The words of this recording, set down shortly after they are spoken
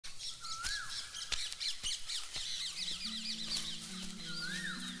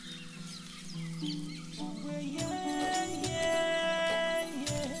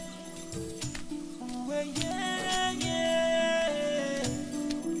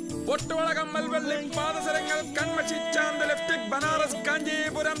പൊട്ടുവളകമ്മൽ വെള്ളി പാദസരങ്ങൾ കൺമഷി ചാന്ത് ലിപ്സ്റ്റിക് ബനാറസ്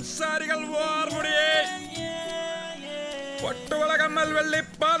കാഞ്ചീപുരം സാരികൾ വാർമുടിയേ. പൊട്ടുവളകമ്മൽ വെള്ളി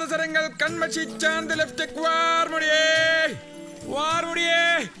പാദസരങ്ങൾ കൺമഷി ചാന്ത് ലിപ്സ്റ്റിക് വാർമുടിയേ വാർമുടിയേ.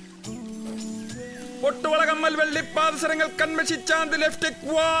 പൊട്ടുവളകമ്മൽ വെള്ളി പാദസരങ്ങൾ കൺമഷി ചാന്ത് lipstick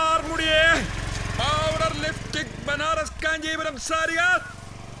വാർമുടിയേ. Powder lipstick Banaras Kanchipuram സാരികൾ.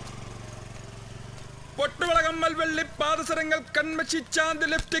 പൊട്ടുവളകമ്മൽ വെള്ളി പാദസരങ്ങൾ കൺമഷി ചാന്ത്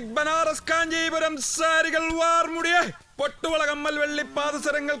ലിപ്സ്റ്റിക് ബനാറസ് കാഞ്ചീപുരം സാരികൾ വാർമുടിയേ. പൊട്ടുവളകമ്മൽ വെള്ളി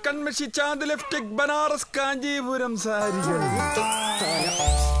പാദസരങ്ങൾ കൺമഷി ചാന്ത് ലിപ്സ്റ്റിക് ബനാറസ് കാഞ്ചീപുരം സാരികൾ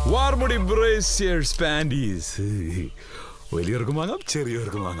വാർമുടി ബ്രേസിയേഴ്സ് പാൻറ്റീസ്. വലിയവർക്കും വാങ്ങാം,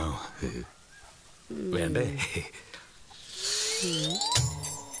 ചെറിയവർക്കും വാങ്ങാം. വേണ്ടേ?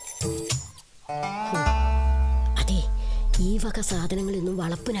 അതെ, ഈ വക സാധനങ്ങളൊന്നും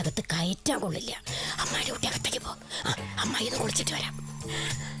വളപ്പിനകത്ത് കയറ്റാൻ കൊള്ളില്ല. അമ്മായിയുടെ കുട്ടി അകത്തേക്ക് പോ. അമ്മായി ഒന്ന് കുളിച്ചിട്ട് വരാം.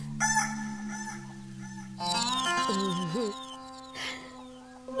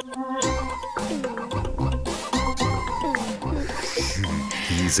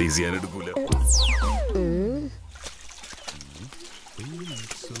 എടുക്കൂല.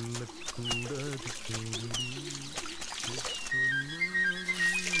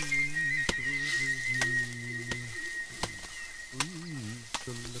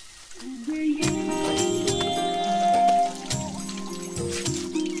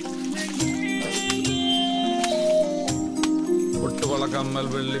 പൊട്ടുവളകമ്മൽ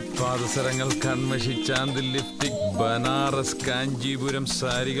വെള്ളി പാദസരങ്ങൾ കൺമഷി ചാന്ത് ലിപ്സ്റ്റിക് ബനാറസ് കാഞ്ചീപുരം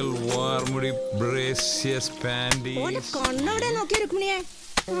സാരികൾ വാർമുടി ബ്രേസിയസ് പാൻറ്റീസ്.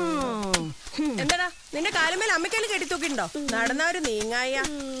 എന്താടാ നിന്റെ കാലുമേൽ അമ്മയ്ക്കല് കെട്ടിത്തൂക്കിണ്ടോ? നടന്നവര് നീങ്ങായ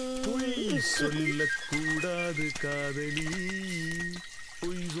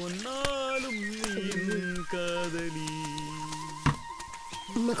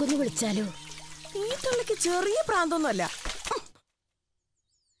ഉമ്മക്കൊന്ന് വിളിച്ചാലോ? ഈ തള്ളിക്ക് ചെറിയ പ്രാന്തൊന്നുമല്ല.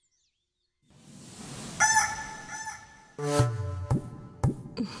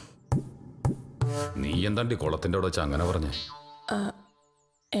 നീ എന്താണ്ടി കുളത്തിന്റെ അവിടെ വെച്ച് അങ്ങനെ പറഞ്ഞേ?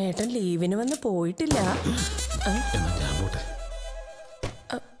 ഏട്ടൻ ലീവിന് വന്ന് പോയിട്ടില്ല. എന്നാ ഞാൻ പോട്ടെ.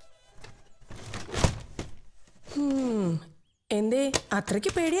 എന്തേ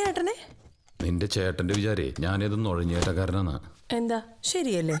അത്രയ്ക്ക് പേടിയാ ഏട്ടനെ? നിന്റെ ചേട്ടന്റെ വിചാരേ ഞാനിതൊന്നും ഒഴിഞ്ഞേറ്റക്കാരനാ. എന്താ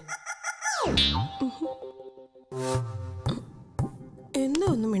ശരിയല്ലേ? എന്താ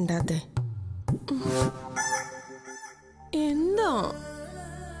ഒന്നും മിണ്ടാത്തെ? എന്താ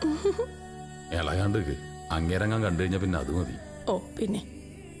ഇളകാണ്ട് അങ്ങേരങ്ങാൻ കണ്ടു കഴിഞ്ഞാ പിന്നെ അത് മതി. ഓ പിന്നെ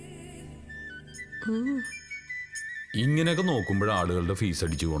ഇങ്ങനെയൊക്കെ നോക്കുമ്പോഴാണ് ആളുകളുടെ ഫീസ്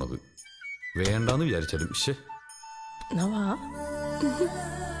അടിച്ചു പോണത്. വേണ്ടാന്ന് വിചാരിച്ചാലും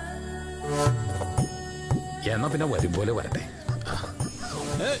എന്നാ പിന്നെ വരും പോലെ വരട്ടെ.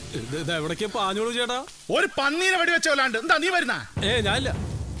 എവിടേക്ക് പാഞ്ഞോളൂ ചേട്ടാ? ഒരു പന്നീനെ വെടി വെച്ച പോലാണ്ട്. എന്താ നീ വരുന്ന? ഞാനില്ല.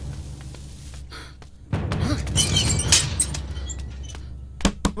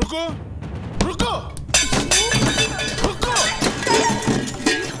 റുക്കോ റുക്കോ റുക്കോ.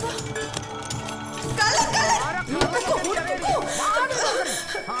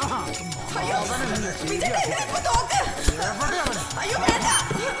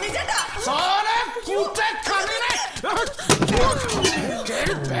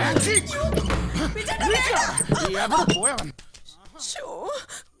 പോയവൻ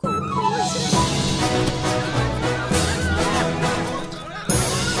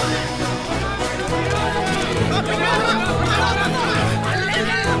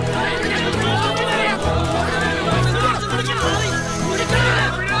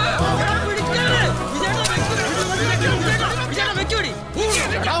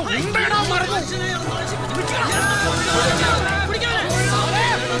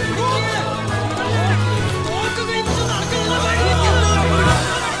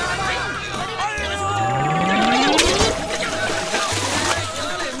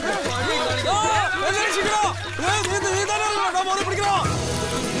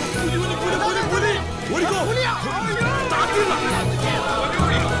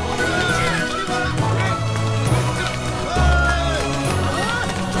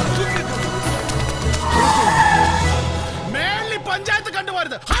പഞ്ചായത്ത്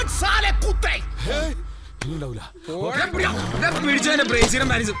കണ്ടുപോരുത്.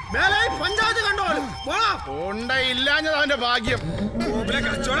 പഞ്ചായത്ത് കണ്ടുപോലും ഇല്ലാഞ്ഞത് അവന്റെ ഭാഗ്യം.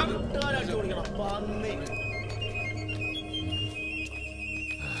 കച്ചവടം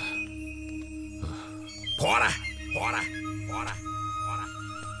പോടാ പോടാ പോടാ.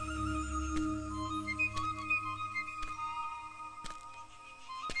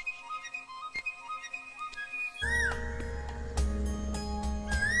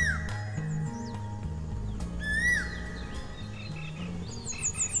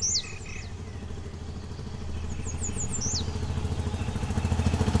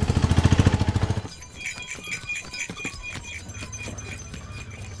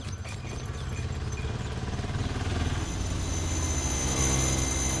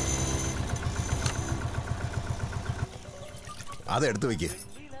 അതെടുത്ത് വെക്ക്.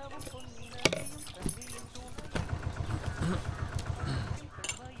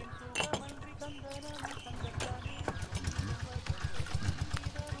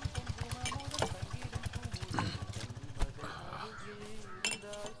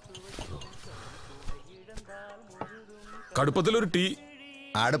 കടുപ്പത്തിലൊരു ടീ.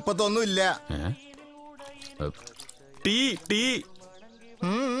 അടുപ്പത്തൊന്നുമില്ല. Tea tea.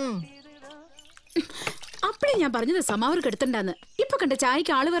 അപ്പഴേ ഞാൻ പറഞ്ഞത് സമാവർ കെടുത്തണ്ടാന്ന്. ഇപ്പൊ കണ്ട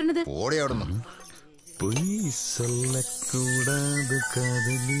ചായക്ക് ആള് വരണത്. ഓടി അവിടുന്ന്.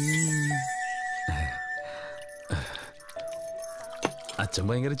 അച്ഛൻ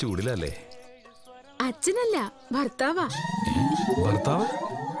ഭയങ്കര ചൂടിലല്ലേ? അച്ഛനല്ല, ഭർത്താവാ. ഭർത്താവ്?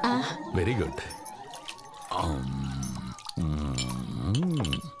 Very good.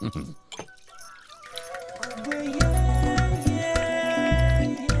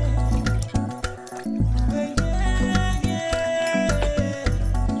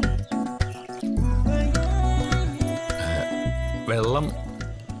 വെള്ളം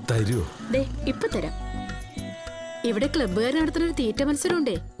തരുമോ? ഇപ്പൊ തരാം. ഇവിടെ ക്ലബ്ബുകാർ നടത്തുന്ന ഒരു തീറ്റ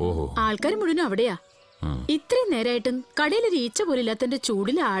മത്സരമുണ്ടേ. ആൾക്കാർ മുഴുവനും അവിടെയാ. ഇത്രയും നേരമായിട്ടും കടയിലൊരു ഈച്ച പോലില്ലാത്തന്റെ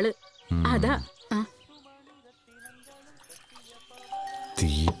ചൂടിലെ ആള് അതാ.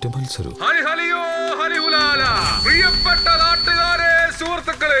 തീറ്റ മത്സരം. പ്രിയപ്പെട്ട നാട്ടുകാരെ,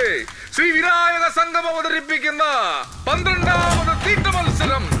 സുഹൃത്തുക്കളെ, ശ്രീ വിനായക സംഘം അവതരിപ്പിക്കുന്ന 12ാമത് തീറ്റ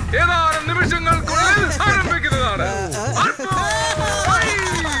മത്സരം ഏതാനും നിമിഷങ്ങൾക്കുള്ളിൽ ആരംഭിക്കുന്നതാണ്.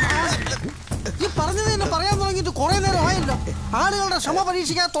 ഈ പറഞ്ഞത് തന്നെ പറയാൻ തുടങ്ങിയിട്ട് കുറെ നേരം ആയല്ലോ. ആളുകളുടെ ക്ഷമ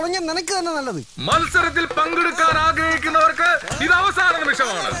പരീക്ഷിക്കാൻ തുടങ്ങിയ നിനക്ക് തന്നെ നല്ലത്. മത്സരത്തിൽ പങ്കെടുക്കാൻ ആഗ്രഹിക്കുന്നവർക്ക് ഇത് അവസാന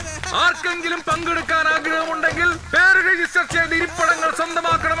നിമിഷമാണ്. ആർക്കെങ്കിലും പങ്കെടുക്കാൻ ആഗ്രഹമുണ്ടെങ്കിൽ പേര് രജിസ്റ്റർ ചെയ്ത് ഇരിപ്പിടങ്ങൾ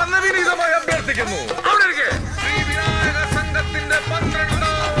സ്വന്തമാക്കണമെന്ന് വിനീതമായി അഭ്യർത്ഥിക്കുന്നു. അവിടെ ശ്രീ വിനായക സംഘത്തിന്റെ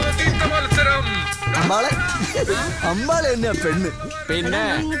 12ാമത് തീറ്റ മത്സരം. അമ്പാളെ തന്നെയാ പെണ്ണ്. പിന്നെ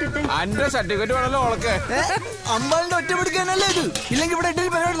അന്റെ സർട്ടിഫിക്കറ്റ് വേണല്ലോ ഓളക്ക്. അമ്പാളിന്റെ ഒറ്റ പിടിക്കാനല്ലേ ഇത്. ഇല്ലെങ്കിൽ ഇവിടെ എട്ടിൽ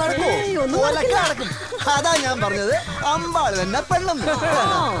പരിപാടി നടക്കുമോ? നടക്കും. അതാ ഞാൻ പറഞ്ഞത് അമ്പാള് തന്നെ പെണ്ണെന്ന്.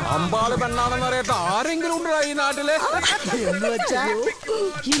 അമ്പാള് പെണ്ണാണെന്ന് അറിയാത്ത ആരെങ്കിലും ഉണ്ടോ ഈ നാട്ടില്?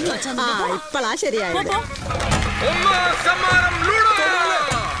 ഇപ്പളാ ശരിയായത്. ഒന്നാം സമ്മാനം ലൂഡോ.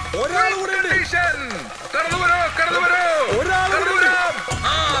 ഒരാൾ കൂടെ കടന്നു വരൂ.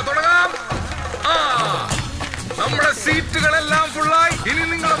 തുടങ്ങാം. നമ്മുടെ സീറ്റുകളെല്ലാം ഫുള്ളായി. ഇനി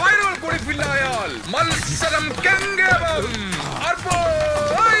നിങ്ങളുടെ വയറുകൾ കൂടി ഫില്ലായാൽ മത്സരം കെങ്കേമം.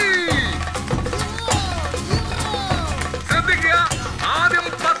 ശ്രദ്ധിക്കുക, ആദ്യം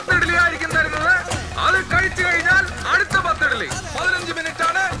 10 ഇഡ്ഡലി ആയിരിക്കും തരുന്നത്. അത് കഴിച്ചു കഴിഞ്ഞാൽ അടുത്ത 10 ഇഡ്ഡലി. 15 മിനിറ്റ്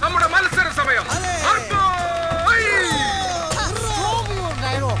ആണ് നമ്മുടെ മത്സര സമയം.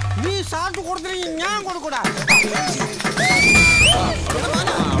 നീ സാറ്റ് കൊടുത്തില്ലെങ്കിൽ ഞാൻ കൊടുക്കൂടാ.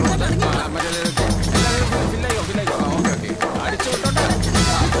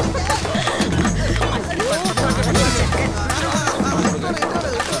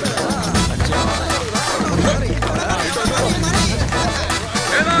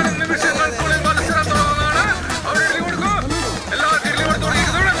 ഏതാനും നിമിഷങ്ങൾക്കുള്ളിൽ മത്സരം തുടങ്ങുന്നതാണ്. അവിടെ ഇഡ്ഡലി കൊടുക്കും. എല്ലാവർക്കും ഇഡ്ഡലി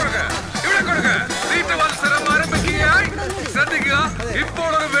ഇവിടെ കൊടുക്കുക. തീറ്റ മത്സരം ആരംഭിക്കുകയായി. ശ്രദ്ധിക്കുക,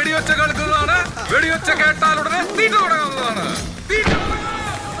 ഇപ്പോൾ ഒരു വെടിയൊച്ച കേൾക്കുന്നതാണ്. വെടിയൊച്ച കേട്ടാലുടനെ തീറ്റ തുടങ്ങുന്നതാണ്.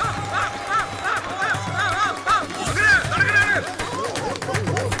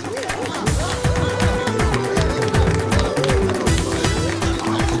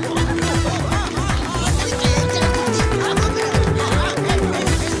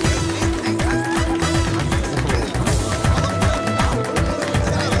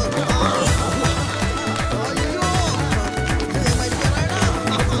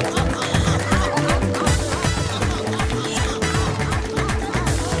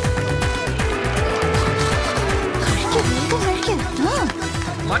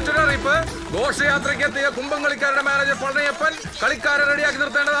 മറ്റൊരറിയിപ്പ്, ഘോഷയാത്രയ്ക്ക് എത്തിയ കുംഭംകളിക്കാരുടെ മാനേജർ പളനിയപ്പൻ കളിക്കാരെ റെഡിയാക്കി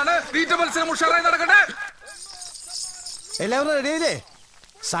നിർത്തേണ്ടതാണ്. തീറ്റ മത്സരം ഉഷാറായി നടക്കട്ടെ. എല്ലാവരും റെഡിയായില്ലേ?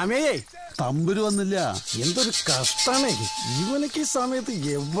 സമയേ തമ്പുരു വന്നില്ല. എന്തൊരു കഷ്ടാണേ. ഇവനക്ക് ഈ സമയത്ത്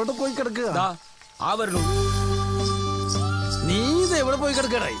എവിടെ പോയി കിടക്കുക? നീ ഇത് എവിടെ പോയി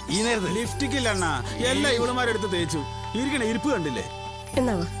കിടക്കടായി ഈ നേരത്ത്? ലിഫ്റ്റിക്കില്ല അണ്ണാ, എല്ലാം ഇവളുമാരെടുത്ത് തേച്ചു. ഇരിക്കണ ഇരിപ്പ് കണ്ടില്ലേ?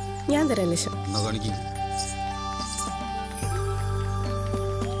 എന്നാ ഞാൻ തരാം ലിശം. എന്നാ കാണിക്കും.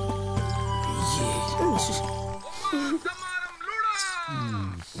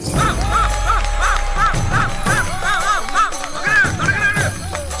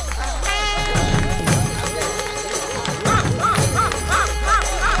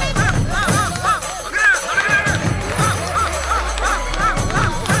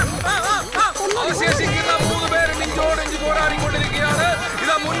 അവശേഷിക്കുന്ന 3 പേര് നെഞ്ചോടെഞ്ച് പോരാടിക്കൊണ്ടിരിക്കുകയാണ്.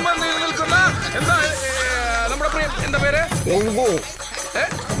 ഇതാ മുൻപന്തിയിൽ നിൽക്കുന്ന എന്താ നമ്മുടെ എന്താ പേര്?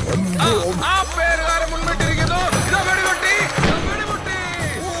 ആ പേരുകാരൻ മുൻപിട്ടിരിക്കുന്നു. വെടിപൊട്ടി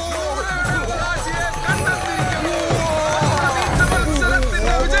കണ്ടെത്തിയിരിക്കുന്നു.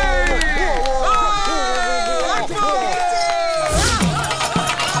 മത്സരത്തിന്റെ വിജയ്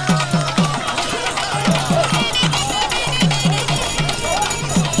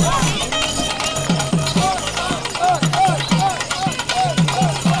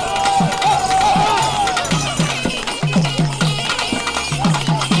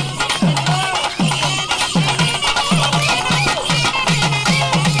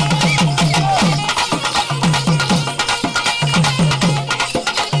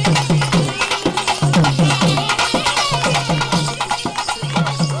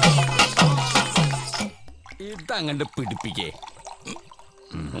അങ്ങണ്ട് പിടിപ്പിക്കേ.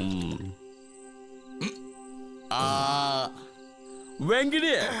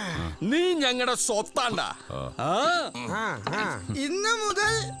 വെങ്കിടി, നീ ഞങ്ങളുടെ സ്വത്താണ്ട. ഇന്ന്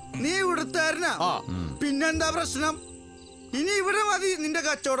മുതൽ നീ ഇവിടുത്താരനാ. പിന്നെന്താ പ്രശ്നം? ഇനി ഇവിടെ മതി നിന്റെ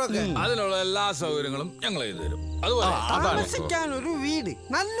കച്ചവടമൊക്കെ. അതിനുള്ള എല്ലാ സൗകര്യങ്ങളും ഞങ്ങൾ ചെയ്തു തരും. അതുപോലെ ഒരു വീട്,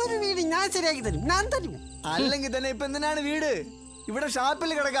 നല്ലൊരു വീട് ഞാൻ ശരിയാക്കി തരും. ഞാൻ തരും. അല്ലെങ്കിൽ തന്നെ ഇപ്പൊ എന്തിനാണ് വീട്? ഇവിടെ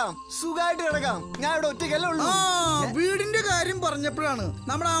ഷാപ്പിൽ കിടക്കാം, സുഖമായിട്ട് കിടക്കാം. ഞാൻ ഇവിടെ ഒറ്റയ്ക്കല്ലേ ഉള്ളൂ. വീടിന്റെ കാര്യം പറഞ്ഞപ്പോഴാണ്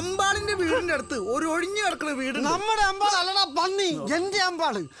നമ്മുടെ അമ്പാളിന്റെ വീടിന്റെ അടുത്ത് ഒരു ഒഴിഞ്ഞു കിടക്കുന്ന വീട്. നമ്മുടെ അമ്പാൾ അല്ലടാ പന്നി, എന്റെ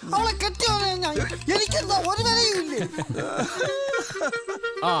അമ്പാള്. അവളെ കെട്ടിയോ എനിക്കെന്താ ഒരു വിലയില്ലേ?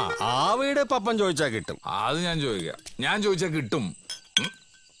 ആ വീട് പപ്പൻ ചോദിച്ചാ കിട്ടും. അത് ഞാൻ ചോദിക്കാം. ഞാൻ ചോദിച്ചാ കിട്ടും.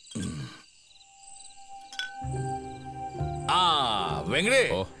 ആ വെങ്കടേ,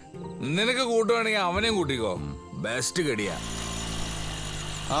 നിനക്ക് കൂട്ടുവാണെങ്കിൽ അവനെയും കൂട്ടിക്കോ. ബെസ്റ്റ് കടിയാ.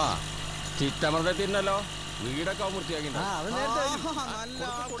 ചിറ്റമൃത തിന്നല്ലോ. വീടൊക്കെ വൃത്തിയാക്കി.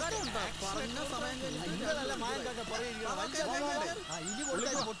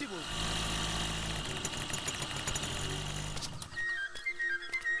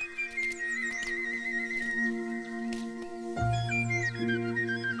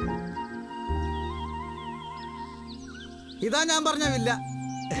 ഇതാ ഞാൻ പറഞ്ഞ വില്ല.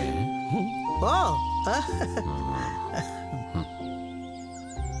 ഓ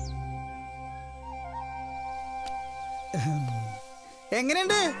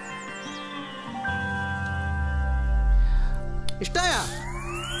എങ്ങനെയുണ്ട്? ഇഷ്ടായ?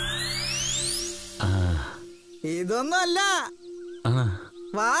 ഇതൊന്നും അല്ല.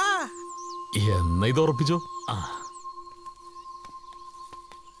 വാ. എന്നാ ഇത് ഉറപ്പിച്ചോ?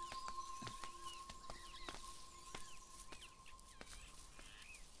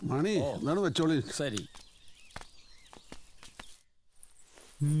 മണി എന്താണ് വെച്ചോളി. ശരി.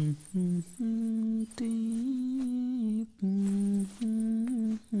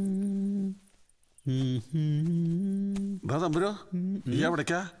 തമ്പുരോ, നീ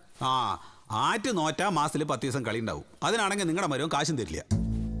എവിടേക്കാ? ആറ്റ് നോറ്റാ മാസത്തില് 10 ദിവസം കളി ഉണ്ടാവും. അതിനാണെങ്കിൽ നിങ്ങളുടെ മരവും കാശും തരില്ല.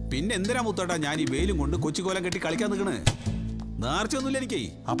 പിന്നെ എന്തിനാ മുത്തോട്ടാ ഞാൻ ഈ വെയിലും കൊണ്ട് കൊച്ചിക്കോലം കെട്ടി കളിക്കാൻ നിൽക്കണ്? നേർച്ചയൊന്നുമില്ല എനിക്ക്.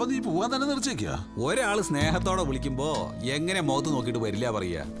 അപ്പൊ നീ പോവാൻ തന്നെ നിർച്ചേക്കാ? ഒരാള് സ്നേഹത്തോടെ വിളിക്കുമ്പോ എങ്ങനെ മുഖത്ത് നോക്കിയിട്ട് വരില്ല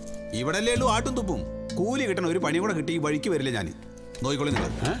പറയാ? ഇവിടെല്ലേ ഉള്ളൂ ആട്ടും തുപ്പും. കൂലി കിട്ടണ ഒരു പണി കൂടെ കിട്ടി വഴിക്ക് വരില്ല ഞാൻ. നോക്കിക്കോളി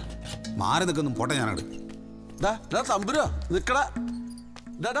നിങ്ങൾ. മാറി നിൽക്കുന്നു പോട്ടെ. ഞാനാണ് തമ്പുരോ നിക്കടാ.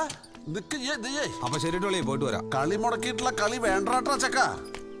 അപ്പൊ ശരിട്ടോളി, പോയിട്ട് വരാം. കളി മുടക്കിയിട്ടുള്ള കളി വേണ്ടാട്ടാ ചക്ക.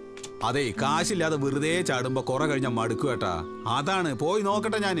 അതെ, കാശില്ലാതെ വെറുതെ ചാടുമ്പോ കുറെ കഴിഞ്ഞ മടുക്കു കേട്ടാ. അതാണ്. പോയി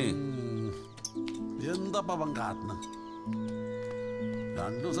നോക്കട്ടെ ഞാന്. എന്താ പവൻ കാട്ടണ്?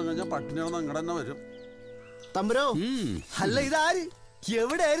 2 ദിവസം കഴിഞ്ഞാൽ പട്ടിണിയാണെന്ന് അങ്ങടെ തന്നെ വരും. തമ്പുരോ, അല്ല ഇതാര്?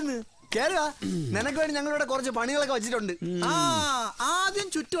 എവിടെയായിരുന്നു? കേറുക. നിനക്ക് വേണ്ടി ഞങ്ങളിവിടെ കുറച്ച് പണികളൊക്കെ വെച്ചിട്ടുണ്ട്. ആദ്യം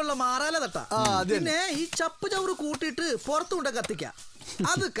ചുറ്റുമുള്ള മാറാല തട്ട, പിന്നെ ഈ ചപ്പ് ചവറ് കൂട്ടിയിട്ട് പുറത്തു കൊണ്ട് കത്തിക്കാം.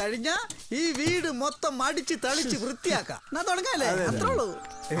 അത് കഴിഞ്ഞ ഈ വീട് മൊത്തം അടിച്ച് തളിച്ച് വൃത്തിയാക്കാം. ഞാൻ തുടങ്ങാല്ലേ? അത്രേ ഉള്ളൂ.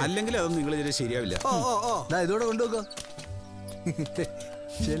 അല്ലെങ്കിൽ അതൊന്നും നിങ്ങൾ ഇതിൽ ശരിയാവില്ല. ഇതോടെ കൊണ്ടുപോക്കോ.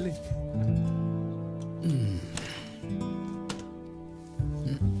 ചെല്ല്.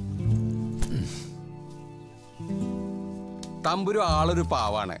 തമ്പുരു ആളൊരു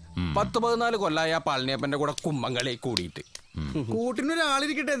പാവാണ്. 10-14 കൊല്ലായ പളനിയപ്പന്റെ കൂടെ കുമ്മങ്കളി കൂടിയിട്ട്.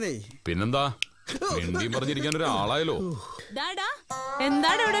 കൂട്ടിനൊരാളിരിക്കട്ടെ. പിന്നെന്താ, പറഞ്ഞിരിക്കാൻ ഒരാളായല്ലോ.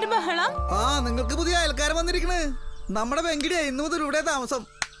 എന്താണ് ഇവിടെ ഒരു ബഹളം? നിങ്ങൾക്ക് പുതിയ അയൽക്കാരൻ വന്നിരിക്കണ്. നമ്മുടെ വെങ്കിടിയാ ഇന്നു മുതൽ ഇവിടെ താമസം.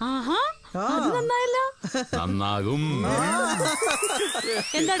 നന്നാകും.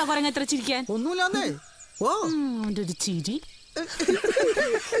 എന്താടാ കുറങ്ങ എത്ര ചിരിക്കാൻ? ഒന്നുമില്ലാന്നേ. ഓ ഒരു ചിരി.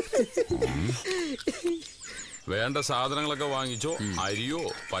 വേണ്ട സാധനങ്ങളൊക്കെ വാങ്ങിച്ചോ. അരിയോ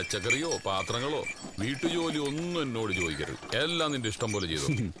പച്ചക്കറിയോ പാത്രങ്ങളോ വീട്ടുജോലി ഒന്നും എന്നോട് ചോദിക്കരുത്. എല്ലാം നിന്റെ ഇഷ്ടം പോലെ ചെയ്തു.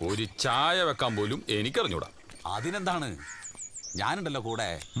 ഒരു ചായ വെക്കാൻ പോലും എനിക്കറിഞ്ഞൂടാ. അതിനെന്താണ്, ഞാനുണ്ടല്ലോ കൂടെ.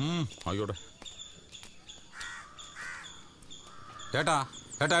 ആയിക്കോട്ടെ. ചേട്ടാ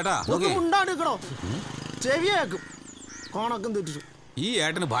ചേട്ടാ ചേട്ടാ ഉണ്ടാടിക്കണോ? ചെവിയാക്കും കോണക്കും തെറ്റിച്ചു. ഈ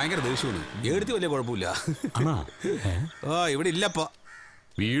ഏട്ടന് ഭയങ്കര ദേഷ്യമാണ്. എടുത്ത് വലിയ കുഴപ്പമില്ല. ഓ ഇവിടെ ഇല്ലപ്പ.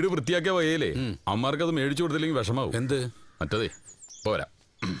 വീട് വൃത്തിയാക്കിയ വയ്യല്ലേ അമ്മമാർക്ക് അത് മേടിച്ചു കൊടുത്തില്ലെങ്കിൽ വിഷമാവും. എന്ത് മറ്റതേ പോരാ.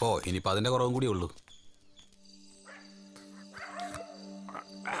 ഓ ഇനിയിപ്പോ അതിന്റെ കുറവും കൂടി ഉള്ളൂ.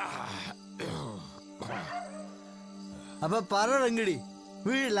 അപ്പൊ പറ വെങ്കിടി,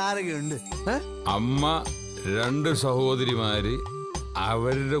 വീട്ടിൽ ആരൊക്കെ ഉണ്ട്? അമ്മ, 2 സഹോദരിമാര്,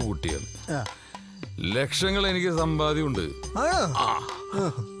 അവരുടെ കുട്ടികൾ. ലക്ഷങ്ങൾ എനിക്ക് സമ്പാദ്യമുണ്ട്.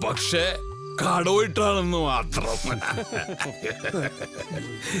 പക്ഷേ കടവിട്ടാണെന്ന് മാത്രം.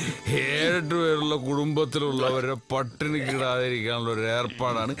 7 പേരുള്ള കുടുംബത്തിലുള്ളവരെ പട്ടിണി കിടാതിരിക്കാനുള്ള ഒരു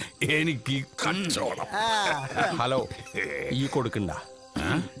ഏർപ്പാടാണ് എനിക്ക് കച്ചവടം. ഹലോ, ഈ കൊടുക്കണ്ട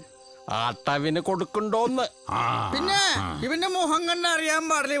ആട്ടവിന് കൊടുക്കണ്ടോന്ന്. പിന്നെ ഇവന്റെ മുഖം കണ്ട് അറിയാൻ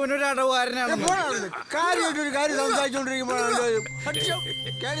പാടില്ല ഇവനൊരു അടവുകാരനാണ്. കാര്യമായിട്ടൊരു കാര്യം സംസാരിച്ചോണ്ടിരിക്കുമ്പോഴാണ്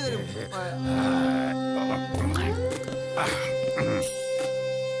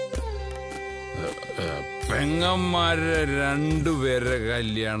പെങ്ങന്മാരെ 2 പേരുടെ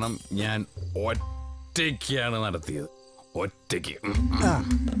കല്യാണം ഞാൻ ഒറ്റയ്ക്കാണ് നടത്തിയത്. ഒറ്റയ്ക്ക്.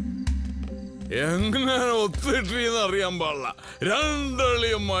 എങ്ങനെ ഒത്തിട്ടെന്ന് അറിയാൻ പാടില്ല. 2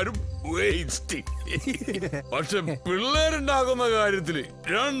 അളിയന്മാരും വേസ്റ്റ്. പക്ഷെ പിള്ളേരുണ്ടാക്കുന്ന കാര്യത്തില്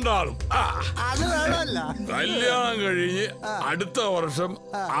 2 ആളും കല്യാണം കഴിഞ്ഞ് അടുത്ത വർഷം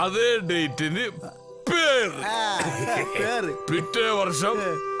അതേ ഡേറ്റിന് പേര്, പിറ്റേ വർഷം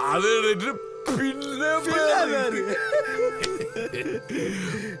അതേ ഡേറ്റിന് പിന്നെ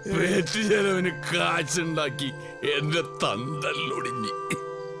പേറ്റ് ചെലവിന് കാശുണ്ടാക്കി എന്റെ തന്തല്ലൊടിഞ്ഞ്.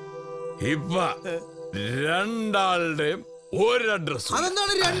 ഇപ്പ 2 ആളുടെയും ഒരു അഡ്രസ്.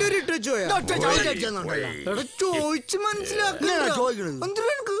 അതെന്താണ് 2 പേര് ഇട്ട് ചോദിച്ചു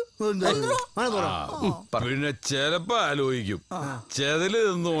പിന്നെ ചിലപ്പോ ആലോചിക്കും, ചെതല്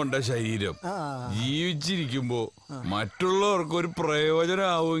നിന്നുകൊണ്ട ശരീരം ജീവിച്ചിരിക്കുമ്പോ മറ്റുള്ളവർക്ക് ഒരു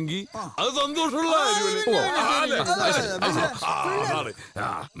പ്രയോജനമാവുമെങ്കിൽ അത് സന്തോഷമുള്ള കാര്യമല്ലേ.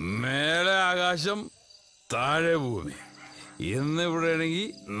 മേലെ ആകാശം, താഴെ ഭൂമി. ഇന്നിവിടെ ആണെങ്കിൽ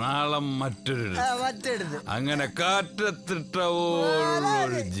നാളെ മറ്റൊരിടത്ത്. അങ്ങനെ കാറ്റത്തിട്ട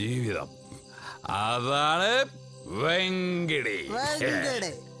പോലുള്ളൊരു ജീവിതം. അതാണ് വെങ്കിടി.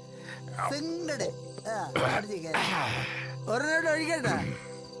 ഒഴിക്കട്ട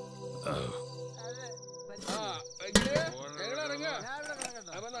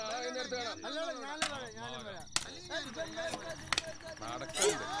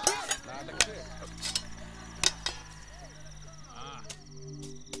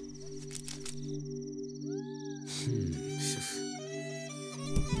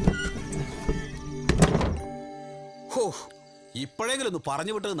ഇപ്പോഴെങ്കിലും ഒന്ന്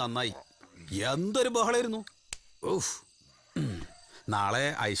പറഞ്ഞു വിട്ടത് നന്നായി. എന്തൊരു ബഹളായിരുന്നു. നാളെ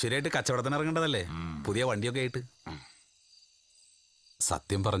ഐശ്വര്യമായിട്ട് കച്ചവടത്തിന് ഇറങ്ങേണ്ടതല്ലേ, പുതിയ വണ്ടിയൊക്കെ ആയിട്ട്.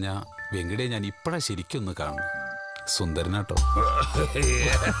 സത്യം പറഞ്ഞ വെങ്കിടിയെ ഞാൻ ഇപ്പഴാ ശരിക്കൊന്ന് കാണും. സുന്ദരനാട്ടോ.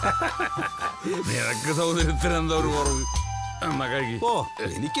 നിനക്ക് സൗന്ദര്യത്തിന് എന്താ ഒരു കുറവ്? ഓ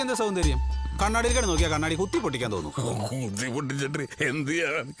എനിക്കെന്താ സൗന്ദര്യം? കണ്ണാടിയിലേക്കാണ് നോക്കിയാ കണ്ണാടി കുത്തി പൊട്ടിക്കാൻ തോന്നും. കുത്തി പൊട്ടിച്ചിട്ട് എന്ത്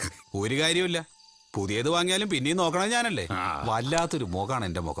ചെയ്യാൻ? ഒരു കാര്യമില്ല, പുതിയത് വാങ്ങിയാലും പിന്നെയും നോക്കണത് ഞാനല്ലേ. വല്ലാത്തൊരു മുഖമാണ്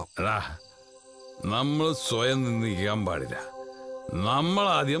എന്റെ മുഖം. നമ്മൾ സ്വയം നിന്ദിക്കാൻ പാടില്ല.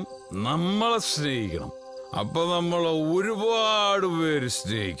 നമ്മളാദ്യം നമ്മളെ സ്നേഹിക്കണം. അപ്പൊ നമ്മളെ ഒരുപാട് പേര്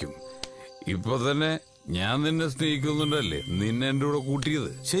സ്നേഹിക്കും. ഇപ്പൊ തന്നെ ഞാൻ നിന്നെ സ്നേഹിക്കുന്നുണ്ടല്ലേ, നിന്നെ എന്റെ കൂടെ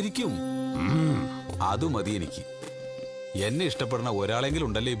കൂട്ടിയത്. ശരിക്കും അത് മതി എനിക്ക്. എന്നെ ഇഷ്ടപ്പെടുന്ന ഒരാളെങ്കിലും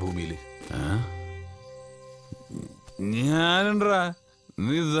ഉണ്ടല്ലേ ഈ ഭൂമിയിൽ. ഞാനുണ്ടാ,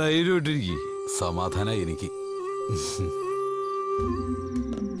 നീ ധൈര്യമായിട്ടിരിക്കും. സമാധാന എനിക്ക്.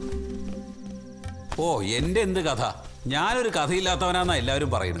 ഓ എന്റെ എന്ത് കഥ? ഞാനൊരു കഥയില്ലാത്തവനാന്നാ എല്ലാവരും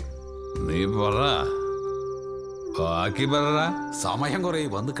പറയുന്നത്. നീ പറ, ബാക്കി പറ. സമയം കുറേ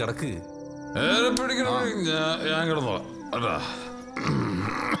വന്ന് കിടക്ക്. ഞാൻ കിടന്നോ.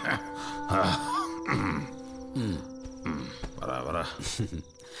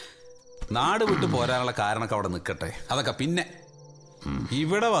 നാട് വിട്ടു പോരാനുള്ള കാരണമൊക്കെ അവിടെ നിൽക്കട്ടെ, അതൊക്കെ പിന്നെ.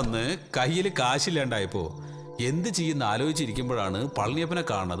 ഇവിടെ വന്ന് കയ്യിൽ കാശില്ലാണ്ടായപ്പോ എന്ത് ചെയ്യുന്ന ആലോചിച്ചിരിക്കുമ്പോഴാണ് പളനിയപ്പനെ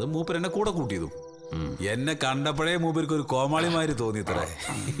കാണുന്നത്. മൂപ്പരെന്നെ കൂടെ കൂട്ടിയതും. എന്നെ കണ്ടപ്പോഴേ മൂപ്പർക്ക് ഒരു കോമാളിമാര് തോന്നിത്രേ.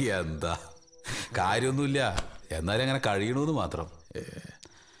 എന്താ കാര്യമൊന്നുമില്ല, എന്നാലും അങ്ങനെ കഴിയണമെന്ന് മാത്രം.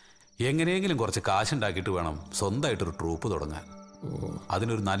 എങ്ങനെയെങ്കിലും കുറച്ച് കാശുണ്ടാക്കിയിട്ട് വേണം സ്വന്തമായിട്ടൊരു ട്രൂപ്പ് തുടങ്ങാൻ.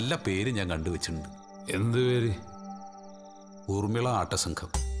 അതിനൊരു നല്ല പേര് ഞാൻ കണ്ടുവച്ചിട്ടുണ്ട്. എന്ത് പേര്? ഊർമിള ആട്ടസംഘം.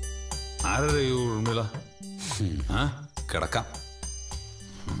 ആരുടെ ഊർമിള? കിടക്കാം.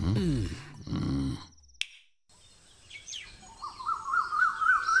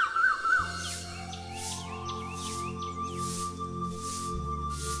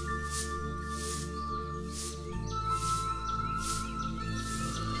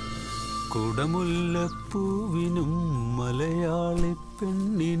 കുടമുല്ലപ്പൂവിനും മലയാളി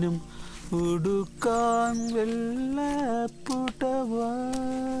പെണ്ണിനും ഉടുക്കാൻ വെള്ളപ്പുടവാ.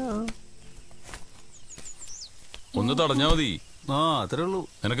 ഒന്ന് തടഞ്ഞാ മതി. ആ അത്രേ ഉള്ളൂ.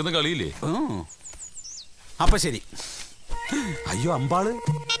 നിനക്കൊന്ന് കളിയില്ലേ? അപ്പൊ ശരി. അയ്യോ അമ്പാള്.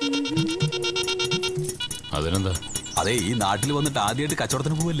 അതിനെന്താ? അതെ, ഈ നാട്ടിൽ വന്നിട്ട് ആദ്യമായിട്ട്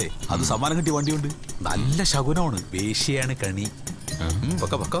കച്ചവടത്തിന് പോവല്ലേ, അത് സമ്മാനം കിട്ടിയ വണ്ടിയുണ്ട്. നല്ല ശകുനമാണ്. വേശ്യയാണ് കണി.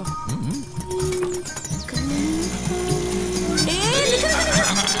 പക്ക പക്ക.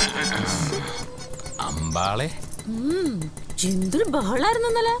 അമ്പാളെ എന്തൊരു ബഹളായിരുന്നു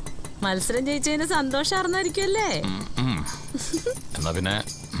ഇന്നലെ. മത്സരം ജയിച്ചതിന് സന്തോഷാർന്നായിരിക്കുമല്ലേ? എന്നാ പിന്നെ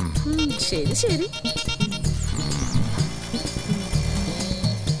ശരി ശരി.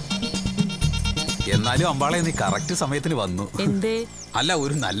 എന്നാലും അമ്പാളെ നീ കറക്റ്റ് സമയത്തിന് വന്നു. എന്തേ? അല്ല,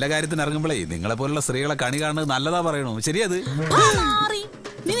 ഒരു നല്ല കാര്യത്തിന് ഇറങ്ങുമ്പോഴേ നിങ്ങളെ പോലുള്ള സ്ത്രീകളെ കണി കാണുന്നത് നല്ലതാ പറയണു. ശരിയത്?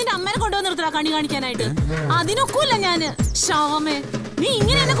 നീ നിന്റെ അമ്മേനെ കൊണ്ടുവന്ന് നിർത്തല കണി കാണിക്കാനായിട്ട്. അതിനൊക്കൂല്ല ഞാന്. ശവമേ, നീ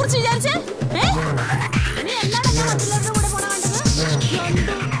ഇങ്ങനെ എന്നെ കുറിച്ച് വിചാരിച്ചേ? നീ എന്താണ് മറ്റുള്ളവരുടെ കൂടെ പോണ കണ്ടത്?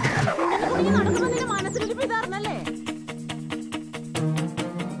 നടക്കുമ്പോ നിന്റെ മനസ്സിലൊരു ഇതാർന്നല്ലേ?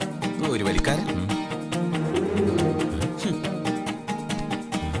 ഒരു വലിക്കാരൻ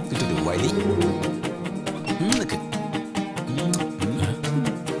വഴി.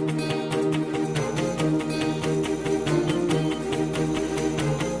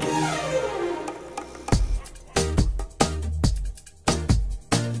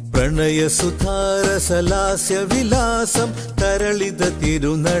 പ്രണയസുധാരസലാസ്യ വിലാസം തരളിത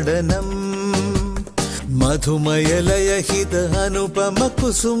തിരുനടനം മധുമയലയഹിത അനുപമ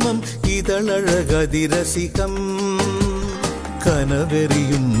കുസുമം ഇതളഴകതിരസികം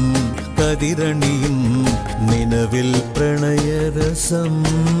കനവെറിയും കതിരണിയും നിലവിൽ പ്രണയരസം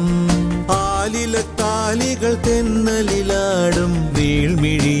ആലിലത്താലികൾ തെന്നലിലാടും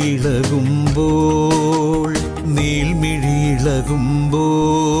നീൾമിഴിയിളകുമ്പോൾ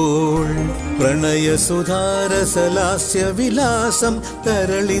പ്രണയസുധാരസലാസ്യ വിലാസം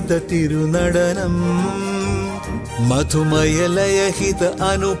തരളിത തിരുനടനം മധുമയലയഹിത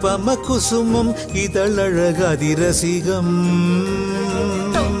അനുപമ കുസുമം ഇതളഴകതിരസികം.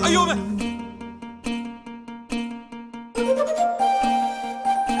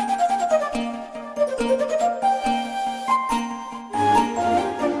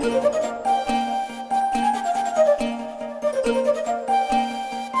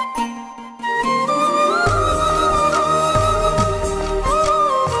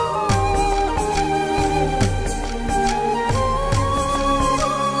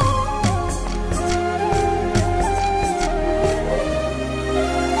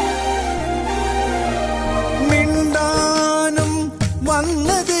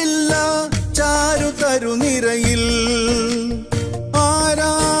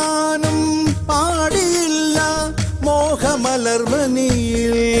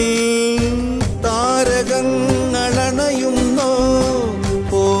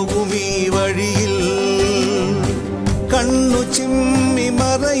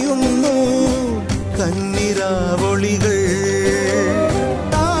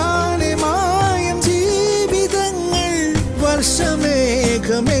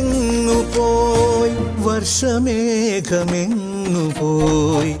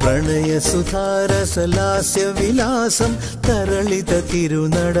 വർഷമേഘമെങ്ങുപോയി പ്രണയസുധാരസലാസ്യ വിലാസം തരളിത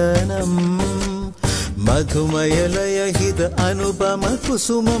തിരുനടനം മധുമയലയഹിത അനുപമ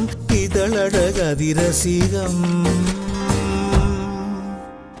കുസുമം ഇതളഴകതിരസികം.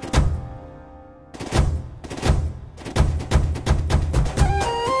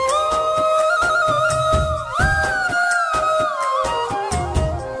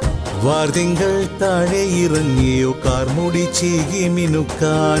 വാർതിങ്കൾ താഴെ ഇറങ്ങിയോ കാർമുടി ചീകി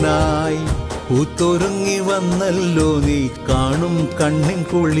മിനുക്കാനായി പൂത്തൊരുങ്ങി വന്നല്ലോ നീ കാണും കണ്ണിൻ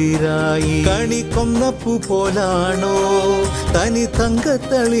കുളിരായി. കണിക്കൊന്നപ്പൂ പോലാണോ തനി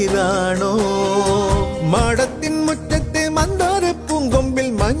തങ്കത്തളിരാണോ മാടത്തിൻ മുറ്റത്തെ മന്ദാരപ്പൂങ്കൊമ്പിൽ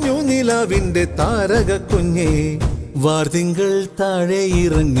മഞ്ഞു നിലാവിന്റെ താരക കുഞ്ഞേ. വാർതിങ്കൾ താഴെ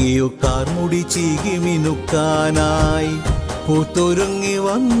ഇറങ്ങിയോ കാർമുടി ചീകി മിനുക്കാനായി പൂത്തൊരുങ്ങി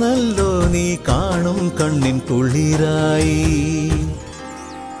വന്നല്ലോ നീ കാണും കണ്ണിൻ കുളിരായി.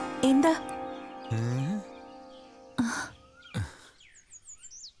 എന്താ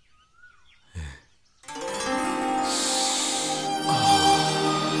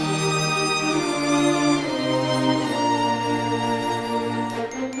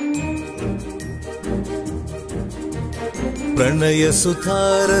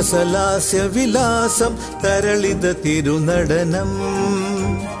പ്രണയസുധാരസലാസ്യ വിലാസം തരളിത തിരുനടനം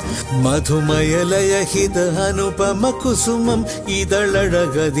മധുമയലയഹിത അനുപമ കുസുമം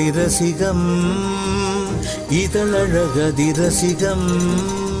ഇതളഴകതിരസികം ഇതളഴകതിരസികം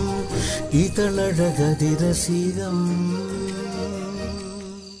ഇതളഴകതിരസികം.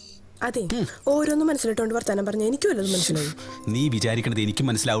 അതെ, ഓരോന്നും മനസ്സിലിട്ടോണ്ട് വർത്താനം പറഞ്ഞ എനിക്ക് വല്ലതും മനസ്സിലാവും. നീ വിചാരിക്കണത് എനിക്കും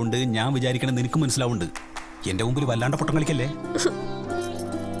മനസ്സിലാവുണ്ട്, ഞാൻ വിചാരിക്കണത് നിനക്കും മനസ്സിലാവുണ്ട്. എന്റെ മുമ്പിൽ വല്ലാണ്ട പൊട്ടം കളിക്കല്ലേ.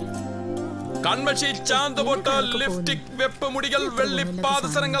 കൺമഷി, ചാന്തുപൊട്ട, ലിപ്സ്റ്റിക്, വെപ്പുമുടികൾ, വെള്ളി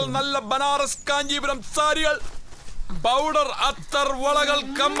പാദസരങ്ങൾ, നല്ല ബനാറസ് കാഞ്ചീപുരം സാരികൾ, പൗഡർ, അത്തർ, വളകൾ,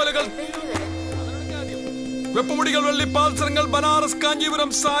 കമ്മലുകൾ. വെപ്പുമുടികൾ, വെള്ളി പാദസരങ്ങൾ, ബനാറസ് കാഞ്ചീപുരം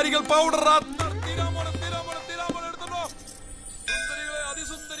സാരികൾ, പൗഡർ, അത്തർ,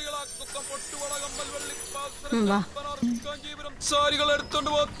 അതിസുന്ദരികളാക്കുന്ന പൊട്ടുവള, കമ്മൽ, വെള്ളി പാദസരങ്ങൾ, ബനാറസ് കാഞ്ചീപുരം സാരികൾ എടുത്തോണ്ട്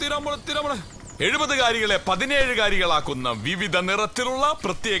പോ. തിരമുള 70 കാരികളെ 17 കാരികളാക്കുന്ന വിവിധ നിറത്തിലുള്ള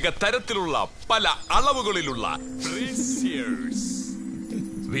പ്രത്യേക തരത്തിലുള്ള പല അളവുകളിലുള്ള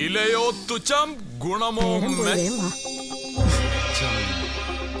വിലയോ തുച്ഛം, ഗുണമോ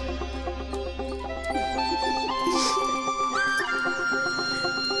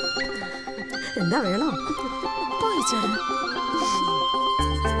എന്താ വേണോ?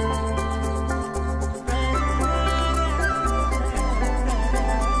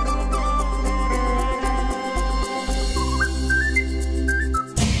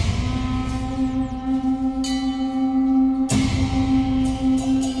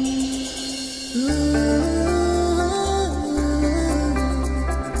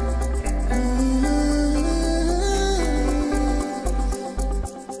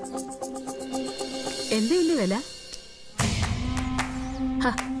 എന്താ ഇതിന്റെ വില?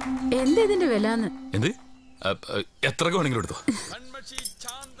 എന്താ ഇതിന്റെ വില? എത്ര വേണമെങ്കിലും എടുത്തോ.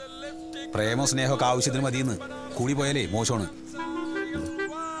 പ്രേമോ സ്നേഹമൊക്കെ ആവശ്യത്തിന് മതിയെന്ന് കൂടി പോയാലേ മോശമാണ്.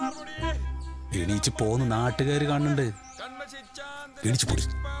 എണീച്ച് പോന്ന് നാട്ടുകാർ കാണുന്നുണ്ട്. എണീച്ച് പൊടി.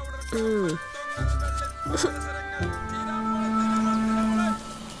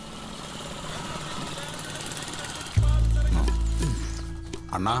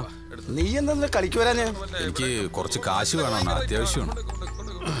 അണ്ണാ, നീ എന്താ കളിക്ക് വരാന്? എനിക്ക് കുറച്ച് കാശ് വേണം അണ്ണാ, അത്യാവശ്യമാണ്.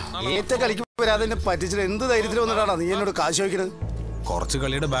 ഏറ്റ കളിക്ക് വരാതെ എന്നെ പറ്റിച്ചിട്ട് എന്ത് ധൈര്യത്തിൽ വന്നിട്ടാണ് നീ എന്നോട് കാശ് ചോദിക്കണത്? കുറച്ച്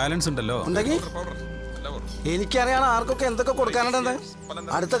കളിയുടെ ബാലൻസ് ഉണ്ടല്ലോ. ഉണ്ടെങ്കിൽ എനിക്കറിയാം ആർക്കൊക്കെ എന്തൊക്കെ കൊടുക്കാനുണ്ടെന്ന്.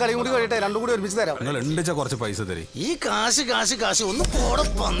 അടുത്ത കളി കൂടി കഴിയട്ടെ, രണ്ടും കൂടി ഒരുമിച്ച് തരാം. നിങ്ങൾ ഉണ്ടെച്ചാ കുറച്ച് പൈസ തരും. ഈ കാശ് കാശ് കാശ് ഒന്ന് പോടെ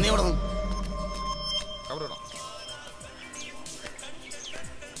പന്നിയോടെ.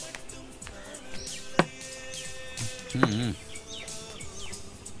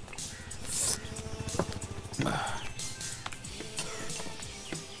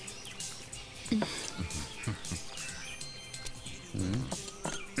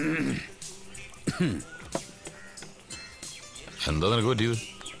 എന്താ നിനക്ക് പറ്റിയത്?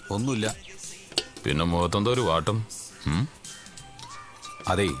 ഒന്നുമില്ല. പിന്നെ മുഖത്തെന്തോ ഒരു വാട്ടം.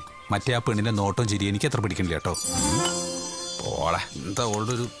 അതെ, മറ്റേ ആ പെണ്ണിന്റെ നോട്ടം ചിരി എനിക്ക് അത്ര പിടിക്കണില്ല കേട്ടോ. ഓളെ എന്താ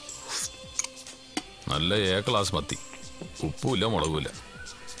ഓളുടെ ഒരു നല്ല A ക്ലാസ് മത്തി, ഉപ്പുമില്ല മുളകുമില്ല.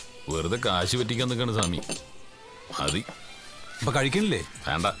 വെറുതെ കാശ് പറ്റിക്കാൻ നിൽക്കണ സ്വാമി. മതി. ഇപ്പൊ കഴിക്കണില്ലേ?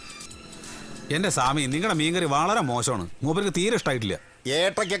 വേണ്ട. എന്റെ സ്വാമി, നിങ്ങളുടെ മീൻകറി വളരെ മോശമാണ്. മൂപ്പർക്ക് തീരെ ഇഷ്ടമായിട്ടില്ല.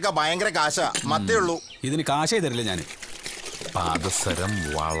 ഏട്ടയ്ക്കൊക്കെ ഭയങ്കര കാശാ, മത്തേ ഉള്ളൂ. ഇതിന് കാശേ തരില്ല ഞാൻ. പാദസരം,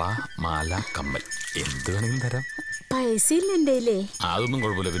 വള, മാല, കമ്മൽ എന്ത് വേണമെങ്കിലും തരാം. പൈസ ഇല്ലേ? അതൊന്നും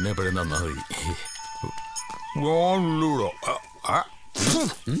കുഴപ്പമില്ല, പിന്നെ എപ്പോഴും തന്നാ മതി.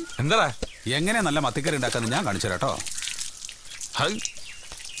 എന്താ എങ്ങനെ നല്ല മത്തിക്കറി ഉണ്ടാക്കാന്ന് ഞാൻ കാണിച്ചു തരാട്ടോ.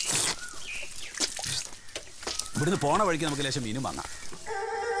 ഇവിടുന്ന് പോണ വഴിക്ക് നമുക്ക് ലേശം മീനും വാങ്ങാം.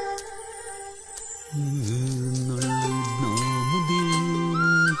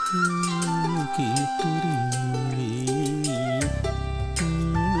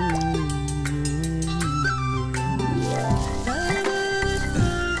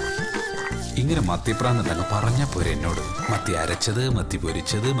 ഇങ്ങനെ മത്തിപ്രാന്നുണ്ടങ്ങ് പറഞ്ഞ പോരെ എന്നോട്. മത്തി അരച്ചത്, മത്തി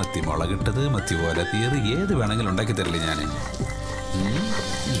പൊരിച്ചത്, മത്തി മുളകിട്ടത്, മത്തി പോലത്തിയത്, ഏത് വേണമെങ്കിലും ഉണ്ടാക്കി തരില്ലേ ഞാൻ.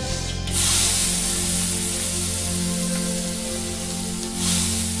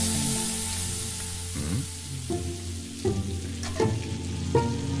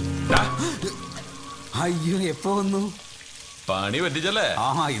 അയ്യോ, എപ്പോ വന്നു? പണി പറ്റിച്ചല്ലേ?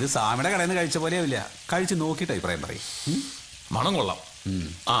 ആഹാ, ഇത് സാമിയുടെ കടയിൽ നിന്ന് കഴിച്ച പോലെയാവില്ല. കഴിച്ച് നോക്കിയിട്ട് അഭിപ്രായം പറയും. മണം കൊള്ളാം.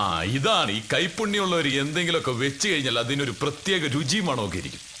 ആ, ഇതാണ് ഈ കൈപ്പുണ്യമുള്ളവർ എന്തെങ്കിലുമൊക്കെ വെച്ച് കഴിഞ്ഞാൽ അതിനൊരു പ്രത്യേക രുചി മണമൊക്കെ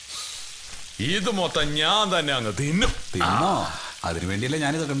ഇരിക്കും. ഇത് മൊത്തം ഞാൻ തന്നെ അങ്ങ് തിന്നും. തിന്നോ? അതിനു വേണ്ടിയല്ലേ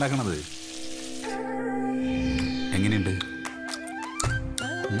ഞാനിതൊക്കെ ഉണ്ടാക്കണത്. എങ്ങനെയുണ്ട്?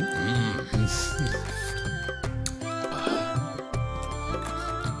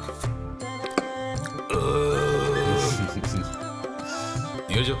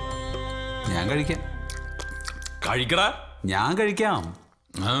 ഞാൻ കഴിക്കാം. കഴിക്കടാ. ഞാൻ കഴിക്കാം.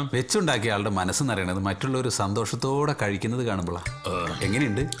 വെച്ചുണ്ടാക്കിയ ആളുടെ മനസ്സെന്നറിയണത് മറ്റുള്ളവർ സന്തോഷത്തോടെ കഴിക്കുന്നത് കാണുമ്പോഴാ.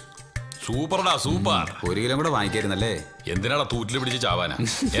 എങ്ങനെയുണ്ട്? സൂപ്പർടാ സൂപ്പർ. 1 കിലോ കൂടെ വാങ്ങിക്കായിരുന്നല്ലേ? എന്തിനാടാ തൂറ്റിൽ പിടിച്ച് ചാവാനാ?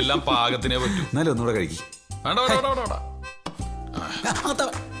 എല്ലാം പാകത്തിനെ പറ്റൂ. എന്നാലും ഒന്നുകൂടെ കഴിക്കും.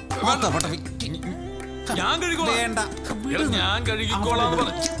 ഞാൻ കഴിക്കോളാം. ഞാൻ കഴുകിക്കോളാന്ന്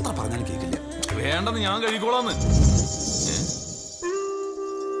പറഞ്ഞാലും കേൾക്കില്ല. വേണ്ടെന്ന് ഞാൻ കഴിക്കോളാന്ന്.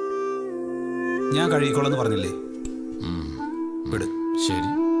 ഞാൻ കഴുകിക്കോളാന്ന് പറഞ്ഞില്ലേ? വിട്. ശരി.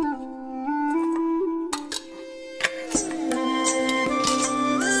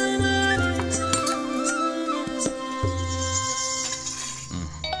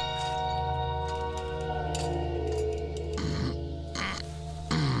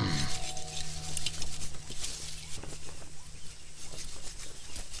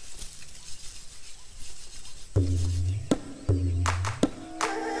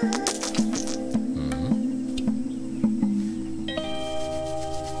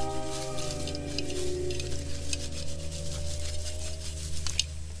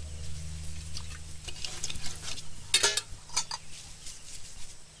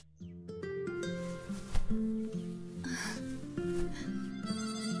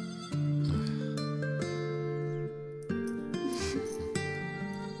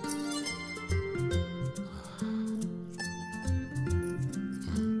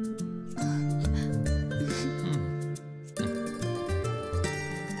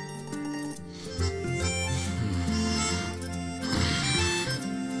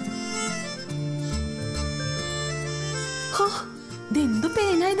 ഇതെന്തു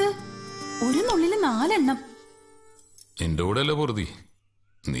പേനാ ഇത്? ഒരു നുള്ളില് 4 എണ്ണം. എന്റെ കൂടെ അല്ലേ പൊറുതി,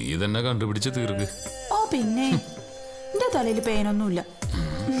 നീ തന്നെ കണ്ടുപിടിച്ച് തീർക്ക്. ഓ പിന്നെ എന്റെ തലയിൽ പേനൊന്നുമില്ല.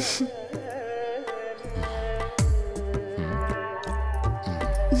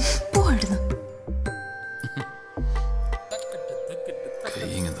 പോടുന്നു.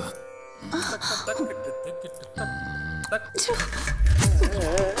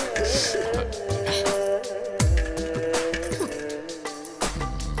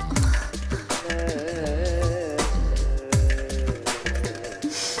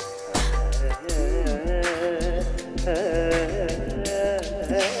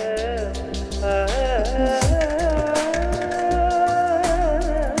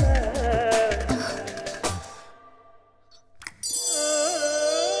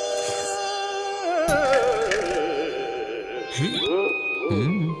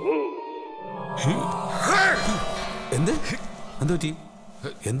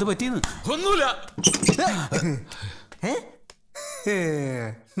 എന്ത് പറ്റിയെന്ന്? ഒന്നുമില്ല.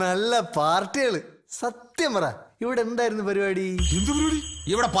 നല്ല പാർട്ടികള്. സത്യം പറ, ഇവിടെ എന്തായിരുന്നു പരിപാടി?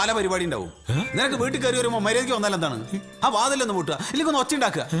 ഇവിടെ പല പരിപാടി ഉണ്ടാവും. നിനക്ക് വീട്ടിൽ കയറി വരുമ്പോ മര്യാദയ്ക്ക് വന്നാൽ എന്താണ്? ആ വാതിലൊന്നും മുട്ടുക, ഇല്ലെങ്കിൽ ഒന്ന് ഒച്ച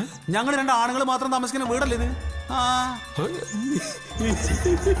ഉണ്ടാക്കുക. ഞങ്ങൾ 2 ആണുങ്ങൾ മാത്രം താമസിക്കുന്ന വീടല്ലേ ഇത്?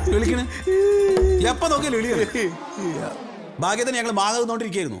 വിളിക്കണേ എപ്പ നോക്കിയാലും വിളിയാണ്. ഭാഗ്യത്തിന് ഞങ്ങൾ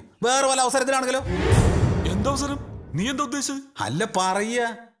മാങ്ങുന്നോണ്ടിരിക്കുന്നു. വേറെ വല്ല അവസരത്തിലാണെങ്കിലോ? എന്താ അവസരം? നീ എന്താ ഉദ്ദേശിച്ചത്? അല്ല പറയ.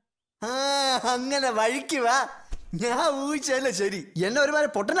 അങ്ങനെ വഴിക്ക് വാ. ഞാൻ ഊഹിച്ചല്ലേ ശരി. എന്നെ ഒരുപാട്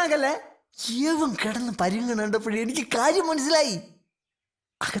പൊട്ടനാക്കല്ലേ. ഏവൻ കിടന്ന് പരിങ്ങ കണ്ടപ്പോഴേ എനിക്ക് കാര്യം മനസ്സിലായി.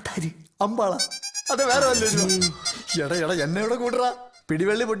 അകത്താര് അമ്പാള, അത് വേറെ വല്ലൊരു. എടാ എന്നെ ഇവിടെ കൂട്ടറ.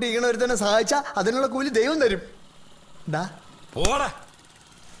 പിടിവെള്ളി പൊട്ടി ഇങ്ങനെ ഒരുത്തന്നെ സഹായിച്ചാ അതിനുള്ള കൂലി ദൈവം തരും.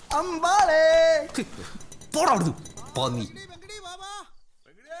 അമ്പാളേ പോടാ പന്നി.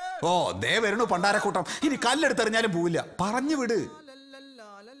 ഓ ദേ വരുന്നു പണ്ടാരക്കൂട്ടം. ഇനി കല്ലെടുത്തെറിഞ്ഞാലും പോവില്ല. പറഞ്ഞു വിട്.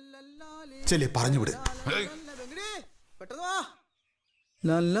 ചെല്ലേ പറഞ്ഞു വിട്.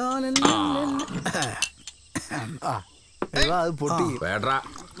 അത് പൊട്ടി.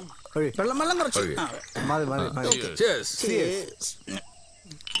 വെള്ളം കുറച്ച്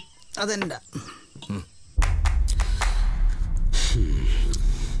അതെന്താ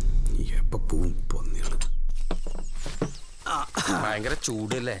ഭയങ്കര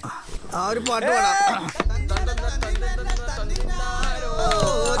ചൂടല്ലേ? ആ ഒരു പാട്ട് പാടാം.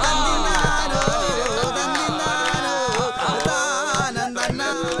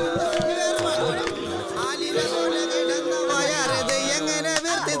 എങ്ങനെ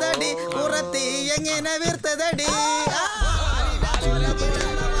വീർത്തതടി പുറത്തി, എങ്ങനെ വീർത്തതടി.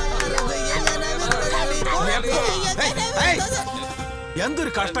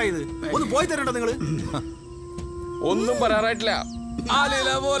 എന്തൊരു കഷ്ടായത്. ഒന്ന് പോയി തരണ്ട നിങ്ങള്. ഒന്നും പറയാറായിട്ടില്ല.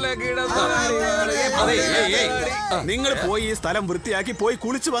 നിങ്ങൾ പോയി ഈ സ്ഥലം വൃത്തിയാക്കി പോയി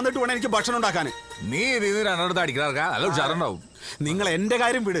കുളിച്ച് വന്നിട്ട് വേണം എനിക്ക് ഭക്ഷണം ഉണ്ടാക്കാൻ. നീ രണ്ടെടുത്ത് അടിക്കാർക്കാ നല്ല ഉഷാറുണ്ടാവും. നിങ്ങൾ എന്റെ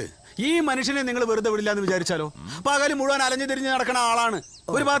കാര്യം വിട്. ഈ മനുഷ്യനെ നിങ്ങൾ വെറുതെ വിടില്ല എന്ന് വിചാരിച്ചാലോ? പകല് മുഴുവൻ അലഞ്ഞു തിരിഞ്ഞ് നടക്കണ ആളാണ്.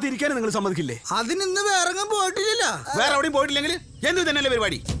 ഒരു ഭാഗത്ത് ഇരിക്കാനും നിങ്ങൾ സമ്മതിക്കില്ലേ? അതിനിന്ന് വേറെ പോയിട്ടില്ല. വേറെ എവിടെയും പോയിട്ടില്ലെങ്കിൽ എന്ത് തന്നെയല്ലേ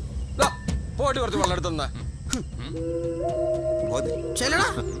പരിപാടി? പോയിട്ട് കുറച്ച് വെള്ളം എടുത്തുന്ന ചെല്ലടാ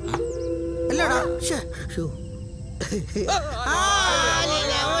അല്ലടാ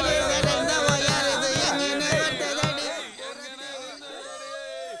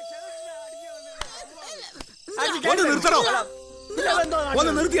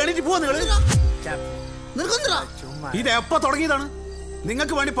ഒന്ന് നിർത്തി എണീറ്റ് പോവാ നിങ്ങള്. ഇത് എപ്പോ തുടങ്ങിയതാണ്?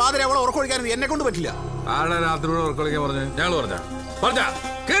 നിങ്ങൾക്ക് വേണ്ടി പാതിര അവളെ ഉറക്കൊഴിക്കാൻ എന്നെ കൊണ്ട് പറ്റില്ല. ആടെ രാത്രിയോടെ ഉറക്കൊളിക്കാൻ പറഞ്ഞു ഞങ്ങൾ പറഞ്ഞ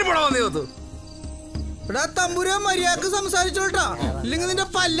കേറിപ്പോടാ വന്നീകത്ത്. എടാ തമ്പുരാൻ മര്യാദക്ക് സംസാരിച്ചോട്ടാ, ഇല്ലെങ്കിൽ നിന്റെ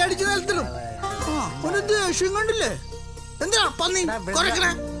പല്ലടിച്ച് നിലത്തിലും. ഒരു ദേഷ്യം കണ്ടില്ലേ? എന്തിനാ പന്നി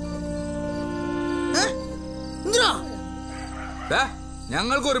കുറക്കണേ?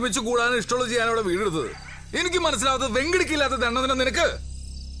 ഞങ്ങൾക്ക് ഒരുമിച്ച് കൂടാൻ ഇഷ്ടമുള്ള ചെയ്യാൻ ഇവിടെ വീടെടുത്തത്. എനിക്ക് മനസ്സിലാവാത്തത് വെങ്കിടിക്കില്ലാത്ത ദണ്ണതിനെ നിനക്ക്.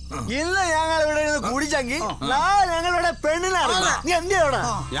 ഇന്ന് ഞങ്ങൾ ഇവിടെ കൂടിച്ചെങ്കിൽ ഞങ്ങളുടെ പെണ്ണിനാണ്. നീ എന്തിനാ?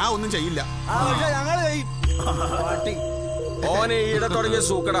 ഞാൻ ഒന്നും ചെയ്യില്ല. ഞങ്ങള് ഓനെ ഈടെ തുടങ്ങിയ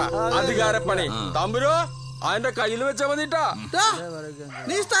സൂക്കടാ അധികാരപ്പണി. തമ്പുരോ അതിന്റെ കയ്യിൽ വെച്ചാ മതിട്ടാ.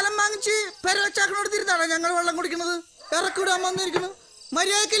 നീ സ്ഥലം വാങ്ങിച്ച് പെരവച്ചാക്കനോട് തിരുത്താണോ ഞങ്ങൾ വെള്ളം കുടിക്കുന്നത്? ഇറക്കിവിടാൻ വന്നിരിക്കുന്നു.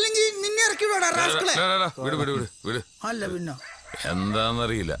 മര്യാദക്കില്ലെങ്കിൽ നിന്നെ ഇറക്കിവിടാ. അല്ല പിന്നെ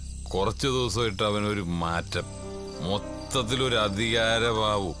എന്താന്നറിയില്ല, കുറച്ചു ദിവസമായിട്ട് അവനൊരു മാറ്റം, മൊത്തത്തിലൊരു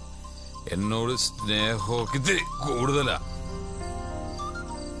അധികാരഭാവവും, എന്നോട് സ്നേഹമൊക്കെ ഇത്തിരി കൂടുതലാ.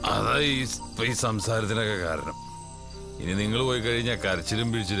 അതാ ഈ സംസാരത്തിനൊക്കെ കാരണം. ഇനി നിങ്ങൾ പോയി കഴിഞ്ഞാൽ കരച്ചിലും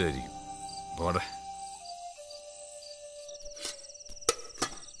പിടിച്ചിലായിരിക്കും. പോടെ.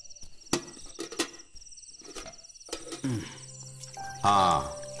 ആ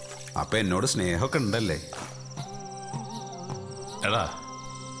അപ്പൊ എന്നോട് സ്നേഹമൊക്കെ ഉണ്ടല്ലേ? എടാ,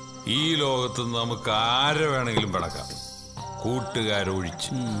 ഈ ലോകത്ത് നമുക്ക് ആരെ വേണമെങ്കിലും പിടക്കാം, കൂട്ടുകാരൊഴിച്ച്.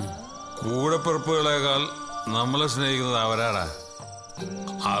 കൂടെപ്പിറപ്പുകളേക്കാൾ നമ്മളെ സ്നേഹിക്കുന്നത് അവരാടാ.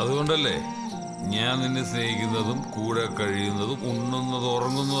 അതുകൊണ്ടല്ലേ ഞാൻ നിന്നെ സ്നേഹിക്കുന്നതും കൂടെ കഴിയുന്നതും ഉണ്ണുന്നതും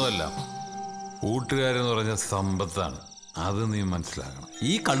ഉറങ്ങുന്നതെല്ലാം. കൂട്ടുകാരെന്ന് പറഞ്ഞ സമ്പത്താണ്, അത് നീ മനസ്സിലാക്കണം.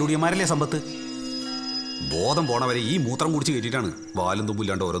 ഈ കള്ളുടിയന്മാരല്ലേ സമ്പത്ത്? ബോധം പോണവരെ ഈ മൂത്രം കുടിച്ച് കയറ്റിട്ടാണ് വാലും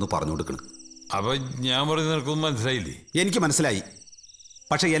തുമ്പില്ലാണ്ട് ഓരോന്ന് പറഞ്ഞു കൊടുക്കുന്നത്. അപ്പൊ ഞാൻ പറഞ്ഞ നിനക്കൊന്നും മനസ്സിലായില്ലേ? എനിക്ക് മനസ്സിലായി.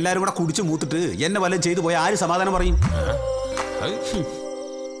 പക്ഷെ എല്ലാരും കൂടെ കുടിച്ചു മൂത്തിട്ട് എന്നെ വല്ലതും ചെയ്തു പോയാൽ ആര് സമാധാനം പറയും?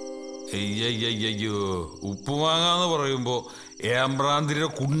 അയ്യോ, ഉപ്പ് വാങ്ങാന്ന് പറയുമ്പോ ഏമ്പ്രാന്തിരിയുടെ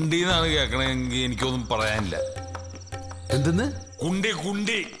കുണ്ടിന്നാണ് കേൾക്കണമെങ്കിൽ എനിക്കൊന്നും പറയാനില്ല. എന്തെന്ന്? കുണ്ടി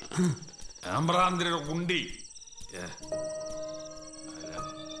കുണ്ടി, ഏമ്പ്രാന്തിരിയുടെ കുണ്ടി.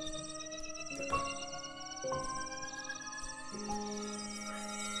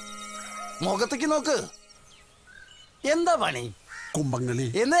 മുഖത്തേക്ക് നോക്ക്. എന്താ പണി? കുമ്പങ്ങളി.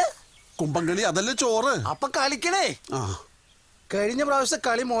 എന്ന് കുമ്പങ്ങളി അതല്ലേ ചോറ്. അപ്പൊ കളിക്കണേ. കഴിഞ്ഞ പ്രാവശ്യത്തെ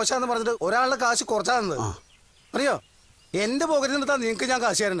കളി മോശാന്ന് പറഞ്ഞിട്ട് ഒരാളുടെ കാശ് കുറച്ചാ തന്നത്. അറിയോ? എന്റെ പോക്കറ്റിൽ നിർത്താൻ നിങ്ങക്ക് ഞാൻ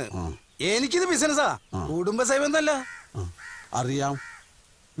കാശ് തരുന്നു. എനിക്കിത് ബിസിനസ്സാ, കുടുംബസേവന്നല്ല. അറിയാം,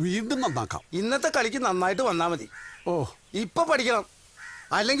 വീണ്ടും നന്നാക്കാം. ഇന്നത്തെ കളിക്ക് നന്നായിട്ട് വന്നാ മതി. ഓ ഇപ്പൊ പഠിക്കണം,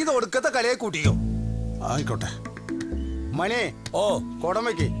 അല്ലെങ്കിൽ ഇത് ഒടുക്കത്തെ കളിയെ കൂട്ടിക്കോ. ആയിക്കോട്ടെ. മണി ഓ കുടം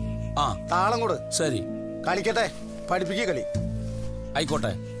വെക്ക്. താളം കൂട്. ശരി, കളിക്കട്ടെ. പഠിപ്പിക്കുക കളി.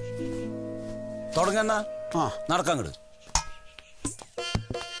 ആയിക്കോട്ടെ, തുടങ്ങ. നടക്കാങ്ങട്.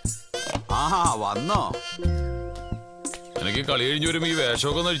 ആഹാ വന്നോ? എനിക്ക് കളി കഴിഞ്ഞ് വരുമ്പോ ഈ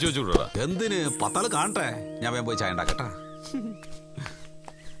വേഷമൊക്കെ ഒന്ന് അഴിച്ചു വെച്ചുകൂടാ. എന്തിന്? പത്താള് കാണട്ടെ. ഞാൻ വേഗം പോയി ചായ ഉണ്ടാക്കട്ടെ.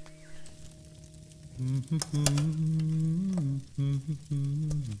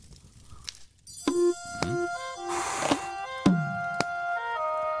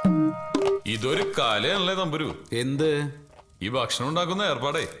 ഇതൊരു കലയാണല്ലേ തമ്പുരു? എന്ത്? ഈ ഭക്ഷണം ഉണ്ടാക്കുന്ന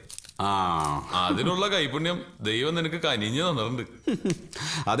ഏർപ്പാടേ. അതിനുള്ള കൈപുണ്യം ദൈവം നിനക്ക് കനിഞ്ഞു തന്നിട്ടുണ്ട്.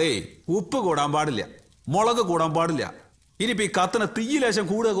 അതെ, ഉപ്പ് കൂടാൻ പാടില്ല, മുളക് കൂടാൻ പാടില്ല. ഇനിയിപ്പോ ഈ കത്തിന് തീയിലേശം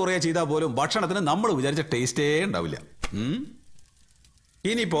കൂടുക കുറയാ ചെയ്താൽ പോലും ഭക്ഷണത്തിന് നമ്മൾ വിചാരിച്ച ടേസ്റ്റേ ഉണ്ടാവില്ല.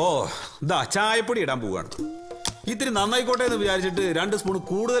 ഇനിയിപ്പോ ഇതാ ചായപ്പൊടി ഇടാൻ പോവുകയാണ്. ഇത്തിരി നന്നായിക്കോട്ടെ എന്ന് വിചാരിച്ചിട്ട് 2 സ്പൂൺ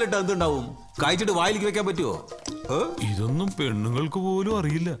കൂടുതലിട്ട് എന്തുണ്ടാവും? കഴിച്ചിട്ട് വായിലേക്ക് വെക്കാൻ പറ്റുമോ? ഇതൊന്നും പെണ്ണുങ്ങൾക്ക് പോലും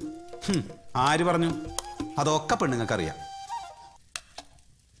അറിയില്ല. ആര് പറഞ്ഞു? അതൊക്കെ പെണ്ണുങ്ങൾക്ക് അറിയാം.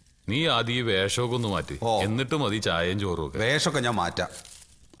 നീ ആദ്യം ഈ വേഷമൊക്കെ ഒന്ന് മാറ്റി, എന്നിട്ട് മതി ചായയും ചോറും ഒക്കെ. വേഷമൊക്കെ ഞാൻ മാറ്റാം.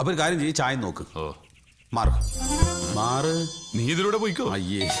 അപ്പൊ ഒരു കാര്യം ചെയ്യും, ചായ നോക്ക്. മാറ് മാറ്. നീ ഇതിലൂടെ പോയിക്കോ.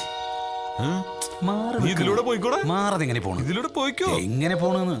 അയ്യേ, ഇതിലൂടെ പോയിക്കോടാ. മാറത് എങ്ങനെ പോണു? ഇതിലൂടെ പോയിക്കോ. എങ്ങനെ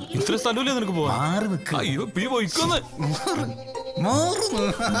പോണെന്ന്? ഇത്ര സ്ഥലമില്ലേ നിനക്ക് പോവാൻ? അയ്യോ, നീ പോയിക്കോന്ന്.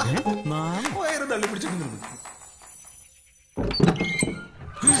 തള്ളി പിടിച്ചിട്ടുണ്ട്.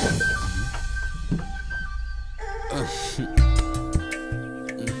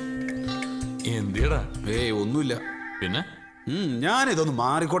 എന്തിയടാ? ഏയ് ഒന്നുമില്ല. പിന്നെ ഞാനിതൊന്ന്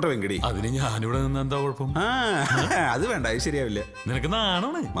മാറിക്കോട്ടെ വെങ്കടി. അതിന് ഞാനിവിടെ നിന്ന് എന്താ കുഴപ്പം? അത് വേണ്ട, അത് ശരിയാവില്ല. നിനക്ക്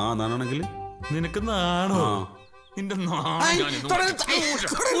നാണോണ്. നാണാണെങ്കിൽ നിനക്ക് നാണോ? നിന്റെ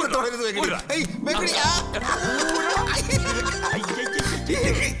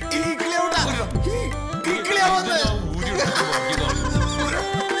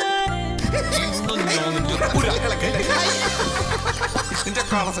നിന്റെ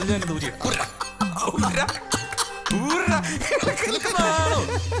കളസം ഞാൻ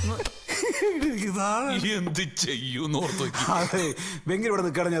എന്ത് ചെയ്യൂന്ന് ഓർത്തു അതെ വെങ്കി ഇവിടെ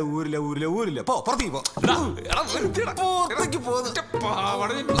നിൽക്കാണ് ഞാൻ ഊരില്ല പോ പുറത്തേക്ക്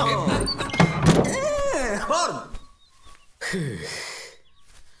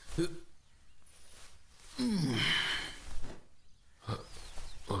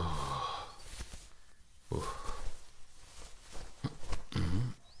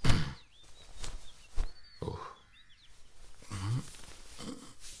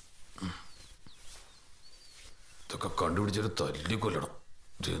ഇതൊക്കെ കണ്ടുപിടിച്ചൊരു തല്ലിക്കൊല്ലണം.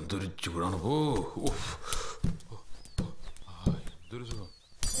 എന്തൊരു ചൂടാണ്. എന്തൊരു സുഖം.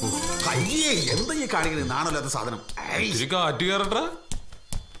 എന്താ ഈ കാണിക്കുന്നത്? നാണല്ലാത്ത സാധനം. കാറ്റ് കയറട്ടാ.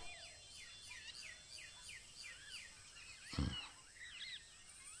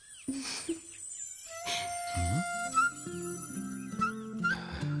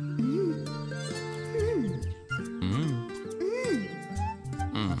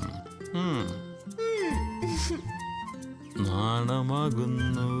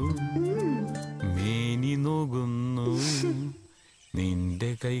 നാണമാകുന്നു മേനി നോകുന്നു നിന്റെ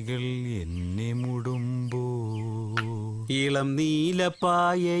കൈകൾ എന്നെ മുടുമ്പോ ഇളം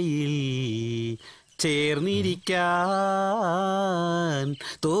നീലപ്പായയിൽ ചേർന്നിരിക്കാൻ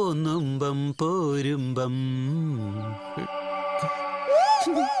തോന്നുമ്പം പോരുമ്പം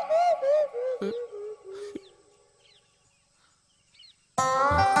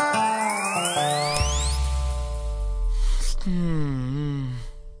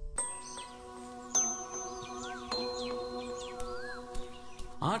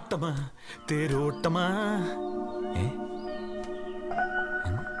ആട്ടമാ തേരോട്ടമാ.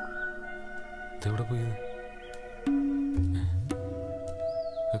 എവിടെ പോയത്?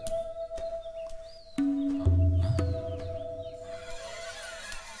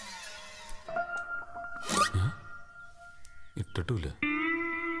 ഇട്ടിട്ടില്ല.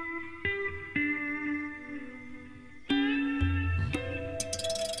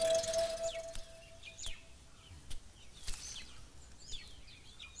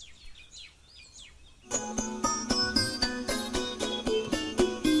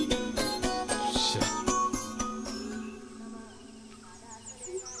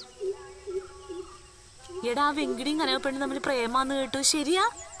 എടാ വെങ്കിടിയും കനകപ്പെണ്ണും തമ്മിൽ പ്രേമാന്ന് കേട്ടു. ശരിയാ?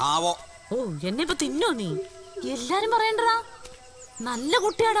 ആവോ. ഓ എന്നെ ഇപ്പൊ തിന്നോ നീ? എല്ലാരും പറയണ്ടടാ. നല്ല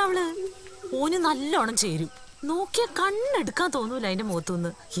കുട്ടിയാടാ അവള്. ഓന് നല്ലോണം ചേരും. നോക്കിയ കണ്ണെടുക്കാൻ തോന്നൂല അതിന്റെ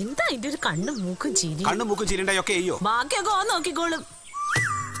മുഖത്തുനിന്ന്. എന്താ അതിന്റെ ഒരു കണ്ണും മൂക്കും ചിരി. കണ്ണും മൂക്കും ചിരിണ്ടൊക്കെ അയ്യോ. ബാക്കിയൊക്കെ ഓൻ നോക്കിക്കോളും.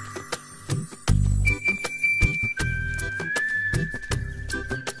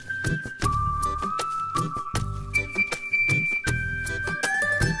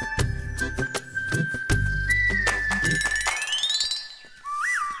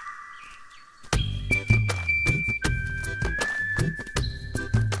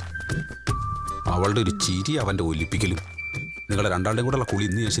 അവളുടെ ഒരു ചിരി അവന്റെ ഒലിപ്പിക്കലും. നിങ്ങളെ രണ്ടാളുടെയും കൂടെ ഉള്ള കുളി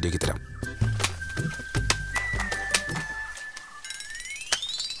ഇന്ന് ഞാൻ ശരിയാക്കി തരാം.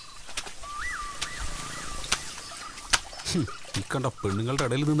 ഈ കണ്ട പെണ്ണുങ്ങളുടെ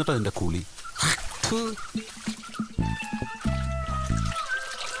ഇടയിൽ നിന്നിട്ട് അതിന്റെ കുളി.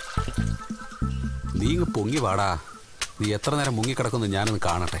 നീ ഇങ്ങ് പൊങ്ങി വാടാ. നീ എത്ര നേരം മുങ്ങിക്കിടക്കുന്നു ഞാനൊന്ന്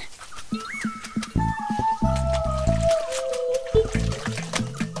കാണട്ടെ.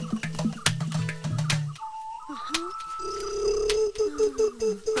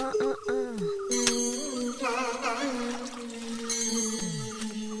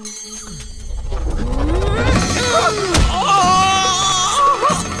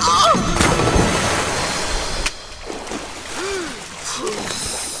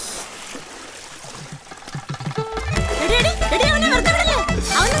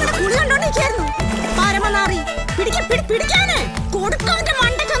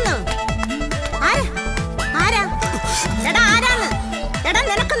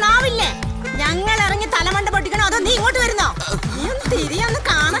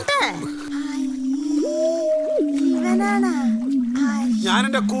 ഞാൻ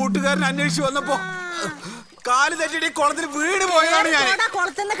എന്റെ കൂട്ടുകാരൻ അന്വേഷിച്ചു വന്നപ്പോ കാല് തെറ്റിട്ട് കുളത്തിൽ വീട് പോയതാണ് ഞാൻ.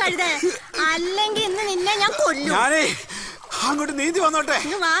 അല്ലെങ്കിൽ ഇന്ന് നിന്നെ ഞാൻ കൊല്ലും. ഞാനേ അങ്ങോട്ട് നീന്തി വന്നോട്ടെ.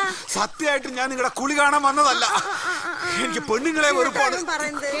 സത്യമായിട്ട് ഞാൻ നിങ്ങളുടെ കുളി കാണാൻ വന്നതല്ല. എനിക്ക് പെണ്ണുങ്ങളെ വെറുപ്പാണ്.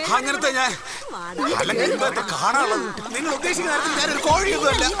 അങ്ങനത്തെ ഞാൻ അല്ലെങ്കിൽ ഇന്നത്തെ കാണാനുള്ളത്. നിങ്ങൾ ഉദ്ദേശിക്കുന്ന കാര്യത്തിൽ ഞാനൊരു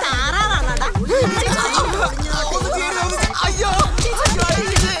കോഴിയൊന്നുമല്ല.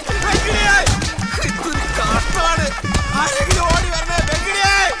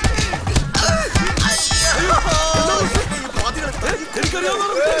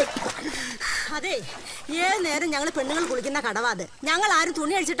 നേരം ഞങ്ങൾ പെണ്ണുങ്ങൾ കുളിക്കുന്ന കടവാത്. ഞങ്ങൾ ആരും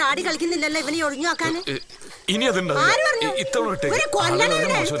തുണി അടിച്ചിട്ട് ആടി കളിക്കുന്നില്ലല്ലോ ഇവനെ ഒഴിഞ്ഞു വെക്കാൻ. ഇനി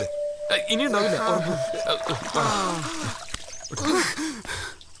ഇനി ഉണ്ടാവില്ല.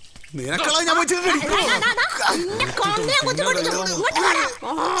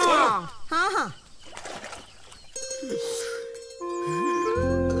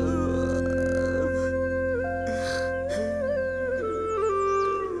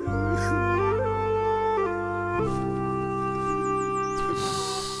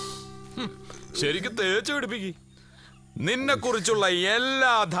 ശരിക്കും തേച്ചു പിടിപ്പിക്ക്. നിന്നെ കുറിച്ചുള്ള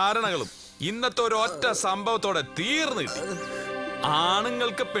എല്ലാ ധാരണകളും ഇന്നത്തെ ഒരൊറ്റ സംഭവത്തോടെ തീർന്നു കിട്ടി.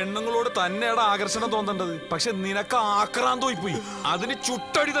 ആണുങ്ങൾക്ക് പെണ്ണുങ്ങളോട് തന്നെയാണ് ആകർഷണം തോന്നേണ്ടത്. പക്ഷെ നിനക്ക് ആക്രാന്തമായി പോയി. അതിന്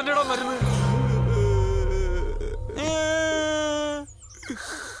ചുട്ടടി തന്നെയാണോ മരുന്ന്.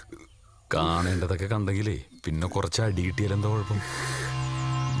 കാണേണ്ടതൊക്കെ കണ്ടെങ്കിലേ പിന്നെ കുറച്ച് അടി കിട്ടിയാൽ എന്താ കുഴപ്പം?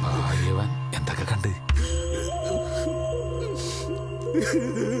 ഭാഗ്യവാൻ എന്തൊക്കെ കണ്ട്.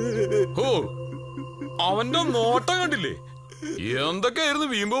 ഓ, അവന്റെ നോട്ടം കണ്ടില്ലേ? എന്തൊക്കെയായിരുന്നു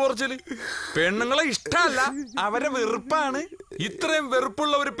വീമ്പ് പറച്ചല്. പെണ്ണുങ്ങളെ ഇഷ്ടമല്ല, അവരെ വെറുപ്പാണ്. ഇത്രയും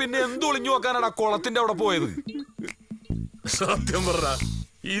വെറുപ്പുള്ളവര് പിന്നെ എന്ത് ഒളിഞ്ഞു നോക്കാനാണ് ആ കുളത്തിന്റെ അവിടെ പോയത്? സത്യം പറഞ്ഞ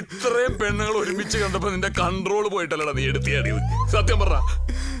ഇത്രയും പെണ്ണുങ്ങൾ ഒരുമിച്ച് കണ്ടപ്പോ നിന്റെ കൺട്രോൾ പോയിട്ടല്ലടാ നീ എടുത്തിയാടിയത്. സത്യം പറഞ്ഞ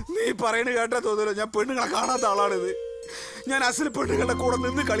നീ പറയണ കേട്ടാ തോന്നല്ലോ ഞാൻ പെണ്ണുങ്ങളെ കാണാത്ത ആളാണിത്. ഞാൻ അസൽ പെണ്ണുങ്ങളുടെ കൂടെ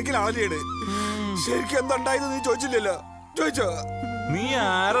നിന്ന് കളിക്കൽ ആളാണ്. ശരിക്കും എന്തുണ്ടായത് നീ ചോദിച്ചില്ലല്ലോ. ചോദിച്ചോ? നീ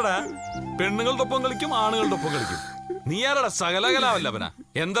ആരടാ? പെണ്ണുങ്ങളുടെ ഒപ്പം കളിക്കും, ആണുങ്ങളുടെ ഒപ്പം കളിക്കും. നീ ആരടാ? സകലകലാവല്ലവനാ.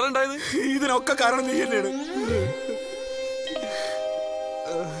 എന്താ ഉണ്ടായത്? ഇതിനൊക്കെ കാരണം നീ തന്നെയാണ്.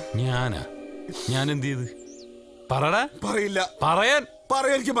 ഞാൻ എന്ത് ചെയ്ത്? പറടാ. പറയില്ല. പറയാൻ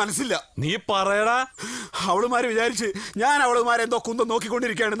എനിക്ക് മനസ്സില്ല. നീ പറയടാ. അവളുമാര് വിചാരിച്ച് ഞാൻ അവളുമാരെ എന്തോ കുന്തം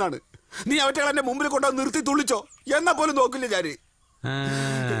നോക്കിക്കൊണ്ടിരിക്കുകയാണെന്നാണ്. നീ അവറ്റകൾ എന്റെ മുമ്പിൽ കൊണ്ടുവന്ന് നിർത്തി തുള്ളിച്ചോ എന്നാ പോലും നോക്കില്ല ഞാന്.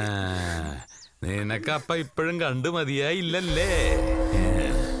 നിനക്കപ്പ ഇപ്പോഴും കണ്ടു മതിയായില്ലല്ലേ?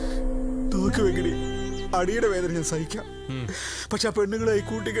 നോക്ക് വെങ്കിടി, അടിയുടെ വേദന ഞാൻ സഹിക്കാം. പക്ഷെ ആ പെണ്ണുങ്ങളെ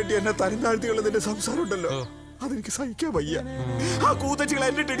കൂട്ടിക്കെട്ടി എന്നെ തരംതാഴ്ത്തിയുള്ളതിന്റെ സംസാരം ഉണ്ടല്ലോ, അതെനിക്ക് സഹിക്കാൻ വയ്യ. ആ കൂത്തച്ചികളെ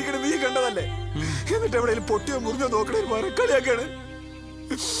എന്നെ ഇടിക്കണ നീ കണ്ടതല്ലേ? എന്നിട്ട് എവിടെയും പൊട്ടിയോ മുറിഞ്ഞോ നോക്കണേ മരക്കളിയാക്കാണ്.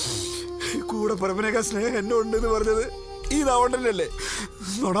 കൂടെ പരമനേക്കാ സ്നേഹം എന്നെ ഉണ്ടെന്ന് പറഞ്ഞത് ഇതാവണ്ടല്ലേ?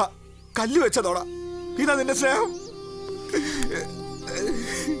 നോട കല്ല് വെച്ച നോട, ഇതാ നിന്റെ സ്നേഹം.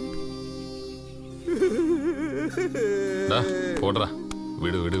 പോടാ,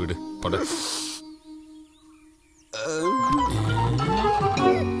 വിട് വിട് വിട് പോട്ടെ.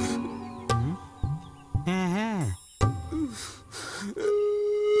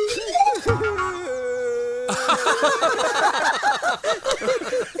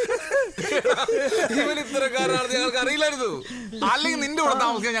 ഇവൻ ഇത്തരക്കാരാണെന്ന് ഞങ്ങൾക്ക് അറിയില്ലായിരുന്നു. അല്ലെങ്കിൽ നിന്റെ കൂടെ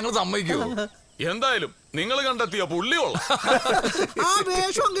താമസിക്കാൻ ഞങ്ങൾ സമ്മതിക്കോ? എന്തായാലും നിങ്ങൾ കണ്ടെത്തിയ പുള്ളിയോള ആ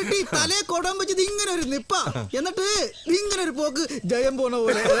വേഷം കിട്ടി തലേ കൊടാൻ വെച്ചത് ഇങ്ങനെ ഒരു നിപ്പ, എന്നിട്ട് ഇങ്ങനെ ഒരു പോക്ക് ജയം പോണ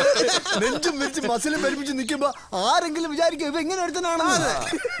പോലെ നെഞ്ചും വെച്ച് മസിലും പരിപ്പിച്ച് നിൽക്കുമ്പോ ആരെങ്കിലും വിചാരിക്കും ഇവ എങ്ങനെ ഒരുത്തനാണെന്ന്.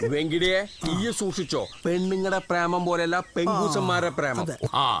 വെങ്കിടിയെ ഈ സൂക്ഷിച്ചോ, പെണ്ണുങ്ങളുടെ പ്രേമം പോലെയല്ല പെങ്കൂസന്മാരുടെ പ്രേമം.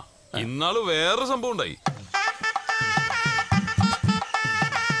 ആ, ഇന്നാള് വേറെ സംഭവം ഉണ്ടായി.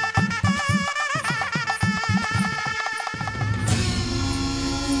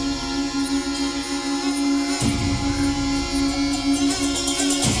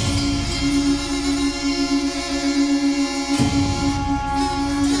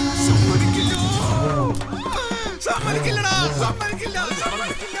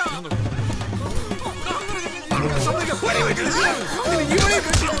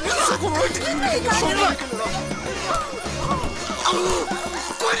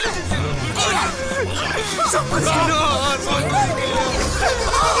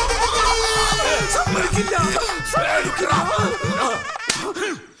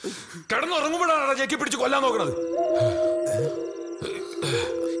 കിടന്നുറങ്ങുമ്പോഴാണ് ഞെക്കി പിടിച്ച് കൊല്ലാൻ നോക്കണത്.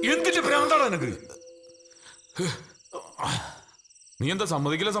 എന്തിന്റെ ഭ്രാന്താണ് എനക്ക്? നീ എന്താ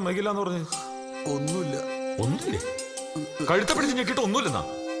സമ്മതിക്കില്ല എന്ന് പറഞ്ഞ്? ഒന്നുമില്ലേ? കഴുത്ത പിടിച്ച് ഞെക്കിട്ട് ഒന്നുമില്ലെന്നാ?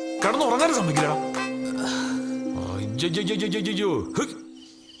 കിടന്നുറങ്ങാനും സമ്മതിക്കില്ലടാ.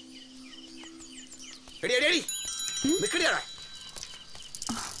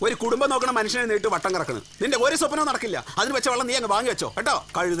 ഒരു കുടുംബം നോക്കണ മനുഷ്യനെ നീട്ട് വട്ടം കറക്കണം. നിന്റെ ഒരു സ്വപ്നവും നടക്കില്ല. അതിന് വെച്ച വെള്ളം നീ അങ്ങ് വാങ്ങി വെച്ചോ കേട്ടോ.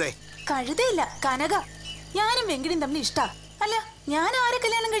 കഴുതയില്ല കനക. ഞാനും വെങ്കിടിയും തമ്മിൽ ഇഷ്ടാ. അല്ല, ഞാൻ ആരെ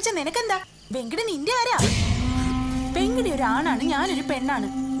കല്യാണം കഴിച്ച നിനക്കെന്താ? വെങ്കിടി നിന്റെ ആരാ? വെങ്കിടി ഒരു ആണാണ്, ഞാനൊരു പെണ്ണാണ്.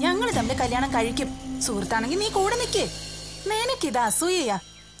 ഞങ്ങള് തമ്മിൽ കല്യാണം കഴിക്കും. സുഹൃത്താണെങ്കിൽ നീ കൂടെ നിക്കേ. നിനക്കിത് അസൂയയാ.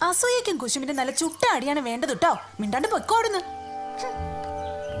 അസൂയക്കും കുശുമിന്റെ നല്ല ചുട്ട അടിയാണ് വേണ്ടത് കേട്ടോ. മിണ്ടാണ്ട് പൊക്കോടുന്നു.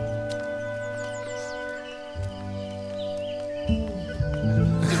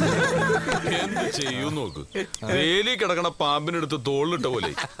 എന്ത് ചെയ്യും നോക്ക്. വേലി കിടക്കണ പാമ്പിനെടുത്ത് തോളിലിട്ട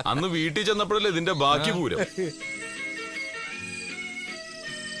പോലെ അന്ന് വീട്ടിൽ ചെന്നപ്പോഴല്ലേ ഇതിന്റെ ബാക്കി പൂരം.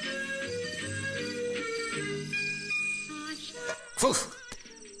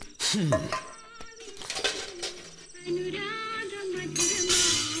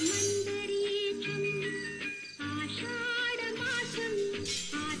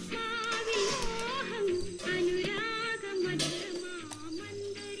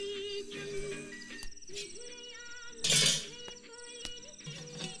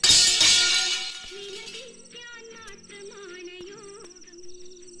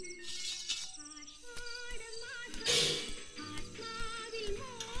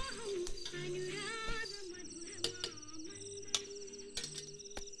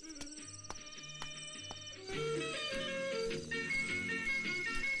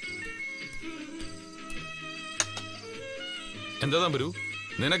 എന്താ തമ്പുരു,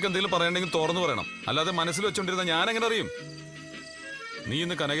 നിനക്ക് എന്തെങ്കിലും പറയണ്ടെങ്കിൽ തുറന്നു പറയണം. അല്ലാതെ മനസ്സിൽ വെച്ചോണ്ടിരുന്ന ഞാൻ എങ്ങനെ അറിയും? നീ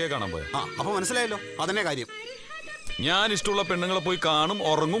ഇന്ന് കനകയെ കാണാൻ പോയ? അപ്പൊ മനസ്സിലായല്ലോ, അതന്നെ കാര്യം. ഞാൻ ഇഷ്ടമുള്ള പെണ്ണുങ്ങളെ പോയി കാണും,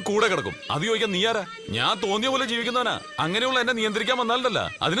 ഉറങ്ങും, കൂടെ കിടക്കും. അത് ചോദിക്കാൻ നീ ആരാ? ഞാൻ തോന്നിയ പോലെ ജീവിക്കുന്നവനാ. അങ്ങനെയുള്ള എന്നെ നിയന്ത്രിക്കാൻ വന്നാലല്ല,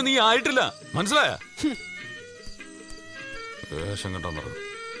 അതിന് നീ ആയിട്ടില്ല. മനസ്സിലായ? വേഷം കേട്ടോ പറഞ്ഞു.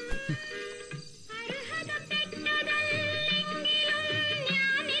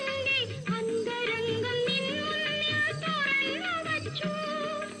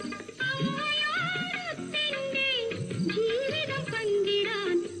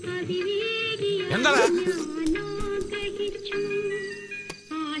 എന്താണ്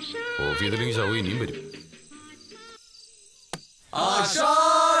ഓഫീസിലേക്ക് ശവ ഇനിയും വരും.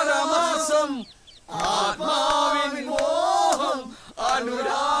 ആഷാഢമാസം ആത്മാവിൻ മോഹം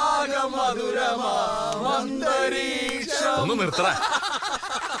അനുരാഗമധുരമാന്തരീക്ഷം. ഒന്ന് നിർത്തറ.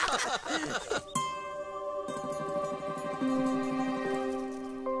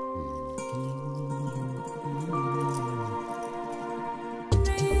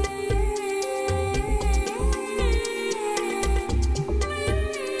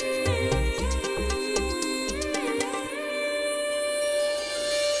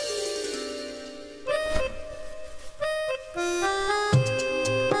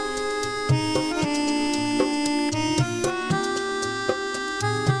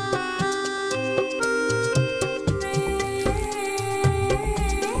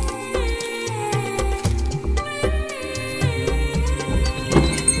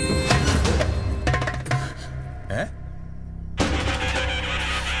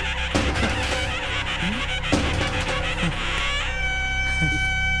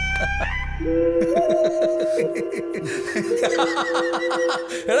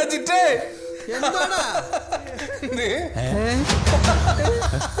 എടാ ചിറ്റേ, എന്താടാ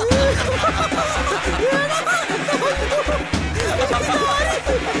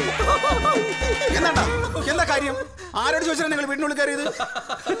എന്താ കാര്യം? ആരോട് ചോദിച്ചാൽ നിങ്ങൾ വീടിനുള്ളിൽ കയറിയത്?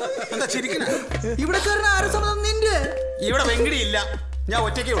 എന്താ ചിരിക്കണ? ഇവിടെ കയറുന്ന ആരും സമ്മതം നിന്റെ? ഇവിടെ വെങ്കിടി ഇല്ല, ഞാൻ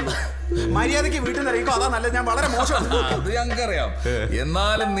ഒറ്റയ്ക്കേ ഉള്ളൂ. മര്യാദയ്ക്ക് വീട്ടിൽ നിന്ന് ഇറങ്ങിക്കോ, അതാ നല്ലത്. ഞാൻ വളരെ മോശം. അത് ഞങ്ങൾക്കറിയാം.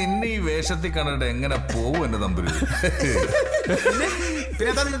 എന്നാലും നിന്നെ ഈ വേഷത്തിൽ കണ്ടിട്ട് എങ്ങനെ പോവും എന്റെ തമ്പുരു? പിന്നെ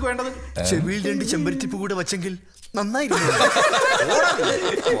എന്താ നിങ്ങൾക്ക് വേണ്ടത്? ചെവിയിൽ 2 ചെമ്പരത്തിപ്പ് കൂടെ വച്ചെങ്കിൽ നന്നായിരുന്നു.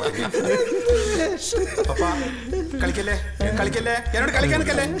 കളിക്കല്ലേ കളിക്കല്ലേ, എന്നോട് കളിക്കാൻ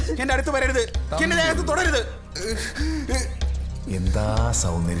നിൽക്കല്ലേ. എന്റെ അടുത്ത് വരരുത്, എന്റെ ദേഹത്ത് തുടരുത്. എന്താ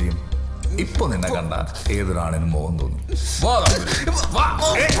സൗന്ദര്യം! ഇപ്പൊ നിന്നെ കണ്ട ഏതൊരാണിനും മോഹം തോന്നും.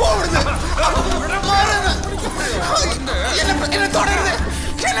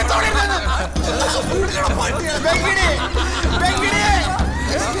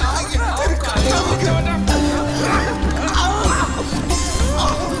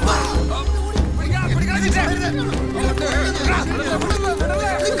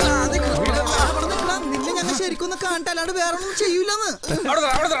 നിന്നെ ഞങ്ങൾ ശരിക്കൊന്ന് കാണട്ടല്ലാണ്ട് വേറെ ഒന്നും ചെയ്യൂലെന്ന്.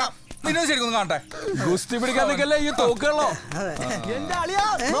 നിന്നെ ശരിക്കൊന്നും കാണട്ടെ. ഗുസ്തി പിടിക്കാൻ നിൽക്കല്ലേ ഈ തോക്കുകളോ? എന്റെ അളിയാ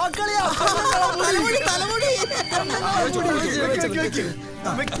നോക്കളിയാ, തലമുടി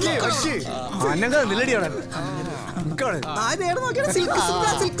നിലടിയാണ്.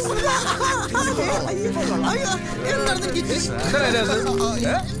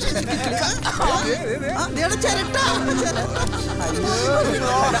 ചിരട്ട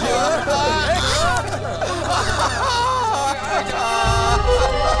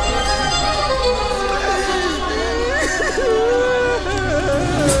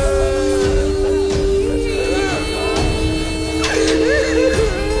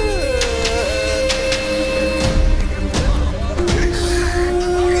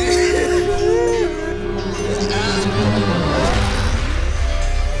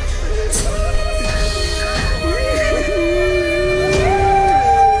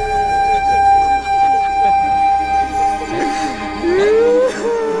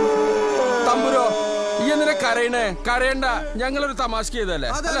കരയണ്ട, ഞങ്ങളൊരു തമാശ ചെയ്തല്ലേ.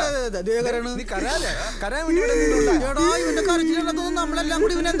 നമ്മളെല്ലാം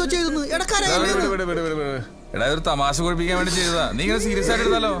കൂടി ഇവനെന്തോ ചെയ്തു. എടാ ഒരു തമാശ കുഴപ്പിക്കാൻ വേണ്ടി ചെയ്തതാ. നീ ഇങ്ങനെ സീരിയസ് ആയിട്ട്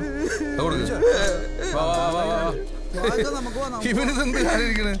എടുത്താലോ? ഇവനിതെന്ത് കാര്യം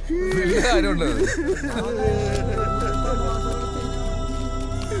ഇരിക്കണ്? വലിയ കാര്യമുണ്ട്.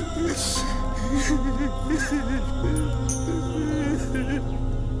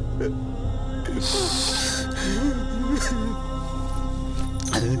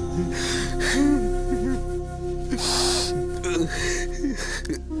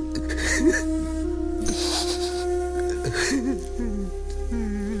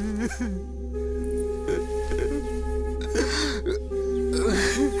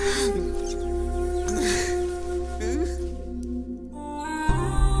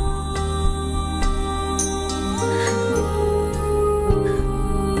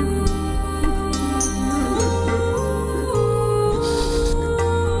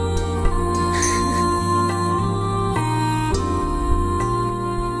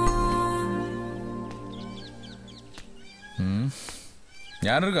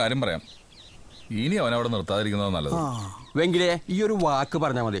 ഞാനൊരു കാര്യം പറയാം, ഇനി അവനവിടെ നിർത്താതിരിക്കുന്നത് നല്ലത്. വെങ്കിലേ, ഈ ഒരു വാക്ക്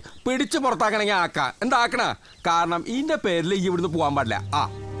പറഞ്ഞാൽ മതി. പിടിച്ചു പുറത്താക്കണമെങ്കിൽ ആക്കാം. എന്താക്കണ? കാരണം ഇതിന്റെ പേരിൽ ഈ ഇവിടുന്ന് പോവാൻ പാടില്ല.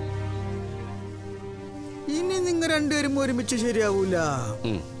 ഇനി നിങ്ങൾ രണ്ടുപേരും ഒരുമിച്ച് ശരിയാവൂല.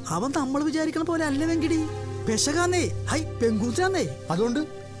 അവൻ നമ്മൾ വിചാരിക്കണ പോലെ അല്ല വെങ്കിടി. പെശകാന്നേ, ഹൈ പെങ്കൂച്ചാന്നേ. അതുകൊണ്ട്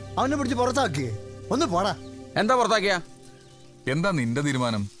അവനെ പിടിച്ച് പുറത്താക്കിയേ. ഒന്ന് പോടാ. എന്താ പുറത്താക്കിയ? എന്താ നിന്റെ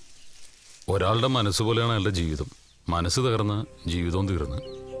തീരുമാനം? ഒരാളുടെ മനസ്സ് പോലെയാണ് അയാളുടെ ജീവിതം. മനസ്സ് തകർന്ന് ജീവിതവും തീർന്ന്.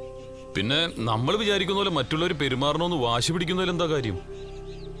 പിന്നെ നമ്മൾ വിചാരിക്കുന്ന പോലെ മറ്റുള്ളവർ പെരുമാറണമെന്ന് വാശി പിടിക്കുന്നതിൽ എന്താ കാര്യം?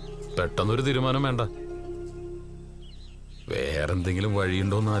 പെട്ടെന്നൊരു തീരുമാനം വേണ്ട, വേറെന്തെങ്കിലും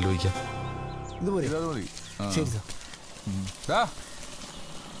വഴിയുണ്ടോന്ന് ആലോചിക്കാം.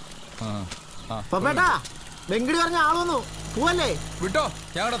 വെങ്കിടി പറഞ്ഞ ആളൊന്നു പോവല്ലേ? വിട്ടോ,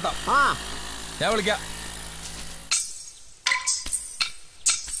 ഞാൻ അവിടെ എത്താം. ഞാൻ വിളിക്കാം.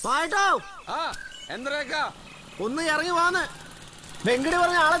 എന്തരേക്കാ ഒന്ന് ഇറങ്ങി വാന്ന്. വെങ്കിടി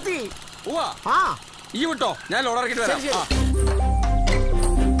പറഞ്ഞ ആളെത്തി. ഈ വിട്ടോ, ഞാൻ ലോഡ് ഇറക്കിട്ട് വരാം.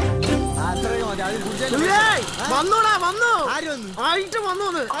 വന്നോടാ, വന്നു. ആയിട്ട് വന്നു.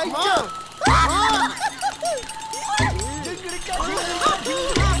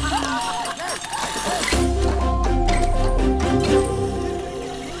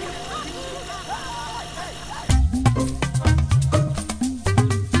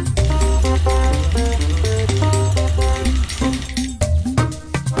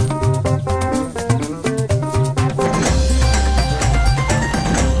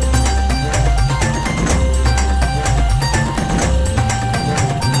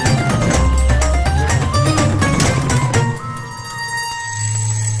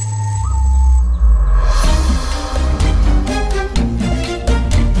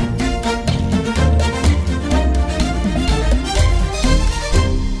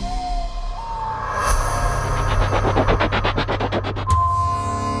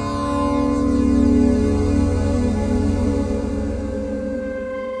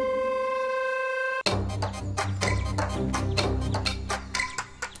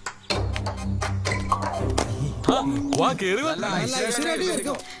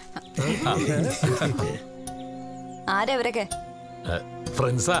 ആരവരൊക്കെ?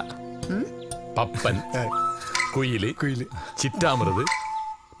 ഫ്രണ്ട്സാ. പപ്പൻ, കുയില്, ചിറ്റാമൃത്,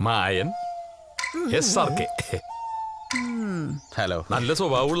 മായൻ, SRK. ഹലോ. നല്ല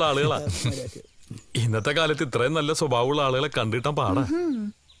സ്വഭാവമുള്ള ആളുകളാ. ഇന്നത്തെ കാലത്ത് ഇത്രയും നല്ല സ്വഭാവമുള്ള ആളുകളെ കണ്ടിട്ടാൻ പാടാ.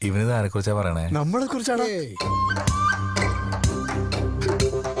 ഇവനിത് ആരെ കുറിച്ചാ പറയണേ? നമ്മളെ കുറിച്ചാണ്.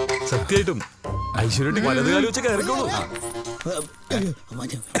 സത്യമായിട്ടും ഐശ്വര്യ വലത് കാലം വെച്ച് കയറിക്കോളൂ.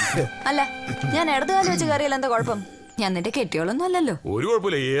 അല്ല, ഞാൻ ഇടത് കാലം വെച്ച് കയറിയാൽ എന്താ കുഴപ്പം? ഞാൻ നിന്റെ കെട്ടിയോളൊന്നും അല്ലല്ലോ. ഒരു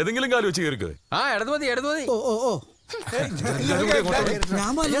കുഴപ്പമില്ല, ഏതെങ്കിലും കാലം വെച്ച് കയറിക്കോ. ഇടത് മതി, ഇടത് മതി.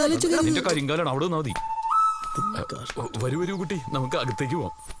 നിന്റെ കരിങ്കാലാണ്, അവിടെ നിന്നാ മതി. വരൂ വരൂ കുട്ടി, നമുക്ക് അകത്തേക്ക്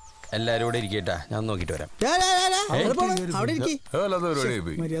പോവാം. എല്ലാരും കൂടെ ഇരിക്കട്ടാ, ഞാൻ നോക്കിട്ട് വരാം.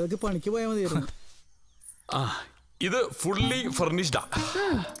 മര്യാദക്ക് പണിക്ക് പോയാൽ മതിയായിരുന്നു. ഇത് ഫുള്ളി ഫർണിഷ്ഡാ.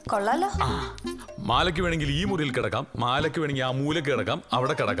 കൊള്ളാലോ. മാലയ്ക്ക് വേണമെങ്കിൽ ഈ മുറിയിൽ കിടക്കാം, മാലയ്ക്ക് വേണമെങ്കിൽ ആ മൂലക്ക് കിടക്കാം,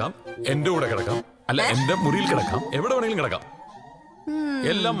 അവിടെ കിടക്കാം, എന്റെ കൂടെ കിടക്കാം, അല്ല എന്റെ മുറിയിൽ കിടക്കാം, എവിടെ വേണമെങ്കിലും കിടക്കാം.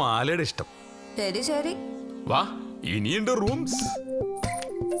 എല്ലാം മാലയുടെ ഇഷ്ടം. ശരി ശരി, വാ, ഇനിയുണ്ട് റൂംസ്.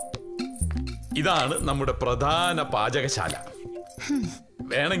 ഇതാണ് നമ്മുടെ പ്രധാന പാചകശാല.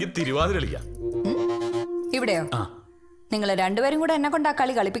 വേണമെങ്കിൽ തിരുവാതിര കളിക്കാം. ഇവിടെയോ? നിങ്ങൾ രണ്ടുപേരും കൂടെ എന്നെ കൊണ്ട് ആ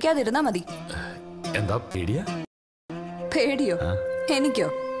കളി കളിപ്പിക്കാതിരുന്നാ മതി. എന്താ പേടിയാ? പേടിയോ? എനിക്കോ?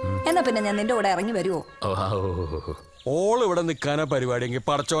 എന്നാ പിന്നെ ഞാൻ നിന്റെ കൂടെ ഇറങ്ങി വരുവോ? ഓൾ ഇവിടെ നിൽക്കാനാ പരിപാടിയെങ്കിൽ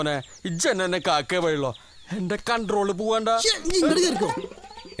പടച്ചോനെ ഇജ്ജെന്നെ കാക്കേ വഴിയുള്ളോ. എന്റെ കൺട്രോള് പോവാണ്ട.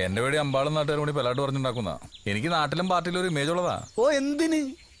 എന്റെ പേടി അമ്പാളും നാട്ടുകാരും കൂടി പെലാട്ട് പറഞ്ഞുണ്ടാക്കുന്ന. എനിക്ക് നാട്ടിലും പാർട്ടിയിലും ഒരു ഇമേജ് ഉള്ളതാ. ഓ എന്തിന്?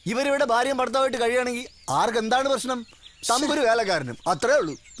 ഇവരിവിടെ ഭാര്യയും ഭർത്താവായിട്ട് കഴിയുകയാണെങ്കിൽ ആർക്ക് എന്താണ് പ്രശ്നം? തമ്പുരു വേലക്കാരനും അത്രേ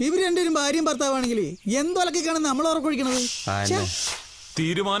ഉള്ളൂ. ഇവര് രണ്ടുപേരും ഭാര്യയും ഭർത്താവാണെങ്കിൽ എന്തൊലക്കാണ് നമ്മൾ ഉറക്കൊഴിക്കണത്?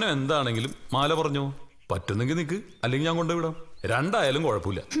 തീരുമാനം എന്താണെങ്കിലും മാല പറഞ്ഞു. പറ്റുന്നെങ്കിൽ നിക്ക്, അല്ലെങ്കിൽ ഞാൻ കൊണ്ടുവിടാം. രണ്ടായാലും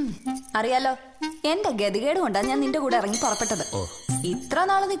കുഴപ്പമില്ല. അറിയാലോ, എന്റെ ഗതികേട് കൊണ്ടാണ് ഞാൻ നിന്റെ കൂടെ ഇറങ്ങി പുറപ്പെട്ടത്. ഇത്ര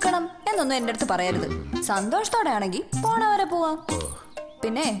നാള് നിക്കണം എന്നൊന്നും എന്റെ അടുത്ത് പറയരുത്. സന്തോഷത്തോടെ ആണെങ്കിൽ പോണവരെ പോവാം.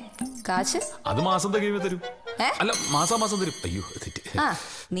 പിന്നെ കാശ് അത് മാസം തികയുമ്പോ തരും. അല്ല, മാസം തരും. അയ്യോ ആ,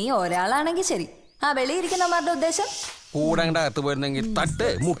 നീ ഒരാളാണെങ്കിൽ ശരി. ആ വെളിയിരിക്കുന്നവരുടെ ഉദ്ദേശം കൂടെ അകത്ത് പോയിരുന്നെങ്കിൽ തട്ട്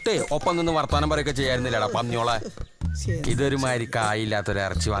മുട്ടേ ഒപ്പം നിന്ന് വർത്താനം പറയൊക്കെ ചെയ്യായിരുന്നില്ലടാ പന്നിയോളെ. ഇതൊരു മാതിരി കായില്ലാത്തൊരു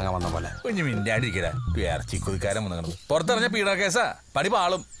ഇറച്ചി വാങ്ങാൻ വന്ന പോലെ. ഇറച്ചി കൊതിക്കാരൻ വന്നു പുറത്തിറങ്ങിയ പീഡ കേസാ. പടി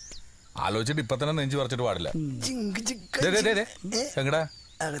പാളും. ആലോചിച്ചിട്ട് ഇപ്പൊ തന്നെ നെഞ്ചു പറിച്ചിട്ട് പാടില്ല. എങ്ങടാ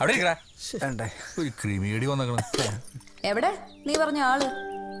അവിടെ ഇരിക്കടാ. ഒരു ക്രിമിയടി വന്നേക്കണം. എവിടെ നീ പറഞ്ഞ ആള്?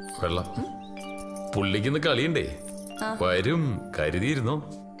 വെള്ളം പുള്ളിക്കുന്ന കളിയുണ്ടേ, വരും കരുതിയിരുന്നോ?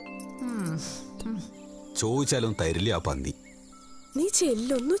 ചോദിച്ചാലും തരില്ല ആ പന്നി. നീ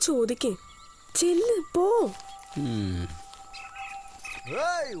ചെല്ലൊന്നു ചോദിക്കേ. ചെല്ല് പോ.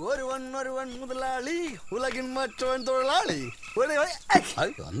 ഒരുവൻ മുതലാളി, ഉലകിൻ മറ്റവൻ തൊഴിലാളി.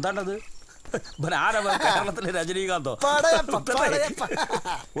 എന്താണത്? കേരളത്തിലെ രജനീകാന്തോ?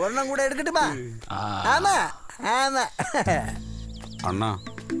 ഒരെണ്ണം കൂടെ എടുക്കട്ടെ. അണ്ണാ,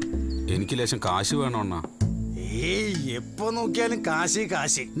 എനിക്ക് ലേശം കാശ് വേണം അണ്ണാ. ഏയ്, എപ്പോ നോക്കിയാലും കാശ്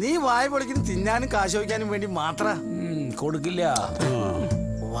കാശ്. നീ വായ പൊളിക്കുന്നു തിന്നാനും കാശ് വയ്ക്കാനും വേണ്ടി മാത്ര കൊടുക്കില്ല.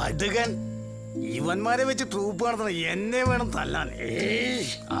 വടുകൻ ഇവന്മാരെ വെച്ച് ട്രൂപ്പ് നടത്തണം. എന്നെ വേണം തല്ലാൻ.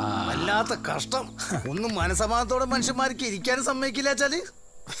 വല്ലാത്ത കഷ്ടം. ഒന്നും മനസമാനത്തോടെ മനുഷ്യന്മാർക്ക് ഇരിക്കാനും സമ്മതിക്കില്ല. വെച്ചാല്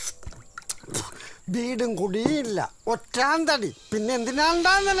വീടും കുടിയില്ല, ഒറ്റാന്തടി. പിന്നെ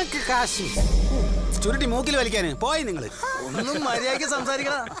എന്തിനാണ്ടാ നിനക്ക് കാശ്? ചുരുട്ടി മൂക്കിൽ വലിക്കാന് പോയി നിങ്ങള്. ഒന്നും മര്യാദയ്ക്ക്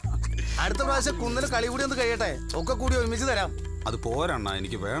സംസാരിക്കണ. അടുത്ത പ്രാവശ്യം കുന്നല് കളി കൂടി ഒന്ന് കഴിയട്ടെ, ഒക്കെ കൂടി ഒരുമിച്ച് തരാം. അത് പോരണ്ണ,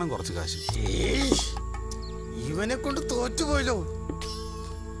 എനിക്ക് വേണം കുറച്ച് കാശ്. ഇവനെ കൊണ്ട് തോറ്റുപോയല്ലോ.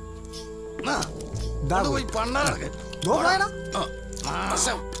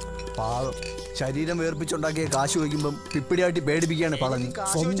 പാവം ശരീരം വേർപ്പിച്ചുണ്ടാക്കിയ കാശ് വയ്ക്കുമ്പം പിപ്പിടിയാട്ടി പേടിപ്പിക്കുകയാണ് പളനി.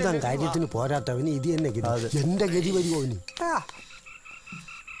 സ്വന്തം കാര്യത്തിന് പോരാത്തവന് ഇത് തന്നെ ഗതി. എന്റെ ഗതി വരുമോ?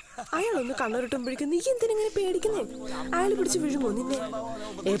 അയാളൊന്ന് കണ്ണുരുട്ടുമ്പോഴേക്കും നീ എന്തിനെങ്ങനെ പേടിക്കുന്നേ? അയാൾ പിടിച്ച് വീഴുമോ നിന്നെ?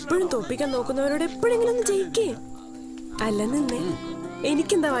 എപ്പോഴും തോപ്പിക്കാൻ നോക്കുന്നവരോട് എപ്പോഴെങ്കിലും ഒന്ന് ജയിക്കേ. അല്ല നിന്നെ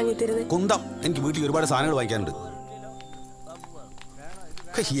എനിക്കെന്താ വാങ്ങി തരുന്നത്? കുന്തം. എനിക്ക് വീട്ടിൽ ഒരുപാട് സാധനങ്ങൾ വാങ്ങിക്കാനുണ്ട്.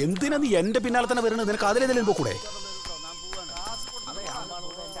 എന്തിനാ നീ എന്റെ പിന്നാലെ തന്നെ വരുന്നത്? നിനക്ക് അതിലേതെങ്കിലും പോക്കൂടെ?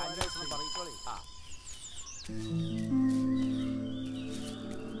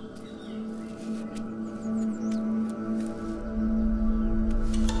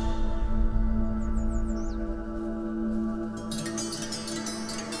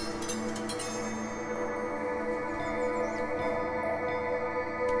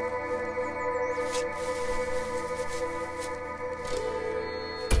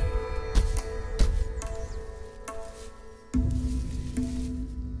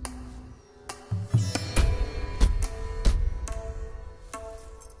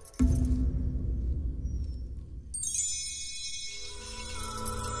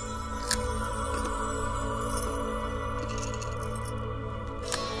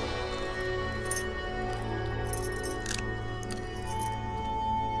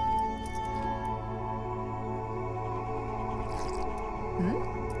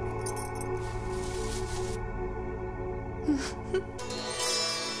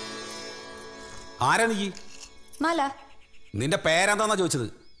 ആരാ നീ? മാല. നിന്റെ പേരെന്താന്നാ ചോദിച്ചത്?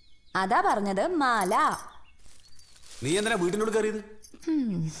 അതാ പറഞ്ഞത്, മാല. നീ എന്തിനാ വീട്ടിനോട് കയറിയത്?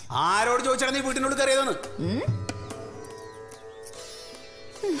 ആരോട് ചോദിച്ചാണ് നീ വീട്ടിനോട് കയറിയതെന്ന്?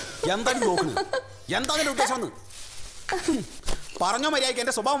 എന്താ നോക്കുന്നത്? എന്താ നിന്റെ ഉദ്ദേശം? പറഞ്ഞോ മര്യാദയ്ക്ക്.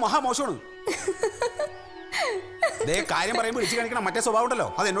 എന്റെ സ്വഭാവം മഹാമോശമാണ്. കാര്യം പറയുമ്പോൾ വിളിച്ചു കാണിക്കണം. മറ്റേ സ്വഭാവം ഉണ്ടല്ലോ,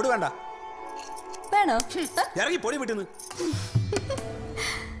 അത് എന്നോട് വേണ്ട. വേണോ? ഇറങ്ങി പൊടി വിട്ടുന്ന്.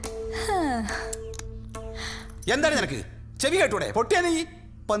 എന്താണ് നിനക്ക്? ചെവി കേട്ടൂടെ? പൊട്ടിയാ നീ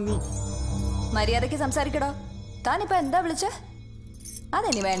പന്നി. മര്യാദയ്ക്ക് സംസാരിക്കടോ. താനിപ്പോ എന്താ വിളിച്ചേ?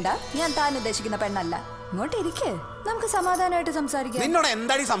 അതെനി വേണ്ട. ഞാൻ താൻ ഉദ്ദേശിക്കുന്ന പെണ്ണല്ല. ഇങ്ങോട്ട് ഇരിക്കേ, നമുക്ക് സമാധാനമായിട്ട് സംസാരിക്കാം. നിന്നോട്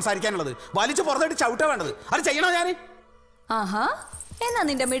എന്താണ് സംസാരിക്കാനുള്ളത്? വലിച്ചു പുറത്തായിട്ട് ചവിട്ടാ വേണ്ടത്. അത് ചെയ്യണോ ഞാന്? ആഹാ, എന്നാ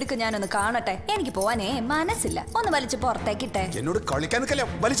നിന്റെ മിടുക്ക് ഞാനൊന്ന് കാണട്ടെ. എനിക്ക് പോവാനേ മനസ്സില്ല. ഒന്ന് വലിച്ചു പുറത്തേക്കിട്ടെ. എന്നോട് കളിക്കാൻ നിൽക്കല്ലേ.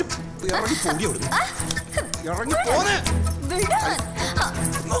 വലിച്ചു ഇറങ്ങി പോടിയോട്. ഇറങ്ങി പോന്നെ.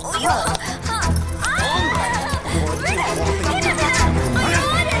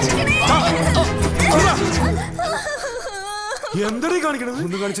 എന്താ കാണിക്കണത്?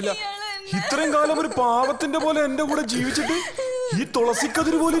 ഒന്നും കാണിച്ചില്ല. ഇത്രയും കാലം ഒരു പാവത്തിന്റെ പോലെ എന്റെ കൂടെ ജീവിച്ചിട്ട് ഈ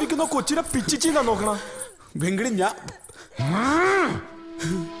തുളസിക്കതിര് പോലെ ഇരിക്കുന്ന കൊച്ചിനെ പിച്ചിച്ചാ നോക്കണം. വെങ്കിടി ഞാൻ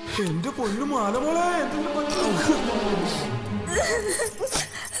എന്റെ പൊന്നു മാലമോളെ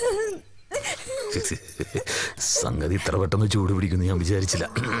സംഗതി ഇത്ര പെട്ടെന്ന് ചൂട് പിടിക്കുന്നു ഞാൻ വിചാരിച്ചില്ല.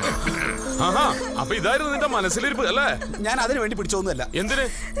 അപ്പൊ ഇതായിരുന്നു നിന്റെ മനസ്സിലിരിപ്പ് അല്ലേ? ഞാൻ അതിനു വേണ്ടി പിടിച്ചോന്നല്ല. എന്തിന്?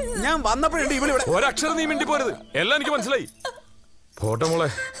 ഞാൻ വന്നപ്പോഴുണ്ട് ഇവിടെ ഒരക്ഷരം നീ മിണ്ടി പോരുത്. എല്ലാം എനിക്ക് മനസ്സിലായി. പോട്ടെ മോളെ,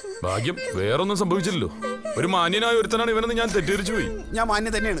 ഭാഗ്യം വേറൊന്നും സംഭവിച്ചില്ലല്ലോ. ഒരു മാന്യനായ ഒരുത്തനാണ് ഇവനെന്ന് ഞാൻ തെറ്റിദ്ധരിച്ചു പോയി. ഞാൻ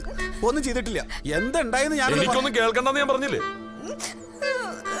മാന്യം തന്നെയാണ്, ഒന്നും ചെയ്തിട്ടില്ല. എന്തുണ്ടായെന്ന് ഞാൻ എനിക്കൊന്നും കേൾക്കണ്ടെന്ന് ഞാൻ പറഞ്ഞില്ലേ?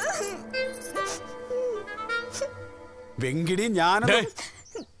 വെങ്കിടി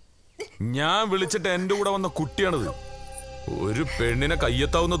ഞാൻ വിളിച്ചിട്ട് എന്റെ കൂടെ വന്ന കുട്ടിയാണിത്. ഒരു പെണ്ണിനെ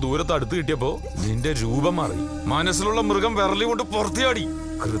കയ്യെത്താവുന്ന ദൂരത്ത് അടുത്ത് കിട്ടിയപ്പോ നിന്റെ രൂപം മാറി. മനസ്സിലുള്ള മൃഗം വിരലി കൊണ്ട് പുറത്തിയാടി.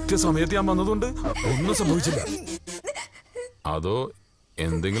 കൃത്യസമയത്ത് ഞാൻ വന്നതുകൊണ്ട് ഒന്നും സംഭവിച്ചില്ല. അതോ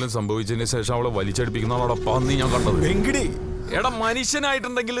എന്തെങ്കിലും സംഭവിച്ചതിന് ശേഷം അവളെ വലിച്ചടിപ്പിക്കുന്നവളോടെ പന്നി ഞാൻ കണ്ടത്. വെങ്കിടി എടാ,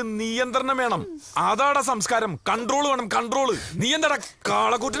 മനുഷ്യനായിട്ടുണ്ടെങ്കിൽ നിയന്ത്രണം വേണം. അതാടാ സംസ്കാരം. കൺട്രോൾ വേണം, കൺട്രോള്. നീ എന്താടാ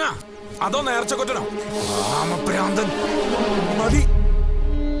കാളക്കൂറ്റനാ അതോ നേർച്ചക്കൊറ്റനോ? പ്രാന്തൻ. മതി.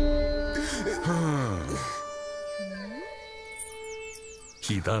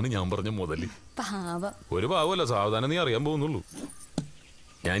 ഇതാണ് ഞാൻ പറഞ്ഞ മുതല്. ഒരു പാവമല്ല, സാവധാനം നീ അറിയാൻ പോകുന്നുള്ളൂ.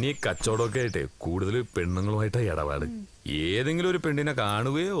 ഞാൻ ഈ കച്ചവടമൊക്കെ ആയിട്ടേ കൂടുതൽ പെണ്ണുങ്ങളുമായിട്ടാണ് ഇടപാട്. ഏതെങ്കിലും ഒരു പെണ്ണിനെ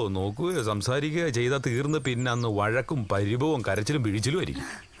കാണുകയോ നോക്കുകയോ സംസാരിക്കുകയോ ചെയ്താൽ തീർന്ന് പിന്നെ അന്ന് വഴക്കും പരിഭവവും കരച്ചിലും പിഴിച്ചിലും ആയിരിക്കും.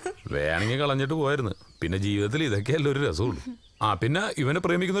 വേണമെങ്കിൽ കളഞ്ഞിട്ട് പോയായിരുന്നു. പിന്നെ ജീവിതത്തിൽ ഇതൊക്കെയല്ല ഒരു രസമുള്ളൂ. പിന്നെ ഇവനെ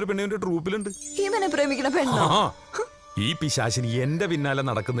പ്രേമിക്കുന്ന ഒരു പെണ്ണിന്റെ ട്രൂപ്പിലുണ്ട്. ഇവനെ പ്രേമിക്കുന്ന പെണ്ണോ? ഈ പിശാശിനി എന്റെ പിന്നാലെ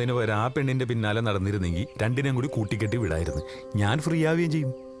നടക്കുന്നതിന് പകരം ആ പെണ്ണിന്റെ പിന്നാലെ നടന്നിരുന്നെങ്കിൽ രണ്ടിനെയും കൂടി കൂട്ടിക്കെട്ടി വിടായിരുന്നു. ഞാൻ ഫ്രീ ആവുകയും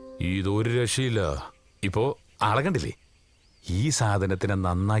ചെയ്യും. ഇതൊരു രക്ഷയില്ല. ഇപ്പോ ആളെ കണ്ടില്ലേ? ഈ സാധനത്തിനെ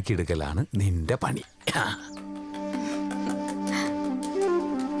നന്നാക്കി എടുക്കലാണ് നിന്റെ പണി.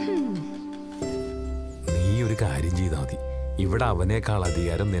 നീ ഒരു കാര്യം ചെയ്താൽ മതി. ഇവിടെ അവനേക്കാൾ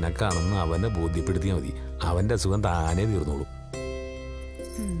അധികാരം നിനക്കാണെന്ന് അവനെ ബോധ്യപ്പെടുത്തിയാൽ മതി. അവന്റെ അസുഖം താനേ തീർന്നോളൂ.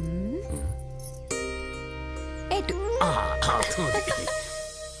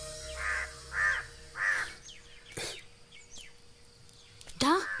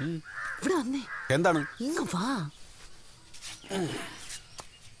 എന്താണ്?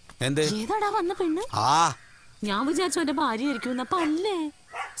 ഏതാടാ വന്ന പെണ്ണ്? ഞാൻ വിചാരിച്ചു എന്റെ ഭാര്യ ആയിരിക്കും. അപ്പൊ അല്ലേ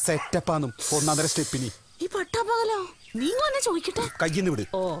സെറ്റപ്പാന്നും ഒന്നര സ്റ്റെപ്പിനി. ഈ പട്ടാപ്പകലോ? നീ വന്നെ ചോദിക്കട്ടെ. കയ്യിന്ന് വിട്.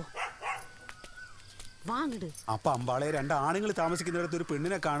 വാങ്ങിട്. അപ്പൊ അമ്പാളെ രണ്ട് ആണുങ്ങൾ താമസിക്കുന്നിടത്ത് ഒരു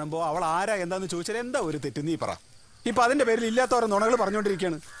പെണ്ണിനെ കാണുമ്പോ അവൾ ആരാ എന്താന്ന് ചോദിച്ചാൽ എന്താ ഒരു തെറ്റ്? നീ പറ. ഇപ്പൊ അതിന്റെ പേരിൽ ഇല്ലാത്തവരെ നുണകൾ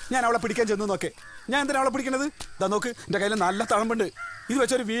പറഞ്ഞുകൊണ്ടിരിക്കുകയാണ്. ഞാൻ അവളെ പിടിക്കാൻ ചെന്നു നോക്കെ. ഞാൻ എന്തിനാ അവളെ പിടിക്കണത്? ഇതാ നോക്ക്, എന്റെ കയ്യിൽ നല്ല തളമ്പുണ്ട്. ഇത്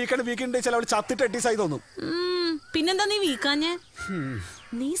വെച്ചൊരു വീക്കെൻഡ് വെച്ചാൽ അവൾ ചത്തിട്ട് എട്ടീസായി തോന്നും. പിന്നെന്താ നീ വീക്കാഞ്ഞേ?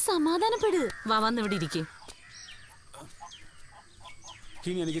 നീ സമാധാനപ്പെട്. വന്ന് ഇവിടെ ഇരിക്കേ.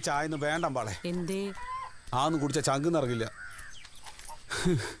 ഇനി എനിക്ക് ചായ ഒന്നും വേണ്ട അമ്പാളെ. എന്തേ? ആന്ന് കുടിച്ച ചങ്കുന്ന് അറിയില്ല.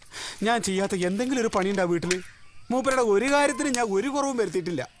 ഞാൻ ചെയ്യാത്ത എന്തെങ്കിലും ഒരു പണിയുണ്ടാ വീട്ടില്? മൂപ്പരുടെ ഒരു കാര്യത്തിന് ഞാൻ ഒരു കുറവും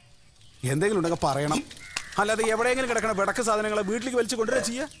വരുത്തിയിട്ടില്ല. എന്തെങ്കിലും ഉണ്ടെങ്കിൽ പറയണം. അല്ലാതെ എവിടെയെങ്കിലും കിടക്കണ വിടക്ക് സാധനങ്ങളെ വീട്ടിലേക്ക് വലിച്ചു കൊണ്ടുവരാ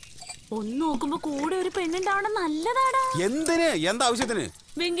ചെയ്യാ. ഒന്ന് നോക്കുമ്പോ കൂടെ ഒരു പെണ്ണുണ്ടാവണം. നല്ലതാടാ. എന്തിന്? എന്താവശ്യത്തിന്?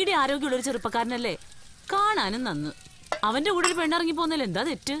 വെങ്കിടി ആരോഗ്യമുള്ള ഒരു ചെറുപ്പക്കാരനല്ലേ? കാണാനും നന്ന്. അവന്റെ കൂടെ ഒരു പെണ്ണിറങ്ങി പോന്നല്ലോ. എന്താ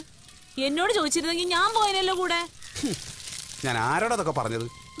തെറ്റ്? എന്നോട് ചോദിച്ചിരുന്നെങ്കിൽ ഞാൻ പോയനല്ലോ കൂടെ. ഞാൻ ആരോടാ അതൊക്കെ പറഞ്ഞത്?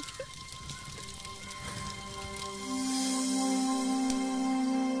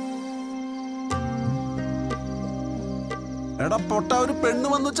 എടാ പൊട്ട, ഒരു പെണ്ണ്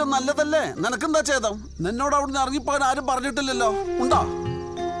വന്നു വെച്ചാൽ നല്ലതല്ലേ? നിനക്കെന്താ ചെയ്തം? നിന്നോട് അവിടുന്ന് ഇറങ്ങിപ്പോകാൻ ആരും പറഞ്ഞിട്ടില്ലല്ലോ. ഉണ്ടോ?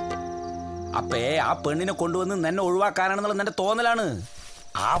 അപ്പേ ആ പെണ്ണിനെ കൊണ്ടുവന്ന് നിന്നെ ഒഴിവാക്കാനാണെന്നുള്ള നിന്റെ തോന്നലാണ്.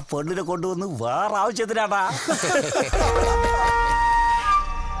 ആ പെണ്ണിനെ കൊണ്ടുവന്ന് വേറെ ആവശ്യത്തിനാടാ.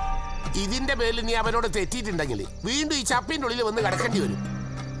 ഇതിന്റെ പേരിൽ നീ അവനോട് തെറ്റിയിട്ടുണ്ടെങ്കിൽ വീണ്ടും ഈ ചപ്പിന്റെ ഉള്ളിൽ വന്ന് കിടക്കേണ്ടി വരും.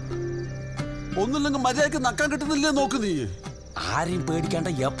 ഒന്നുമില്ലെങ്കിൽ മര്യാദക്ക് നക്കാൻ കിട്ടുന്നില്ലേ നോക്ക് നീ. ആരെയും പേടിക്കാണ്ട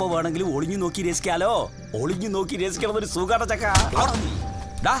എപ്പോ വേണമെങ്കിലും ഒളിഞ്ഞു നോക്കി രസിക്കാലോ. ഒളിഞ്ഞു നോക്കി രസിക്കണത് ഒരു സുഖാട ചക്ക.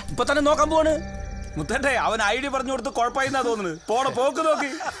 ഇപ്പൊ തന്നെ നോക്കാൻ പോവാണ്. മുത്തട്ടെ, അവൻ ഐഡിയ പറഞ്ഞു കൊടുത്ത് കുഴപ്പമായിന്നാ തോന്നുന്നു. പോണ പോക്ക് നോക്കി.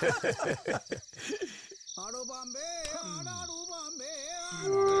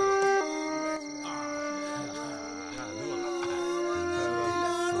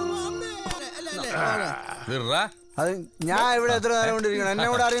 അത് ഞാൻ ഇവിടെ എത്ര നേരം കൊണ്ടിരിക്കണം? എന്നെ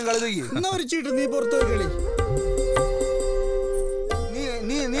കൂടെ ആരെയും കളിപ്പിക്കും. എന്നാ ഒരു ചീട്ട് നീ പുറത്തു പോയി കളി.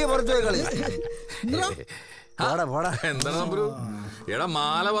 നീ പുറത്തു പോയി കളി. എന്താണ് തമ്പുരു? എടാ,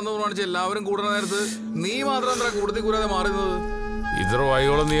 മാല വന്ന് പ്രമാണിച്ച് എല്ലാവരും കൂടുന്ന നേരത്ത് നീ മാത്രം എന്താ കൂടുതൽ കൂടാതെ മാറുന്നത്? ഇത്ര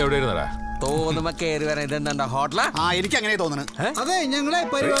വൈകോളം നീ എവിടെ ഇരുന്നടാ? തോന്നുമ്പോ കയറി വരാൻ ഇതെന്താ ഹോട്ടലാ? എനിക്ക് അങ്ങനെ തോന്നണ. അതെ, ഞങ്ങളെ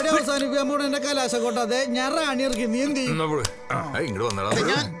പരിപാടി അവസാനിപ്പിക്കാൻ പോണ എന്റെ കലാശക്കോട്ട. അതെ, ഞാൻ റാണി ഇറക്കി. നീ എന്ത് ചെയ്യും? ഇങ്ങോട്ട് വന്നടാ.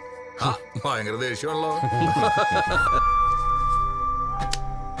 ഭയങ്കര ദേഷ്യമാണല്ലോ.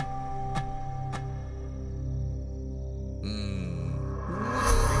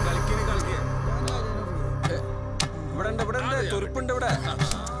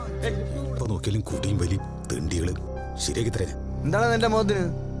 ഇപ്പൊ നോക്കിയാലും കൂട്ടിയും വലിയ തെണ്ടികള് ശരിയാക്കി തരാം. എന്താണ് നിന്റെ മുഖത്തിന്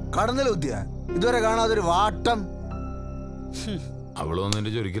കടന്നൽ ബുദ്ധിയാ? ഇതുവരെ കാണാതൊരു വാട്ടം. അവളൊന്നും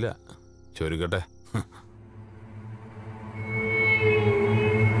എന്റെ ചൊരിക്കില്ല. ചൊരുക്കട്ടെ.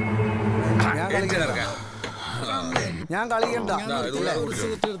 ഞാൻ കളിക്കണ്ട.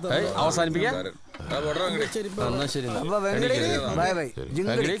 അവസാനിപ്പിക്കാം.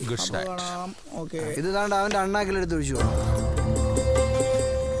 ഇത് താണ്ട് അവന്റെ അണ്ണാക്കിലെടുത്ത് ഒഴിച്ചു.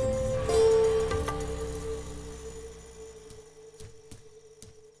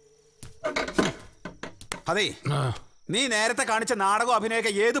 അതെ, നീ നേരത്തെ കാണിച്ച നാടകം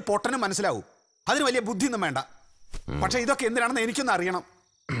അഭിനയൊക്കെ ഏത് പൊട്ടനും മനസ്സിലാവും. അതിന് വലിയ ബുദ്ധിയൊന്നും വേണ്ട. പക്ഷെ ഇതൊക്കെ എന്തിനാണെന്ന് എനിക്കൊന്ന് അറിയണം.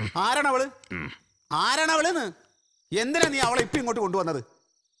 ആരാണവളെന്ന്? എന്തിനാ നീ അവളെ ഇപ്പൊ ഇങ്ങോട്ട് കൊണ്ടുവന്നത്?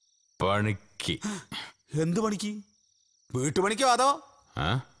 പണിക്ക്. എന്ത് പണിക്ക്? വീട്ടുപണിക്കോ അതോ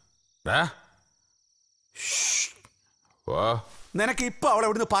നിനക്ക് ഇപ്പൊ അവളെ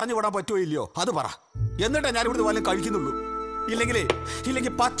ഇവിടുന്ന് പറഞ്ഞു വിടാൻ പറ്റുമോ ഇല്ലയോ? അത് പറ. എന്നിട്ടാ ഞാൻ ഇവിടുന്ന് വല്ലതും കഴിക്കുന്നുള്ളൂ.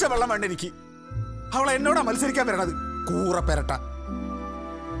 ഇല്ലെങ്കിൽ പച്ച വെള്ളം വേണ്ട എനിക്ക്. അവളെ എന്നോടാ മത്സരിക്കാൻ വരണത്. കൂറ പെരട്ട.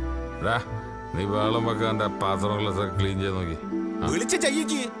 നീ വെള്ളം വെക്കാൻ്റെ പാത്രങ്ങളൊക്കെ ക്ലീൻ ചെയ്ത് നോക്കി. വിളിച്ച്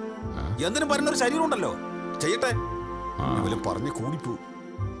ചെയ്യിക്ക്. എന്തിനും പറയുന്നൊരു ശരീരം ഉണ്ടല്ലോ, ചെയ്യട്ടെ. പറഞ്ഞു കൂടിപ്പോ.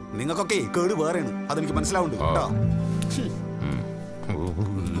 നിങ്ങൾക്കൊക്കെ കേട് വേറെയാണ്, അതെനിക്ക് മനസ്സിലാവുന്നുണ്ട് കേട്ടോ.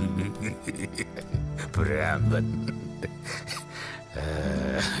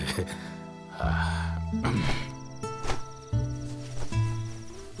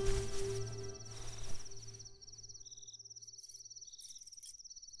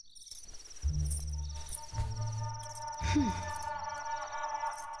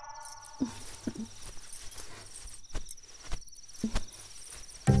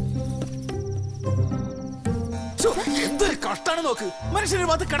 എന്തൊരു കഷ്ടാണ് നോക്ക്. മനുഷ്യരുടെ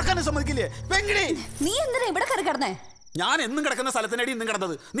ഭാഗത്ത് കിടക്കാനും സമ്മതിക്കില്ലേ? വെങ്കിടി, നീ എന്തിനാ ഇവിടെ കയറി കിടന്നേ? ഞാൻ എന്നും കിടക്കുന്ന സ്ഥലത്തിനടി ഇന്നും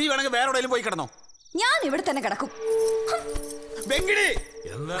കിടന്നത്. നീ വേണമെങ്കിൽ വേറെ എവിടെയും പോയി കിടന്നോ. ഞാൻ ഇവിടെ തന്നെ കിടക്കും. വെങ്കിടി,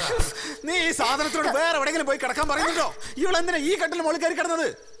 നീ ഈ സാധനത്തോട് വേറെ എവിടെയെങ്കിലും പോയി കിടക്കാൻ പറയുന്നുണ്ടോ? ഇവളെന്തിനാ ഈ കട്ടിൽ മുകളിൽ കയറി കിടന്നത്?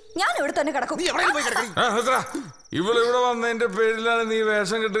 ഞാൻ ഇവിടെ തന്നെ കിടക്കും. നീ എവിടെയും പോയി കിടക്കും. ഇവളിവിടെ വന്നതിന്റെ പേരിലാണ് നീ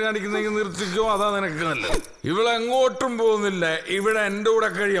വേഷം കെട്ട് കാണിക്കുന്നെങ്കിൽ നിർത്തിക്കോ. അതാ നിനക്ക് നല്ലത്. ഇവളെങ്ങോട്ടും പോകുന്നില്ല. ഇവിടെ എന്റെ കൂടെ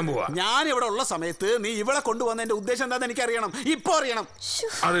കഴിയാൻ പോവാ. ഞാൻ ഇവിടെ ഉള്ള സമയത്ത് നീ ഇവളെ കൊണ്ടുവന്നതിന്റെ ഉദ്ദേശം എന്താന്ന് എനിക്ക് അറിയണം. ഇപ്പൊ അറിയണം.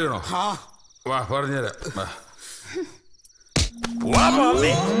 അറിയണോ? വാ പറഞ്ഞുതരാം.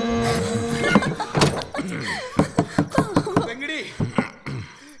 വെങ്കിടി,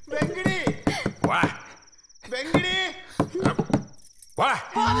 വെങ്കിടി, വെങ്കിടി,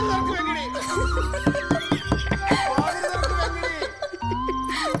 വാതിൽ തുറക്ക് വെങ്കിടി.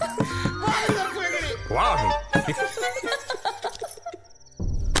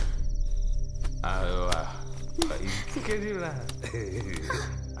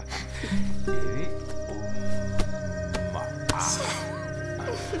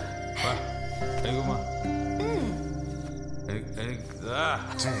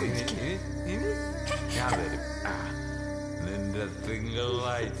 ഞാൻ തരും. നിന്റെ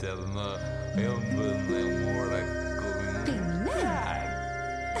തിങ്കളാഴ്ച തിങ്കളാഴ്ച നോമ്പ് മുടക്കുക. ഉമ്മ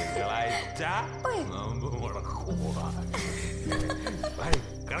തിങ്കളാഴ്ച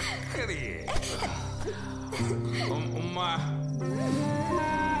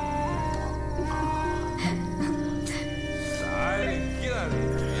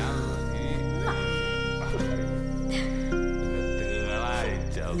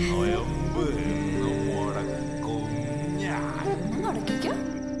നോയമ്പ് മുടക്കും. മുടക്കിക്കോ.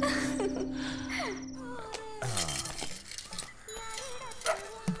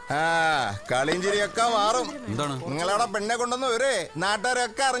 കളിയും ചിരിയൊക്കെ മാറും. എന്താണ് നിങ്ങളവിടെ പെണ്ണെ കൊണ്ടുവന്ന് വരെ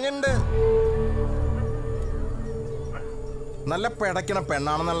നാട്ടുകാരൊക്കെ അറിഞ്ഞിട്ടുണ്ട്. നല്ല പിടയ്ക്കണ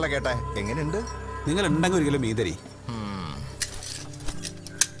പെണ്ണാണെന്നല്ല കേട്ടെ. എങ്ങനെയുണ്ട്? നിങ്ങൾ ഉണ്ടെങ്കിൽ ഒരിക്കലും മീതരി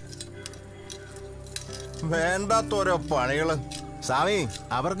വേണ്ടാത്തോരോ പണികള്. സ്വാമി,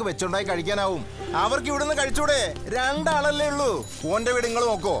 അവർക്ക് വെച്ചുണ്ടായി കഴിക്കാനാവും. അവർക്ക് ഇവിടുന്ന് കഴിച്ചൂടെ? രണ്ടാളല്ലേ ഉള്ളൂ. ഓന്റെ വീട് നിങ്ങൾ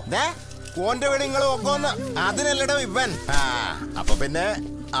നോക്കോ? ഓന്റെ വീട് നിങ്ങൾ നോക്കോന്ന്. അതിനല്ലടോ ഇവൻ. അപ്പൊ പിന്നെ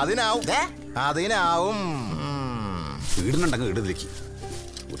അതിനാവും. അതിനാവും. വീടിനുണ്ടെങ്കിൽ വീടിലേക്ക്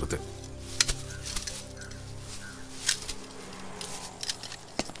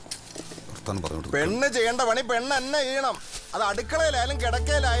പെണ്ണ് ചെയ്യേണ്ട പണി പെണ്ണ് തന്നെ ചെയ്യണം. അത് അടുക്കളയിലായാലും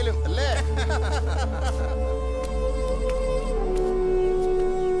കിടക്കയിലായാലും അല്ലേ?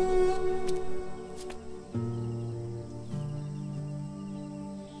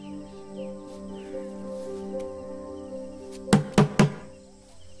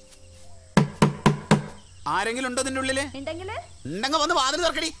 ആരെങ്കിലും ഉണ്ടോ നിന്റെ ഉള്ളില്? ഉണ്ടെങ്കിൽ വന്ന് വാതിൽ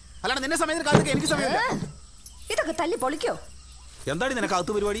തുറക്കടി. അല്ലാണ്ട് നിന്നെ സമയത്ത് കാലത്ത് എനിക്ക് സമയമില്ല. ഇതൊക്കെ തല്ലി പൊളിക്കോ? എന്താണ് നിനക്ക്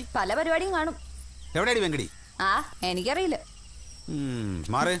അകത്ത് പരിപാടി? പല പരിപാടിയും കാണും. എവിടെയാടി വെങ്കടി? എനിക്കറിയില്ല.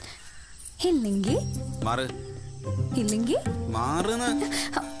 മാറ് ഇല്ലെങ്കിൽ മാറ് ഇല്ലെങ്കിൽ മാറുന്ന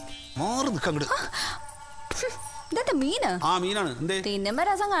മാറ് നിക്കങ്ങട്. ഇതെന്താ മീന്? ആ മീനാണ്. എന്തേ? തിന്നുമ്പോ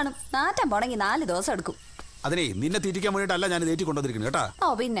രസം കാണും. നാറ്റം പോണെങ്കിൽ 4 ദിവസം എടുക്കും. അതിനെ നിന്നെ തീറ്റിക്കാൻ വേണ്ടിട്ടല്ല ഞാൻ തേറ്റി കൊണ്ടുവന്നിരിക്കുന്നത് കേട്ടാ.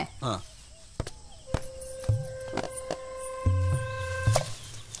 ഓ പിന്നെ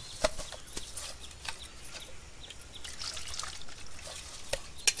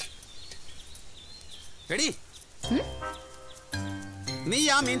എടി നീ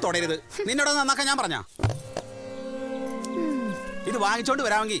ആ മീൻ തൊടരുത്. നിന്നോട് നന്നാക്കാൻ ഞാൻ പറഞ്ഞ. ഇത് വാങ്ങിച്ചോണ്ട്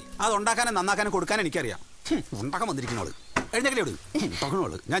വരാമെങ്കിൽ അത് ഉണ്ടാക്കാനും നന്നാക്കാനും കൊടുക്കാൻ എനിക്കറിയാം. ഉണ്ടാക്കാൻ വന്നിരിക്കുന്നോള് എഴുന്നേക്കലേ വിട്.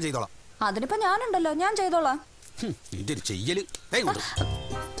 ഉണ്ടാക്കണോള് ഞാൻ ചെയ്തോളാം. അതിനിപ്പോ ഞാനുണ്ടല്ലോ, ഞാൻ ചെയ്തോളാം. നിന്റെ ഒരു ചെയ്യല്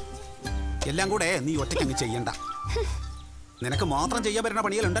എല്ലാം കൂടെ നീ ഒറ്റയ്ക്ക് അങ്ങ് ചെയ്യണ്ട. നിനക്ക് മാത്രം ചെയ്യാൻ പറ്റുന്ന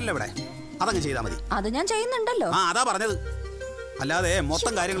പണികളുണ്ടല്ലോ ഇവിടെ, അതങ്ങ് ചെയ്താൽ മതി. അത് ഞാൻ ചെയ്യുന്നുണ്ടല്ലോ. ആ അതാ പറഞ്ഞത്. അല്ലാതെ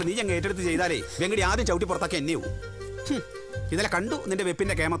മൊത്തം കാര്യങ്ങൾ നീ അങ്ങ് ഏറ്റെടുത്ത് ചെയ്താലേ വെങ്കടി ആദ്യം ചവിട്ടി പുറത്താക്കി എന്നെ പോവും. ഇന്നലെ കണ്ടു നിന്റെ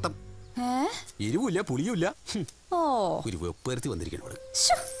വെപ്പിന്റെ കേമത്തം. എരിവുമില്ല പുളിയുമില്ല. ഒരു വെപ്പുവരുത്തി വന്നിരിക്കണോട്.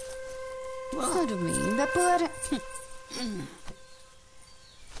 ഒരു മീൻ വെപ്പുകാരൻ.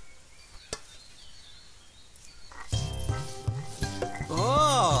 ഓ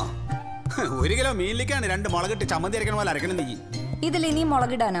 1 കിലോ മീനിലേക്കാണ് 2 മുളകിട്ട് ചമ്മന്തി അരക്കണ പോലെ അരക്കണം നീ. ഇതിൽ ഇനി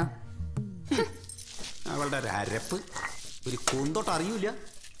മുളകിടാനോ? അവളുടെ ഒരു അരപ്പ് ഒരു കൂന്തോട്ട് അറിയൂല.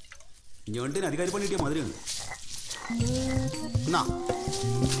 ഞണ്ടിന് അധികാരി പണി കിട്ടിയ മാതിരിയാണ്.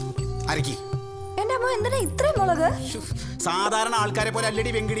 അരക്കി. എന്റെ അമ്മ എന്തിനാ ഇത്രയും മുളക്? സാധാരണ ആൾക്കാരെ പോലെ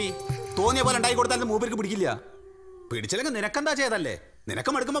അല്ലടി വെങ്കിടി. തോന്നിയ പോലെ ഉണ്ടായി കൊടുത്താലും മൂപ്പർക്ക് പിടിക്കില്ല. പിടിച്ചില്ലെങ്കിൽ നിനക്കെന്താ ചെയ്തല്ലേ?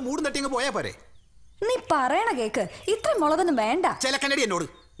 നിനക്ക് മടുക്കുമ്പോ മൂടും തട്ടിങ്ങ് പോയാ പോരെ. നീ പറയണ കേക്ക്. ഇത്രയും മുളകൊന്നും വേണ്ട. ചിലക്കണ്ടടി എന്നോട്.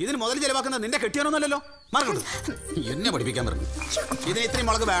 ഇതിന് മുതൽ ചെലവാക്കുന്നത് നിന്റെ കെട്ടിയാണോന്നല്ലോ. മറക്കണ്ടു എന്നെ പഠിപ്പിക്കാൻ പറഞ്ഞു. ഇതിന് ഇത്രയും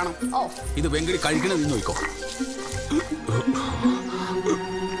മുളക് വേണം. ഇത് വെങ്കിടി കഴിക്കണത് നീ നോക്കോ.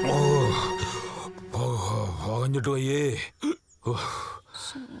 പോകഞ്ഞിട്ട് പോയേ.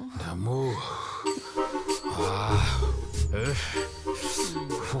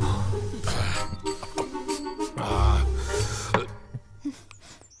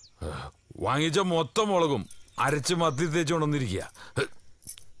 വാങ്ങിച്ച മൊത്തം മുളകും അരച്ച് മത്തി തേച്ചുകൊണ്ടൊന്നിരിക്കുക.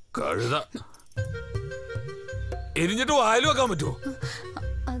 കഴുത എരിഞ്ഞിട്ട് വായിൽ വെക്കാൻ പറ്റുമോ?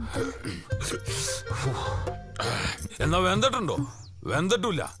 എന്നാ വെന്തട്ടുണ്ടോ?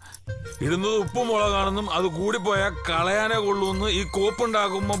 വെന്തട്ടില്ല. ഇടുന്നത് ഉപ്പും മുളകാണെന്നും അത് കൂടിപ്പോയാൽ കളയാനേ കൊള്ളൂന്ന് ഈ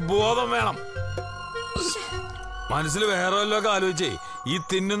കോപ്പുണ്ടാക്കുമ്പോ ബോധം വേണം. മനസ്സിൽ വേറെ വല്ലതൊക്കെ ആലോചിച്ചേ ഈ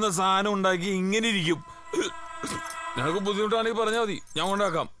തിന്നുന്ന സാധനം ഉണ്ടാക്കി ഇങ്ങനെ ഇരിക്കും. നിനക്ക് ബുദ്ധിമുട്ടാണെങ്കിൽ പറഞ്ഞാൽ മതി, ഞാൻ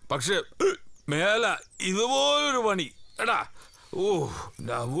കൊണ്ടാക്കാം. പക്ഷെ മേല ഇതുപോലൊരു പണി എടാ.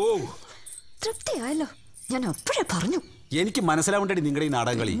 തൃപ്തിയായല്ലോ. ഞാൻ അപ്പോഴേ പറഞ്ഞു. എനിക്ക് മനസ്സിലാവേണ്ടി നിങ്ങളുടെ ഈ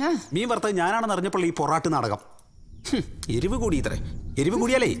നാടകം കളി. മീൻ വറുത്തത് ഞാനാണെന്ന് അറിഞ്ഞപ്പോൾ ഈ പൊറാട്ട് നാടകം. എരിവ് കൂടി ഇത്രേ. എരിവ്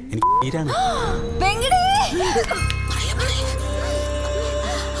കൂടിയാലേ എനിക്ക് തീരാണ്.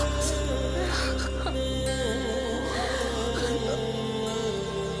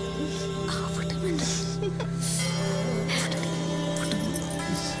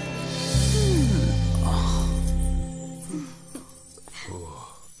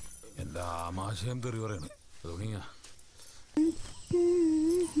 എന്താ ആമാശയം തെറി പറയണ് തുടങ്ങിയ.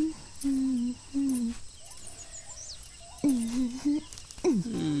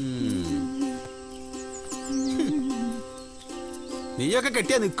 നീയൊക്കെ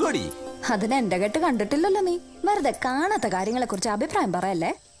കെട്ടിയാ നിക്കോടി. അതിന് എന്റെ കെട്ട് കണ്ടിട്ടില്ലല്ലോ നീ. വെറുതെ കാണാത്ത കാര്യങ്ങളെ കുറിച്ച് അഭിപ്രായം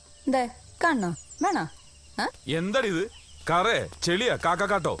പറയല്ലേ. എന്തേ കാണണോ വേണോ? എന്താടി ഇത്? കറേ ചെളിയാ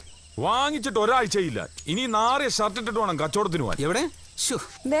കാക്കാട്ടോ. വാങ്ങിച്ചിട്ട് ഒരാഴ്ചയില്ല. ഇനി നാറിയ ഷർട്ട് ഇട്ടിട്ട് വേണം കച്ചവടത്തിന് പോവാൻ. എവിടെ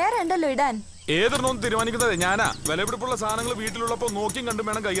വേറെ ഉണ്ടല്ലോ ഇടാൻ. ഏതൊന്നും തീരുമാനിക്കുന്നത് ഞാനാ. വിലപിടിപ്പുള്ള സാധനങ്ങൾ വീട്ടിലുള്ളപ്പോ നോക്കിയും കണ്ടും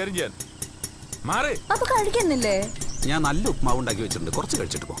വേണം കൈകാര്യം ചെയ്യാൻ. മാറി. അപ്പൊ കഴിക്കുന്നില്ലേ? ഞാൻ നല്ല ഉപ്മാവ് ഉണ്ടാക്കി വെച്ചിട്ടുണ്ട്, കുറച്ച്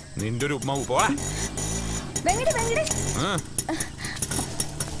കഴിച്ചിട്ട് പോ. നിന്റെ ഒരു ഉപ്മാവ് പോവാ.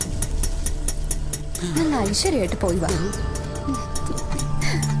 നല്ല ഐശ്വര്യമായിട്ട് പോയി വാ.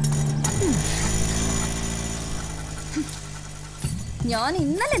 ഞാൻ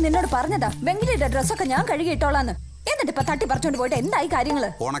ഇന്നലെ നിന്നോട് പറഞ്ഞതാ വെങ്കിടിയുടെ ഡ്രസ്സൊക്കെ ഞാൻ കഴുകിയിട്ടോളാന്ന്. എന്നിട്ട് ഇപ്പൊ തട്ടി പറിച്ചോണ്ട് പോയിട്ട് എന്തായി കാര്യങ്ങള്?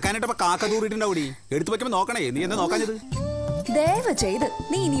 ഉണക്കാനായിട്ട് കാക്ക ദൂരിട്ടുണ്ടാവൂടി. എടുത്തു വെക്കുമ്പോ നോക്കണേ. നീ എന്താ നോക്കാഞ്ഞത്? ദയവ് ചെയ്ത്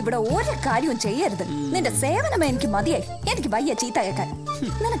നീ ഇനി ഇവിടെ ഒരു കാര്യവും ചെയ്യരുത്. നിന്റെ സേവനമേ എനിക്ക് മതിയായി. എനിക്ക് വയ്യ ചീത്തയക്കാൻ.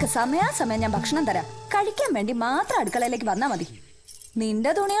 നിനക്ക് സമയാസമയം ഞാൻ ഭക്ഷണം തരാം. കഴിക്കാൻ വേണ്ടി മാത്രം അടുക്കളയിലേക്ക് വന്നാ മതി.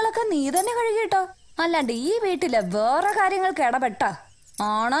 നിന്റെ തുണികളൊക്കെ നീ തന്നെ കഴുകിട്ടോ. അല്ലാണ്ട് ഈ വീട്ടിലെ വേറെ കാര്യങ്ങൾക്ക് ഇടപെട്ട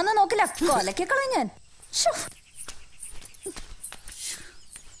ആണോന്ന് നോക്കില്ല, കൊലക്കളി ഞാൻ.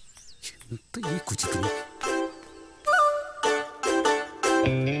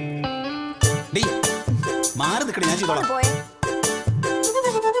 മാറി നിൽക്കണേ, ഞാൻ ചെയ്തോളാം.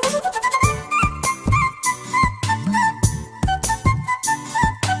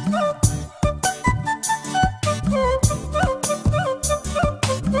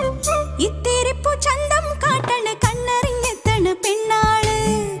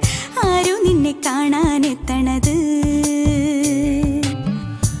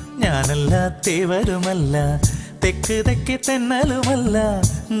 തേവരുമല്ല, തെക്ക് തെക്ക് തെന്നലുമല്ല,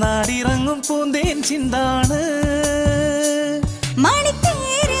 നാടിറങ്ങും പൂന്തേൻ ചിന്താണ്.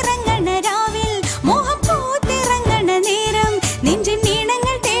 മണിത്തേരിറങ്ങണ രാവിൽ മോഹം പൂത്തിറങ്ങണ നേരം നെഞ്ചിൻ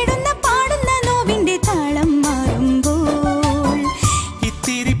നീണങ്ങൾ തേടുന്ന പാടുന്ന നോവിന്റെ താളം മാറുമ്പോൾ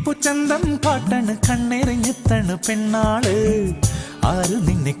ഇത്തിരിപ്പു ചന്തം പാട്ടണ് കണ്ണെറിഞ്ഞെത്തണ് പെണ്ണാള്, ആര്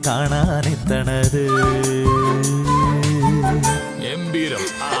നിന്നെ കാണാനെത്തണത്. ഗംഭീരം,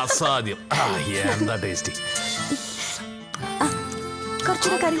 അസാധ്യം, എന്താ ടേസ്റ്റി.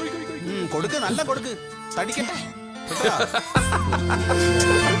 കൊടുക്ക്, നല്ല കൊടുക്ക്, തടിക്കട്ടെ.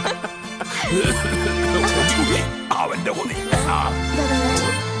 അവന്റെ കൊതി.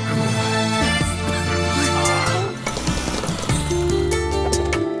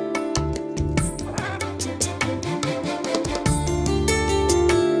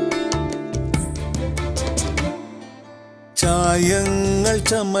 ചായങ്ങൾ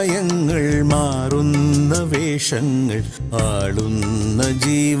ചമയങ്ങൾ മാറുന്ന വേഷങ്ങൾ, ആളുന്ന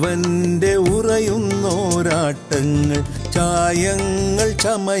ജീവന്റെ ഉറയുന്നോരാട്ടങ്ങൾ. ചായങ്ങൾ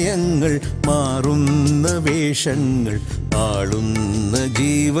ചമയങ്ങൾ മാറുന്ന വേഷങ്ങൾ, ആളുന്ന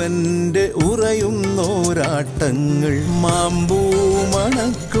ജീവന്റെ ഉറയുന്നോരാട്ടങ്ങൾ. മാമ്പൂ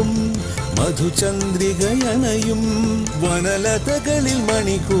മണക്കും മധുചന്ദ്രികയണയും വനലതകളിൽ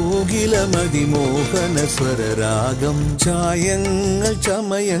മണികൂകില മതിമോഹന സ്വരരാഗം. ചായങ്ങൾ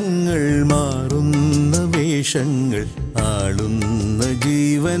ചമയങ്ങൾ മാറുന്ന വേഷങ്ങൾ, ആളുന്ന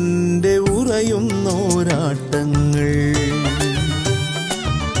ജീവന്റെ ഉറയുന്നോരാട്ടങ്ങൾ.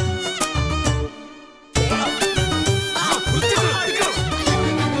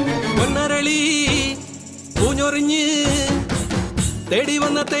 പൊന്നരളി പൂഞ്ഞൊറിഞ്ഞ് തേടി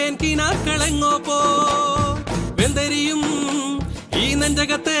വന്ന തേൻ കിനാക്കളെങ്ങോ പോ, വെന്തരിയും ഈ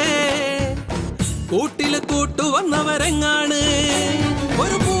നെഞ്ചകത്തെ കൂട്ടില് കൂട്ടുവന്നവരെങ്ങാണ്.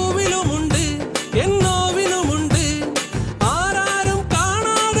 ഒരു പൂവിലുമുണ്ട് എന്നോവിലുമുണ്ട് ആരാരും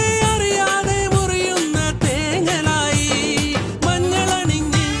കാണാതെ അറിയാതെ മുറിയുന്ന തേങ്ങലായി.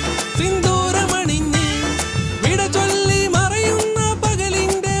 മഞ്ഞളണിഞ്ഞ് സിന്ദൂരമണിഞ്ഞ് വിട ചൊല്ലി മറയുന്ന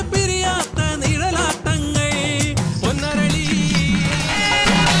പകലിന്റെ പിരിയാത്ത നിഴലാട്ടങ്ങൾ. പൊന്നരളി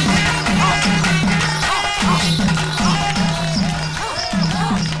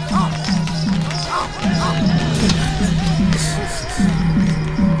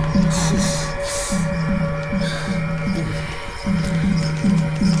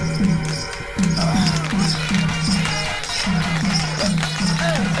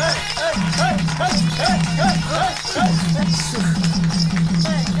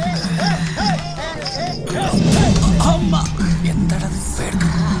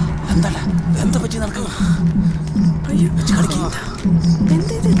എന്താ പറ്റി നടക്കുക?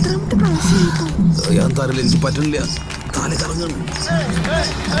 എന്തായാലും എനിക്ക് പറ്റുന്നില്ല, താലി കറങ്ങണം.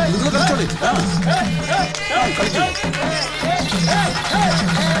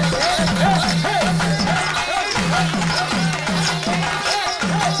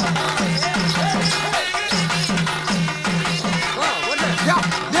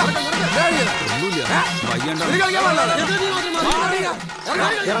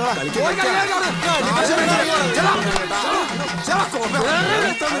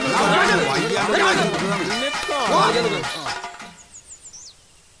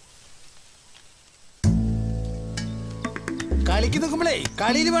 കളിക്ക് നിൽക്കുമ്പോഴേ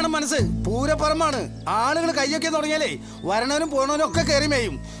കളിയിൽ വേണം മനസ്സ്. പൂരപ്പറമ്പാണ്. ആളുകൾ കയ്യൊക്കെ തുടങ്ങിയാലേ വരണവനും പോണവനും ഒക്കെ കയറി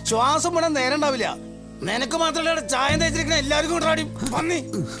മേയും. ശ്വാസം വേണം നേരം ഉണ്ടാവില്ല. നിനക്ക് മാത്രമല്ല ചായം തേച്ചിരിക്കുന്ന എല്ലാവർക്കും കൊണ്ടാടി പന്നി.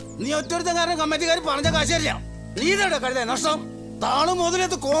 നീ ഒറ്റൊരുത്തൻ കാരണം കമ്മിറ്റിക്കാർ പറഞ്ഞ കാശല്ല. നീ ഇതോടെ കഴുത നഷ്ടം. താളും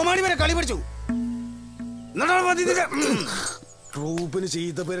മുതലത്ത് കോമാടി വരെ കളി പിടിച്ചു. ട്രൂപ്പിന്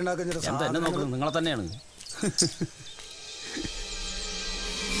ചീത്ത പേരുണ്ടാക്കാൻ നിങ്ങളെ തന്നെയാണ്.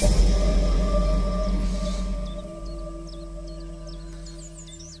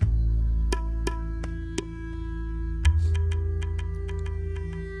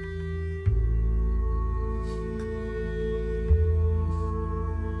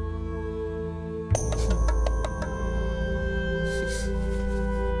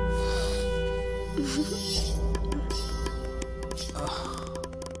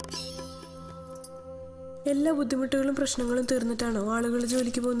 എല്ലാ ബുദ്ധിമുട്ടുകളും പ്രശ്നങ്ങളും തീർന്നിട്ടാണോ ആളുകൾ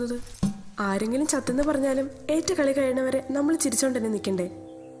ജോലിക്ക് പോകുന്നത്? ആരെങ്കിലും ചത്തെന്ന് പറഞ്ഞാലും ഏറ്റ കളി കഴിയണവരെ നമ്മൾ ചിരിച്ചോണ്ട് തന്നെ നിൽക്കണ്ടേ?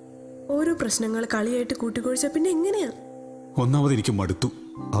 ഓരോ പ്രശ്നങ്ങൾ കളിയായിട്ട് കൂട്ടിക്കൊഴിച്ച പിന്നെ എങ്ങനെയാ? ഒന്നാമത് എനിക്ക് മടുത്തു,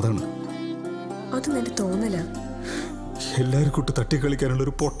 അതാണ്. അത് നിന്റെ തോന്നല. എല്ലാരും കൂട്ട് തട്ടിക്കളിക്കാനുള്ള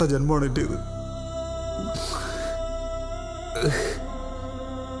ഒരു പൊട്ട ജന്മമാണ് എന്റേത്.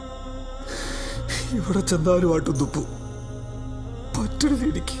 ഇവിടെ ചെന്നാലും ആട്ടും തുപ്പു പറ്റരുത്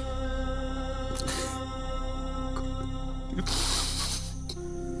എനിക്ക്.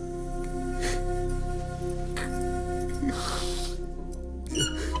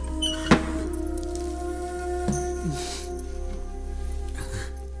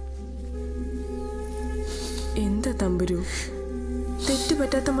 വരൂ.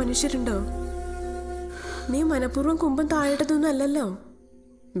 തെറ്റുപറ്റാത്ത മനുഷ്യരുണ്ടോ? നീ മനഃപൂർവ്വം കുമ്പം താഴെട്ടതൊന്നും അല്ലല്ലോ.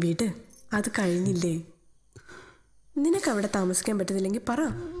 വീട് അത് കഴിഞ്ഞില്ലേ? നിനക്ക് അവിടെ താമസിക്കാൻ പറ്റുന്നില്ലെങ്കിൽ പറ,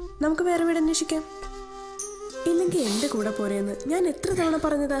 നമുക്ക് വേറെ വീട് അന്വേഷിക്കാം. ഇല്ലെങ്കിൽ എന്റെ കൂടെ പോരെയെന്ന് ഞാൻ എത്ര തവണ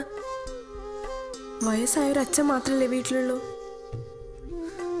പറഞ്ഞതാ. വയസ്സായ ഒരു അച്ഛൻ മാത്രല്ലേ വീട്ടിലുള്ളൂ.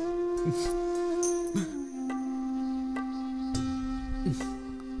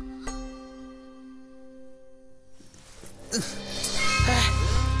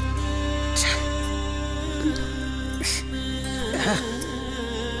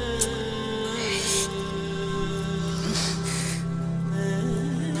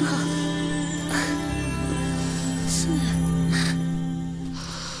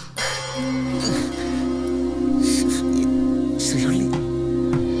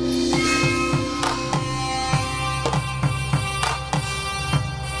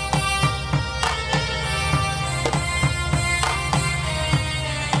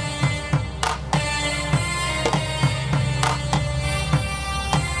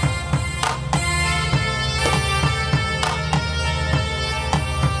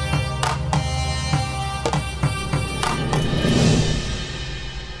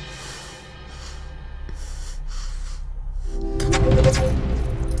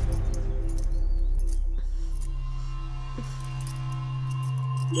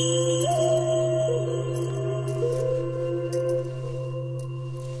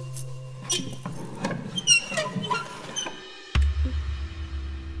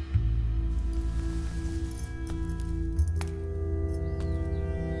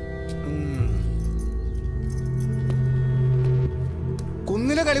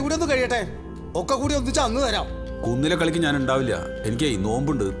 കുന്നിലെ കളി കൂടി ഒന്ന് കഴിയട്ടെ, ഒക്കെ കൂടി ഒന്നിച്ച് അന്ന് തരാം. കുന്നിലെ കളിക്ക് ഞാൻ ഉണ്ടാവില്ല, എനിക്ക്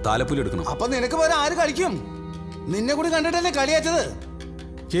നോമ്പുണ്ട്, താലപ്പൊലി എടുക്കണം. അപ്പൊ നിനക്ക് പോലെ ആര് കളിക്കും? നിന്നെ കൂടി കണ്ടിട്ടല്ലേ കളിയാച്ചത്.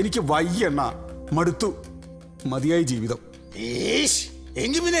 എനിക്ക് വയ്യണ്ണ, മടുത്തു, മതിയായി ജീവിതം.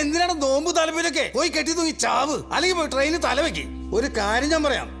 എങ്കിൽ പിന്നെ എന്തിനാണ് നോമ്പ് താലപ്പൊലിയൊക്കെ? പോയി കെട്ടി തൂങ്ങി ചാവ്, അല്ലെങ്കിൽ പോയി ട്രെയിനിൽ തലവെക്ക്. ഒരു കാര്യം ഞാൻ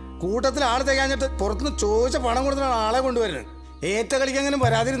പറയാം, കൂട്ടത്തിൽ ആള് തികഞ്ഞിട്ട് പുറത്തുനിന്ന് ചോദിച്ച പണം കൊടുത്തിട്ടാണ് ആളെ കൊണ്ടുവരുന്നത്. ഏറ്റ കളിക്കെങ്ങനെ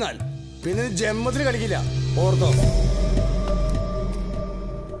വരാതിരുന്നാൽ പിന്നെ ജന്മത്തിൽ കളിക്കില്ല, ഓർത്തോ.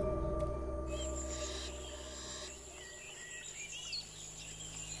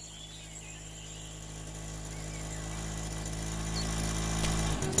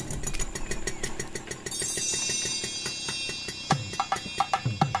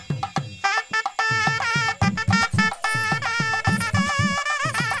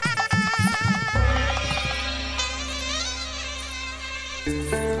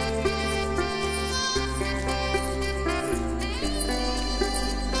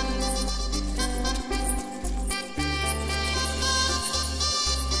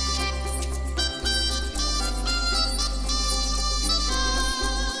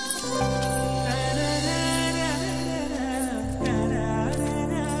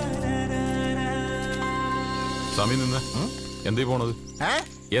 എന്തീ പോണത്?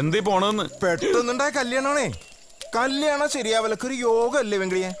 എന്തീ പോണെന്ന് പെട്ടെന്നുണ്ടായ കല്യാണമാണേ. കല്യാണം ശരിയാവലൊക്കെ യോഗ അല്ലേ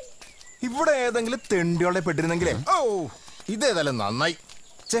വെങ്കിടിയെ? ഇവിടെ ഏതെങ്കിലും തെണ്ടിയോളെ പെട്ടിരുന്നെങ്കിലേ. ഓ, ഇതേതായാലും നന്നായി.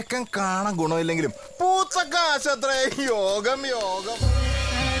 ചെക്കൻ കാണാൻ ഗുണമില്ലെങ്കിലും പൂച്ചക്കാശത്രേ. യോഗം യോഗം.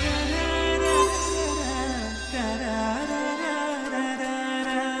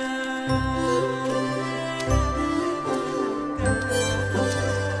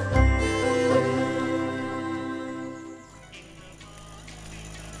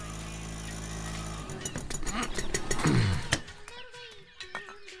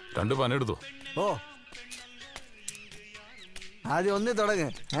 രണ്ട് പനെടുത്തു. ഓ, ആദ്യം ഒന്നി തുടങ്ങ്.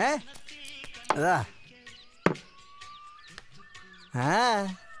 അതാ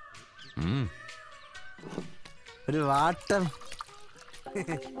ഒരു വാട്ടം.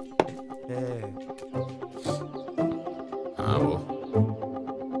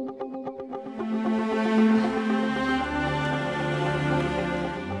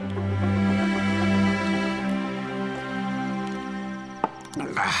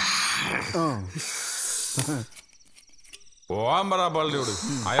 പോവാൻ പറ പള്ളിയോട്.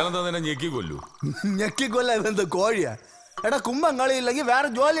 അയാളെന്താ നിന്നെ ഞെക്കി കൊല്ലു? ഞെക്കിക്കൊല്ല ഇതെന്ത് കോഴിയാ? എടാ കുമ്പം കളിയില്ലെങ്കിൽ വേറെ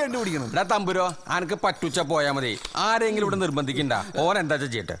ജോലി കണ്ടുപിടിക്കണം. എടാ തമ്പുരോ, അനക്ക് പറ്റുച്ച പോയാ മതി, ആരെങ്കിലും ഇവിടെ നിർബന്ധിക്കണ്ട. ഓൻ എന്താ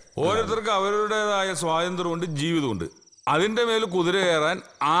ചെയ്യട്ടെ. ഓരോരുത്തർക്ക് അവരുടേതായ സ്വാതന്ത്ര്യമുണ്ട്, ജീവിതമുണ്ട്. അതിന്റെ മേൽ കുതിര കയറാൻ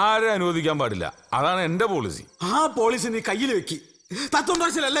ആരെ അനുവദിക്കാൻ പാടില്ല. അതാണ് എന്റെ പോളിസി. ആ പോളിസി നീ കയ്യിൽ വെക്കി. തത്വം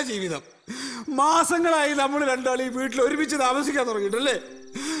പറച്ചിലല്ല ജീവിതം. മാസങ്ങളായി നമ്മൾ രണ്ടാളീ വീട്ടിൽ ഒരുമിച്ച് താമസിക്കാൻ തുടങ്ങിയിട്ടല്ലേ?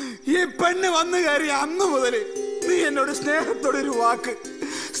 ഈ പെണ്ണ് വന്നു കയറി അന്ന് മുതൽ നീ എന്നോട് സ്നേഹത്തോടെ ഒരു വാക്ക്,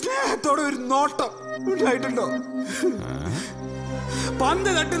 സ്നേഹത്തോടെ ഒരു നോട്ടം ഉണ്ടായിട്ടുണ്ടോ? പന്ത്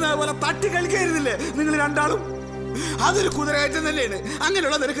തട്ടുന്നത് പോലെ തട്ടി കളിക്കരുതില്ലേ നിങ്ങൾ രണ്ടാളും? അതൊരു കുതിരകയറ്റം തന്നെയാണ്.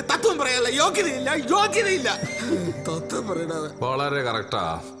 അങ്ങനെയുള്ള നിനക്ക് തത്വം പറയാനുള്ള യോഗ്യതയില്ല. തത്വം പറയണത് വളരെ കറക്റ്റാ.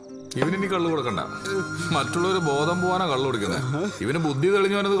 ഇവനിനി കള്ളു കൊടുക്കണ്ട. മറ്റുള്ളവർ ബോധം പോവാനാ കള്ളു കുടിക്കുന്നത്. ഇവന് ബുദ്ധി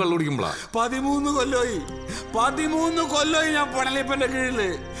തെളിഞ്ഞു വന്നത് കള്ളു കുടിക്കുമ്പോളാ. 13 കൊല്ലമായി ഞാൻ പടലിപ്പന്റെ കീഴില്.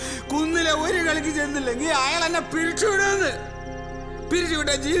 കുന്നിലെ ഒരു കളിക്ക് ചെന്നില്ലെങ്കിൽ അയാൾ എന്നെ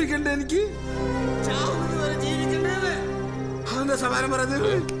പിരിച്ചുവിട്ടാ ജീവിക്കണ്ടേ എനിക്ക്? അതെന്താ സമാനം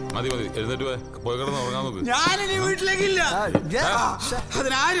പറയുന്നത്? മതി എഴുന്നേറ്റ് പോയി കിടന്ന് ഉറങ്ങാൻ നോക്ക്. ഞാനിനി വീട്ടിലേക്കില്ല.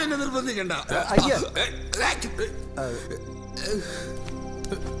 അതിനാരും എന്നെ നിർബന്ധിക്കണ്ട.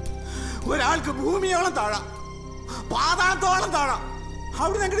 ഒരാൾക്ക് ഭൂമിയോളം താഴാം, പാതാളത്തോളം താഴാം.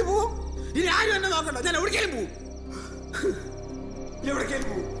 അവിടുന്ന് എങ്ങനെ പോവും? ഇനി ആരും എന്നെ നോക്കണ്ട. ഞാൻ എവിടേക്കും പോവും.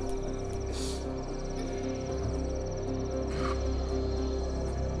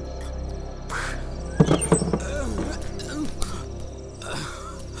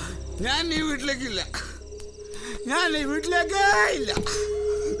 ഞാൻ ഈ വീട്ടിലേക്കില്ല.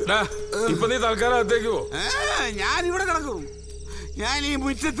 ഇപ്പൊ നീ തൽക്കാലം അകത്തേക്ക് പോ. ഞാൻ ഇവിടെ കിടക്കും. ഞാൻ ഈ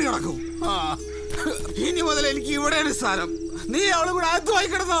മുറ്റത്ത് കിടക്കും. ഇനി മുതൽ എനിക്ക് ഇവിടെയാണ് സ്ഥാനം. നീ അവളെ കൂടെ അകത്ത് പോയി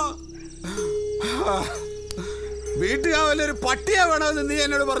കിടന്നോ. വീട്ടുകാവലൊരു പട്ടിയെ വേണമെന്ന് നീ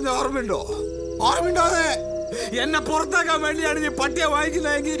എന്നോട് പറഞ്ഞ ഓർമ്മയുണ്ടോ? അതെ, എന്നെ പുറത്താക്കാൻ വേണ്ടിയാണ് നീ പട്ടിയെ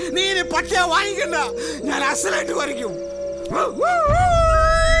വാങ്ങിക്കുന്നതെങ്കിൽ നീ ഇനി പട്ടിയെ വാങ്ങിക്കണ്ട. ഞാൻ അസലായിട്ട് വരയ്ക്കും.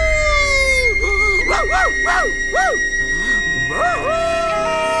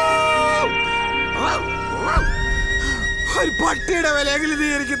 ഒരു പട്ടിയുടെ വിലയെങ്കിലും നീ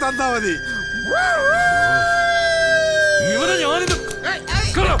എനിക്ക് തന്നാ മതി. ഇവരെ ഞാനിത്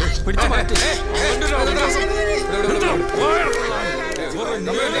പിടിച്ചു മാറ്റി.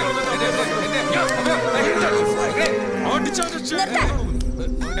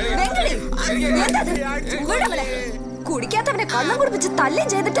 കുടിക്കാത്തവനെ കള്ളം കുടിപ്പിച്ച് തല്ലും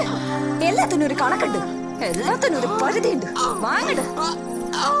ചെയ്തിട്ട് എല്ലാത്തിനും ഒരു കണക്കുണ്ട്, എല്ലാത്തിനും ഒരു പരിധിയുണ്ട്. വാങ്ങട്.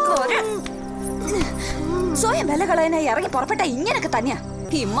 സ്വയം വില കളയാനായി ഇറങ്ങി പുറപ്പെട്ട ഇങ്ങനൊക്കെ തന്നെയാ.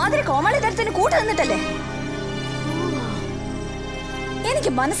 ഇമാതിരി കോമാളി തരത്തിന് കൂട്ടു നിന്നിട്ടല്ലേ?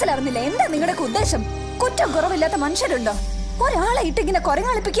 എനിക്ക് മനസ്സിലാവുന്നില്ല, എന്താ നിങ്ങളുടെ ഉദ്ദേശം? കുറ്റം കുറവില്ലാത്ത മനുഷ്യരുണ്ടോ? ഒരാളെ ഇട്ടിങ്ങനെ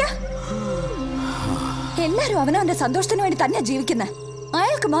കൊരങ്ങളിപ്പിക്ക. എല്ലാരും അവനവന്റെ സന്തോഷത്തിന് വേണ്ടി തന്നെയാ ജീവിക്കുന്നത്.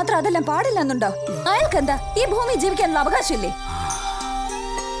 അയാൾക്ക് മാത്രം അതെല്ലാം പാടില്ലെന്നുണ്ടോ? അയാൾക്ക് എന്താ ഈ ഭൂമി ജീവിക്കാനുള്ള അവകാശമില്ലേ?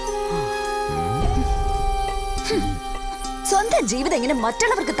 സ്വന്തം ജീവിതം ഇങ്ങനെ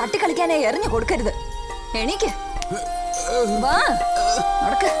മറ്റുള്ളവർക്ക് തട്ടിക്കളിക്കാനായി എറിഞ്ഞു കൊടുക്കരുത്. എണീക്ക്, വാ,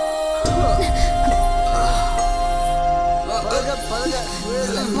 നടക്ക്.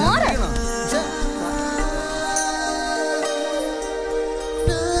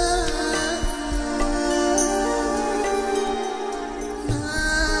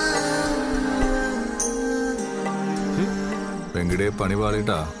 വെങ്കിടിയെ പണി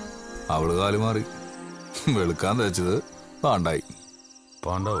പാളിട്ടാ അവള് കാലുമാറി. വെളുക്കാൻ തേച്ചത് പാണ്ടായി.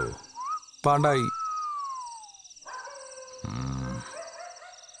 പാണ്ടായി.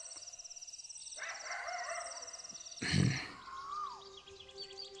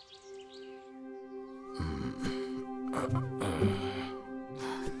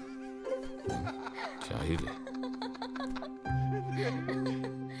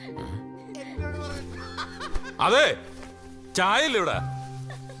 അതെ, ചായയില്ല ഇവിടെ.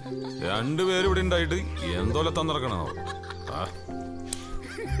 രണ്ടുപേരും ഇവിടെ ഉണ്ടായിട്ട് എന്തോലെ തന്നിറക്കണോ?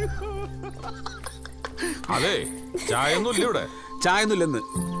 അതെ, ചായയൊന്നും ഇല്ല ഇവിടെ. ചായയൊന്നുമില്ലെന്ന്.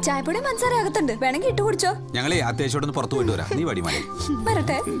 ചായപ്പൊടി മനസ്സാര അകത്തുണ്ട്, വേണമെങ്കിൽ ഇട്ട് കുടിച്ചോ. ഞങ്ങളെ അത്യാവശ്യം പുറത്തു പോയിട്ട് വരാം. നീ വടിമാലി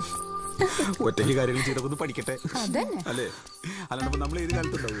വരട്ടെ. ഒറ്റയ്ക്ക് കാര്യങ്ങൾ ചെയ്തൊക്കെ പഠിക്കട്ടെ. അതന്നെ അല്ലേ? അല്ലാണ്ട് നമ്മൾ ഏത്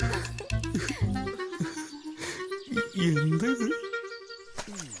കാലത്തുണ്ടാവും? എന്ത്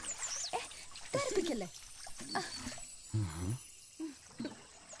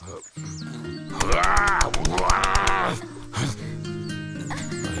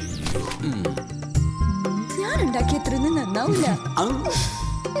ഞാൻ ഉണ്ടാക്കിയത്ര നന്നാവില്ല.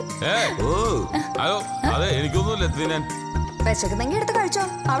 അതെ, എനിക്കൊന്നുമില്ല തിന്നാൻ. വിശക്കുന്നെങ്കിൽ എടുത്ത് കഴിച്ചോ,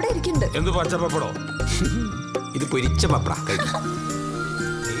 അവിടെ ഇരിക്കുന്നുണ്ട്. എന്ത് പച്ചപ്പപ്പടോ? ഇത് പൊരിച്ച പപ്പട.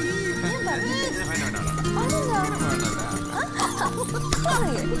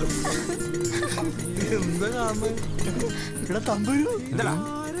 തമ്പുരു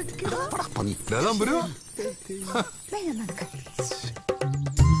തമ്പുരു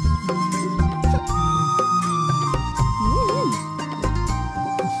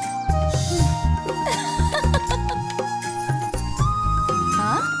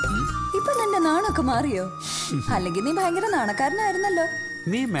ഇപ്പൊ നിന്റെ നാണൊക്കെ മാറിയോ? അല്ലെങ്കിൽ നീ ഭയങ്കര നാണക്കാരനായിരുന്നല്ലോ.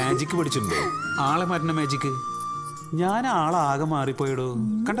 നീ മാജിക് പഠിച്ചിട്ടുണ്ടോ? ആളെ മാറ്റുന്ന മാജിക്. ഞാൻ ആളാകെ മാറിപ്പോയടോ.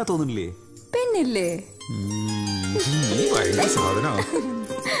 കണ്ടാ തോന്നുന്നില്ലേ? പിന്നില്ലേ? നീ ഭയങ്കര സാധനോ.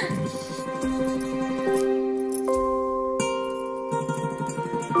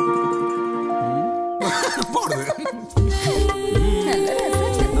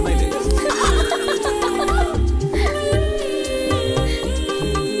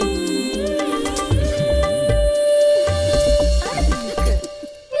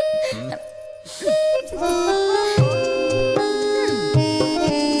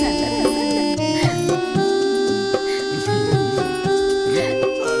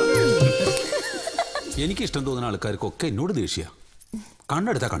 എനിക്ക് ഇഷ്ടം തോന്നുന്ന ആൾക്കാർക്കൊക്കെ എന്നോട് ദേഷ്യ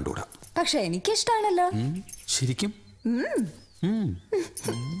കണ്ണെടുത്താ കണ്ടുകൂടാ. പക്ഷെ എനിക്കിഷ്ടാണല്ലോ. ശരിക്കും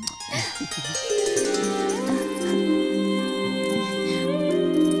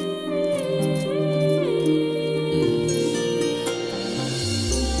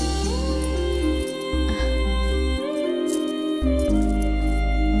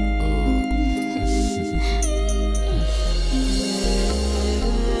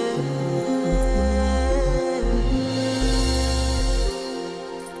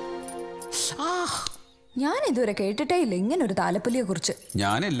ഞാൻ ഇതുവരെ കേട്ടിട്ടേ ഇല്ല ഇങ്ങനെ ഒരു താലപ്പൊലിയെ കുറിച്ച്.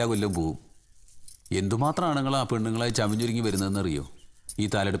 ഞാൻ എല്ലാ കൊല്ലം പോവും. എന്തുമാത്രം ആണുങ്ങൾ ആ പെണ്ണുങ്ങളായി ചമഞ്ഞൊരുങ്ങി വരുന്നതെന്ന് അറിയോ ഈ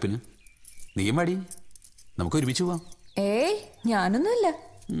താലെടുപ്പിന്? നീയും മടി, നമുക്ക് ഒരുമിച്ച് പോവാം. ഏയ് ഞാനൊന്നുമില്ല.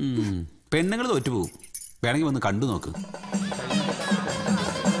 പെണ്ണുങ്ങൾ തോറ്റുപോകും. വേണമെങ്കിൽ വന്ന് കണ്ടു നോക്ക്.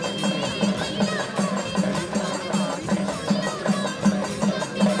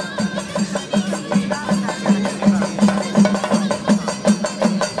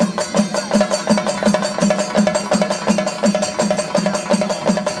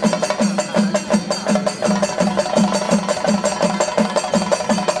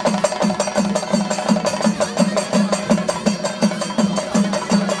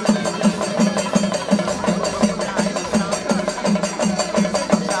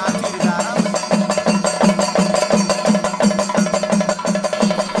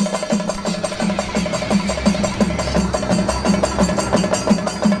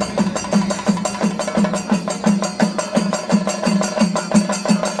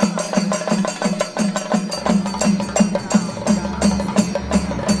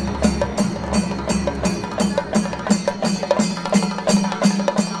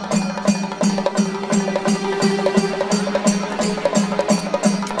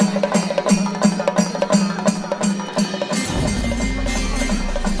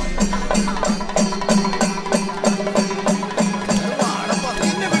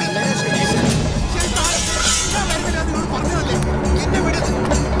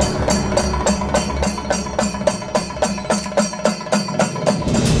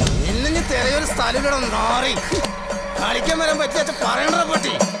 കളിക്കാൻ വരാൻ പറ്റിയ പറയണ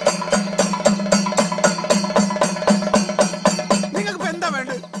പറ്റി. നിങ്ങൾക്ക് എന്താ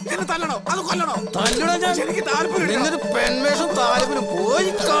വേണ്ടത്? എന്നെ തല്ലണോ അത് കൊല്ലണോ? തല്ലണോ? ഞാൻ എനിക്ക് താല്പര്യം. പെൺവേഷം താല്പര്യം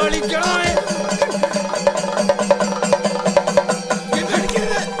പോയി കളിക്കണോ?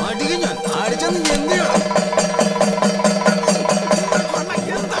 അടിക്കും ഞാൻ. അടിച്ചെന്ന് എന്ത് ചെയ്യണം?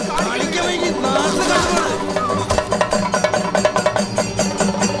 കളിക്കാൻ വേണ്ടി നാട്ടിൽ കളിക്കണം.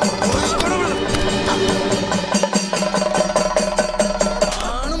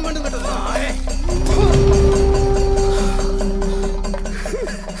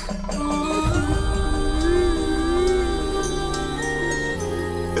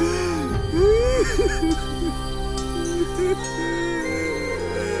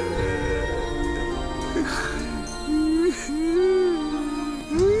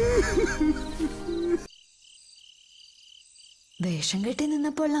 വേഷം കെട്ടി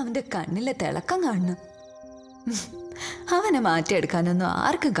നിന്നപ്പോൾ അവന്റെ കണ്ണിലെ തിളക്കം കാണുന്നു. അവനെ മാറ്റിയെടുക്കാനൊന്നും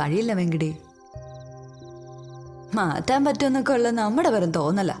ആർക്കും കഴിയില്ല വെങ്കിടി. മാറ്റാൻ പറ്റുമെന്നൊക്കെ ഉള്ള നമ്മുടെ വെറും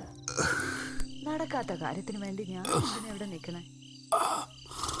തോന്നല. നടക്കാത്ത കാര്യത്തിന് വേണ്ടി ഞാൻ എവിടെ നിക്കണേ?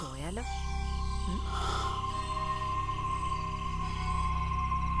 പോയാലോ?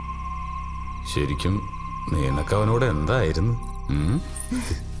 ശരിക്കും നിനക്ക് അവനോട് എന്തായിരുന്നു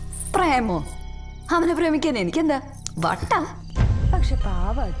പ്രേമോ? അവനെ പ്രേമിക്കാൻ എനിക്കെന്താ വട്ട? പക്ഷെ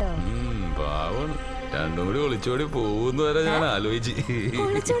പാവട്ടോ. പാവാണ്. രണ്ടും കൂടി ഒളിച്ചോടി പോകുന്ന വരെ ഞാൻ ആലോചിച്ച്.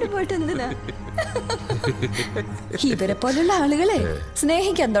 ഒളിച്ചോടി പോയിട്ട് എന്തിനാ? ഇവരെ പോലുള്ള ആളുകളെ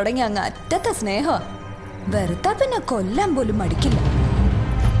സ്നേഹിക്കാൻ തുടങ്ങി അങ്ങ് അറ്റത്തെ സ്നേഹം. വെറുതെ പിന്നെ കൊല്ലാൻ പോലും മടിക്കില്ല.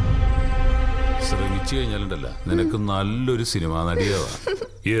 ശ്രമിച്ചു കഴിഞ്ഞാലുണ്ടല്ല നിനക്ക് നല്ലൊരു സിനിമാ നടിയാവാ.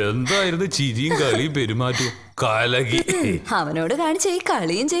 എന്തായിരുന്നു ചിരിയും കളിയും പെരുമാറ്റവും കലകി. അവനോട് കാണിച്ച ഈ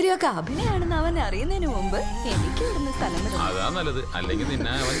കളിയും ചെരിയും ഒക്കെ അഭിനയാണെന്ന് അവൻ അറിയുന്നതിന് മുമ്പ് എനിക്ക് ഇവിടുന്ന് സ്ഥലം വിടണം. അതാ നല്ലത്. അല്ലെങ്കിൽ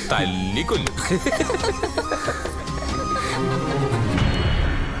നിന്നെ അവൻ തല്ലിക്കൊല്ലും.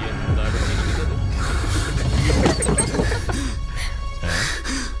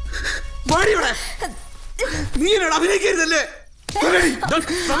 നീ എന്നോട് അഭിനയിക്കരുതല്ലേ?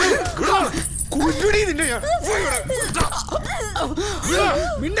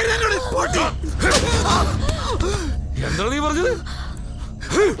 എന്താണ് നീ പറഞ്ഞത്?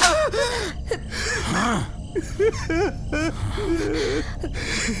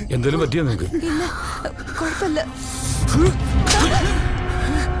 എന്തേലും പറ്റിയാ നിനക്ക്? കുഴപ്പമില്ല.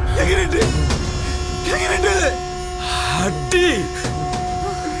 അടി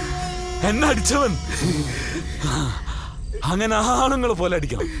എന്നെ അടിച്ചവൻ അങ്ങനെ ആണുങ്ങളെ പോലെ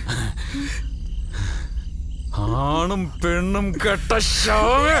അടിക്കണം. ആണും പെണ്ണും കെട്ട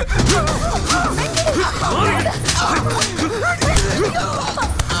ശവമേ.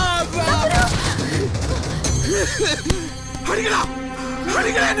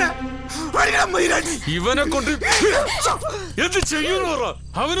 ഇവനെ കൊണ്ട് എന്ത് ചെയ്യുന്നു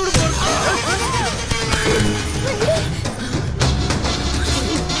അവനോട്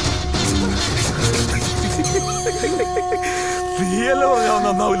നീയല്ല പറഞ്ഞ അവൻ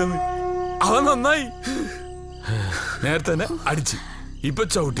നന്നാവില്ലെന്ന്. അവൻ നന്നായി. നേരത്തെ തന്നെ അടിച്ച് ഇപ്പൊ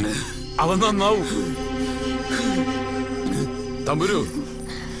ചവിട്ടി. അവൻ നന്നാവും. തമ്പുരു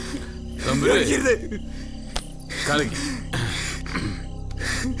തമ്പുരു കലക്കി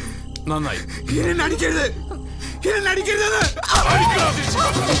നന്നായി. അടിക്കരുത് അടിക്കരുത്.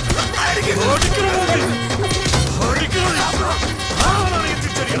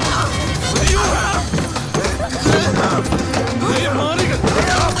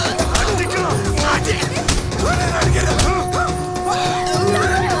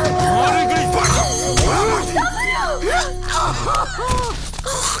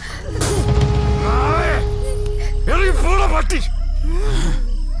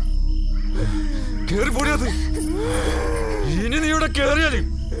 കേറി പോടിയത്. ഇനി നീ ഇവിടെ കേറിയാലും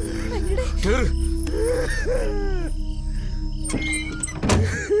കേറ്.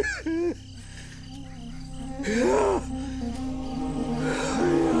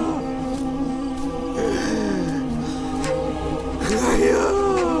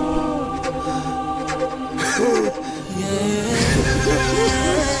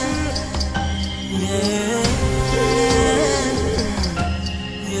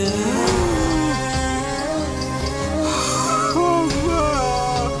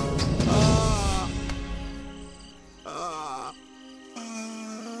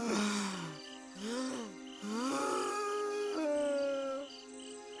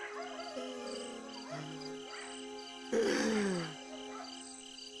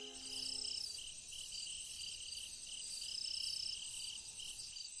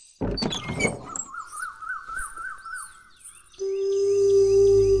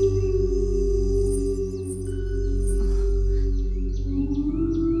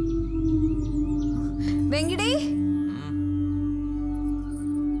 വെങ്കിടി,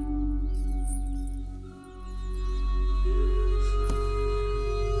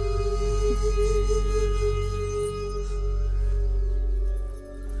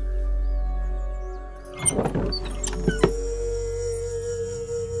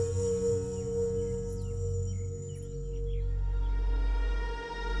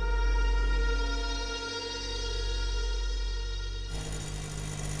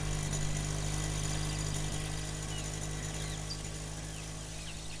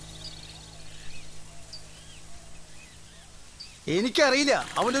 എനിക്കറിയില്ല.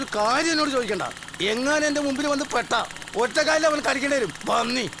 അവൻ്റെ ഒരു കാര്യം എന്നോട് ചോദിക്കണ്ട. എങ്ങാനും എന്റെ മുമ്പിൽ വന്ന് പെട്ട ഒറ്റക്കാലിൽ അവൻ കളിക്കേണ്ടി വരും.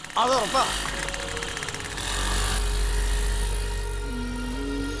 പന്നി, അത് ഉറപ്പാ.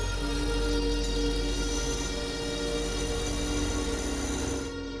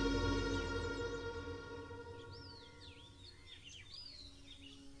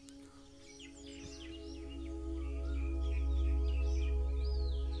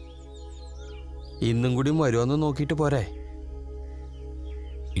 ഇന്നും കൂടി വരുമെന്ന് നോക്കിയിട്ട് പോരെ?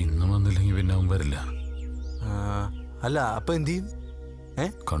 ഇന്നും വന്നില്ലെങ്കിൽ പിന്നെ അവൻ വരില്ല. അല്ല, അപ്പൊ എന്ത് ചെയ്യും?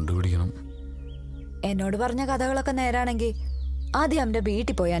 കണ്ടുപിടിക്കണം. എന്നോട് പറഞ്ഞ കഥകളൊക്കെ നേരാണെങ്കിൽ ആദ്യം അവന്റെ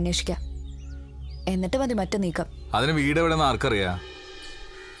വീട്ടിൽ പോയി അന്വേഷിക്കാം. എന്നിട്ട് മതി മറ്റു നീക്കം. അതിന് വീട് എവിടെയെന്ന് ആർക്കറിയാ?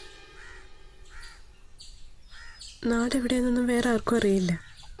 നാടെവിടെയെന്നൊന്നും വേറെ ആർക്കും അറിയില്ല.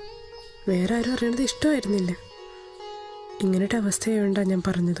 വേറെ ആരും അറിയണത് ഇഷ്ടമായിരുന്നില്ല. ഇങ്ങനത്തെ അവസ്ഥയായോണ്ടാ ഞാൻ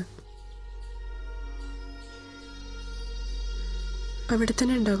പറഞ്ഞത്. അവിടെ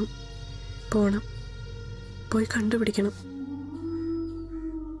തന്നെ ഉണ്ടാകും. പോണം, പോയി കണ്ടുപിടിക്കണം.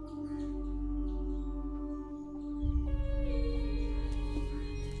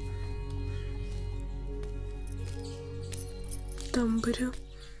 തമ്പുരു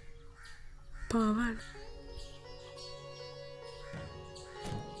പാവാണ്.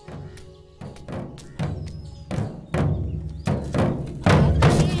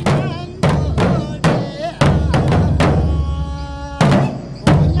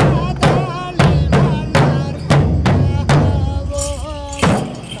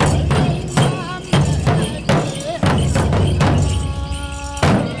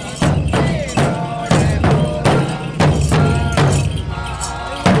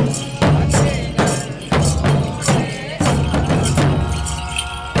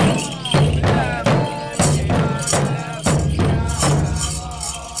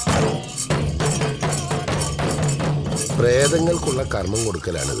 പ്രേതങ്ങൾക്കുള്ള കർമ്മം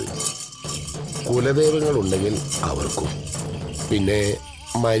കൊടുക്കലാണിത്. കുലദൈവങ്ങൾ ഉണ്ടെങ്കിൽ അവർക്കും, പിന്നെ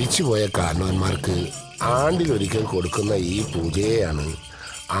മരിച്ചുപോയ കാരണവന്മാർക്ക് ആണ്ടിലൊരിക്കൽ കൊടുക്കുന്ന ഈ പൂജയെയാണ്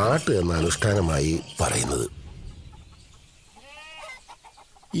ആട്ട് എന്ന അനുഷ്ഠാനമായി പറയുന്നത്.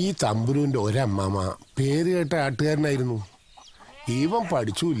 ഈ തമ്പുരുവിൻ്റെ ഒരമ്മാമ പേര് കേട്ട ആട്ടുകാരനായിരുന്നു. ഇവൻ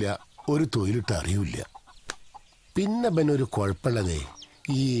പഠിച്ചില്ല, ഒരു തൊഴിലിട്ട് അറിയില്ല. പിന്നെ ഒരു കുഴപ്പമുള്ളതേ,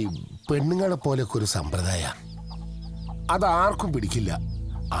 ഈ പെണ്ണുങ്ങളെ പോലെയൊക്കെ ഒരു സമ്പ്രദായ അതാർക്കും പിടിക്കില്ല.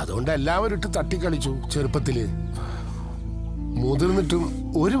 അതുകൊണ്ട് എല്ലാവരും ഇട്ട് തട്ടിക്കളിച്ചു ചെറുപ്പത്തില്. മുതിർന്നിട്ടും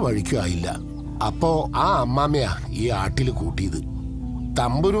ഒരു വഴിക്കും ആയില്ല. അപ്പോ ആ അമ്മാമ്മയാ ഈ ആട്ടില് കൂട്ടിയത്.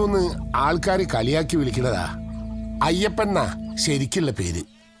 തമ്പുരൂന്ന് ആൾക്കാർ കളിയാക്കി വിളിക്കണതാ. അയ്യപ്പന്നാ ശരിക്കുള്ള പേര്.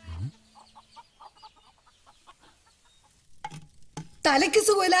 തലയ്ക്ക്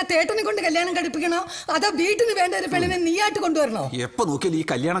സുഖമില്ലാത്ത ഏട്ടനെ കൊണ്ട് കല്യാണം കഴിപ്പിക്കണോ അതോ വീട്ടിന് വേണ്ട ഒരു പെണ്ണിനെ നീയായിട്ട് കൊണ്ടുവരണോ? എപ്പോ നോക്കിയാലും ഈ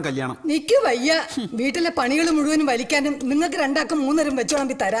കല്യാണം. നിക്ക് വയ്യ. വീട്ടിലെ പണികൾ മുഴുവനും വലിക്കാനും നിങ്ങൾക്ക് രണ്ടാക്കും മൂന്നരും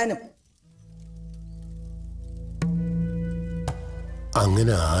വെച്ചോളമ്പി തരാനും.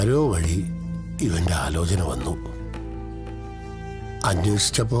 അങ്ങനെ ആരോ വഴി ഇവന്റെ ആലോചന വന്നു.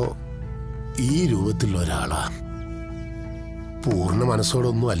 അന്വേഷിച്ചപ്പോ ഈ രൂപത്തിലുള്ള ഒരാളാ. പൂർണ്ണ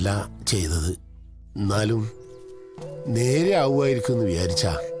മനസ്സോടൊന്നും അല്ല ചെയ്തത്. എന്നാലും നേരെ ആവുമായിരിക്കും എന്ന്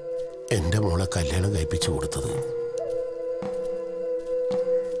വിചാരിച്ചാ എന്റെ മോളെ കല്യാണം കഴിപ്പിച്ചു കൊടുത്തത്.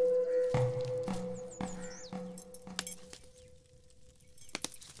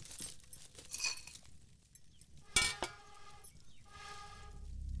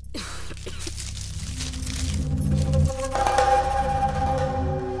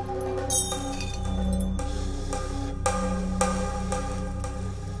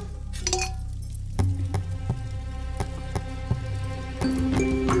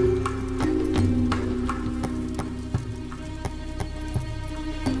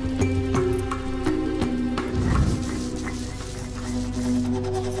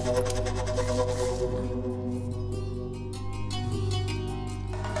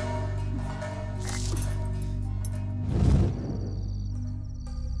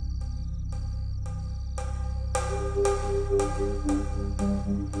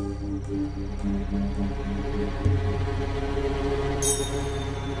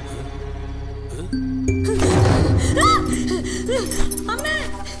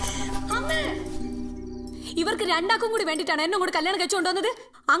 ഇവർക്ക് രണ്ടാക്കും കൂടി വേണ്ടിട്ടാണ് എന്നെ കൂടി കല്യാണം കഴിച്ചുകൊണ്ടുവന്നത്.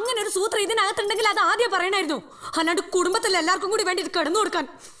 അങ്ങനെ ഒരു സൂത്രം ഇതിനകത്തുണ്ടെങ്കിൽ അത് ആദ്യം പറയണായിരുന്നു. അല്ലാണ്ട് കുടുംബത്തിൽ എല്ലാവർക്കും കൂടി വേണ്ടി കിടന്നു കൊടുക്കാൻ.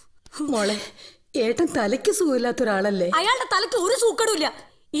 മോളെ, ഏട്ടൻ തലയ്ക്ക് സുഖമില്ലാത്ത ഒരാളല്ലേ? അയാളുടെ തലയ്ക്ക് ഒരു സൂക്കടുമില്ല.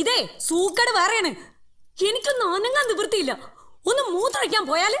 ഇതേ സൂക്കട് വേറെയാണ്. എനിക്കൊന്നും അനങ്ങാൻ നിവൃത്തിയില്ല. ഒന്ന് മൂത്രയ്ക്കാൻ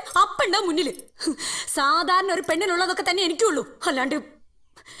പോയാല് അപ്പുണ്ടാവും മുന്നില്. സാധാരണ ഒരു പെണ്ണിനുള്ളതൊക്കെ തന്നെ എനിക്കുള്ളൂ. അല്ലാണ്ട്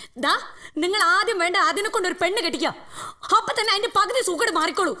ദാ നിങ്ങൾ ആദ്യം വേണ്ട അതിനെ കൊണ്ട് ഒരു പെണ്ണ് കെട്ടിക്കാം. അപ്പൊ തന്നെ അതിന്റെ പകുതി സൂക്കട്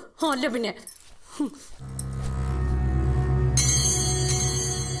മാറിക്കോളൂ. അല്ല പിന്നെ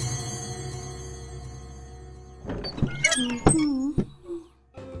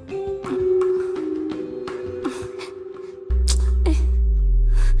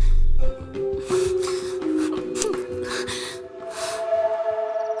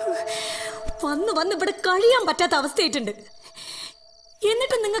വന്ന് ഇവിടെ കഴിയാൻ പറ്റാത്ത അവസ്ഥയായിട്ടുണ്ട്.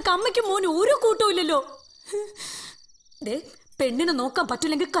 എന്നിട്ട് നിങ്ങൾക്ക് അമ്മയ്ക്കും മോനും ഒരു കൂട്ടവും ഇല്ലല്ലോ. പെണ്ണിനെ നോക്കാൻ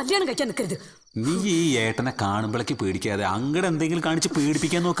പറ്റില്ലെങ്കിൽ കല്യാണം കഴിക്കാൻ നിൽക്കരുത്. നീ ഈ ഏട്ടനെ കാണുമ്പോഴേക്ക് പേടിക്കാതെ അങ്ങടെ എന്തെങ്കിലും കാണിച്ച്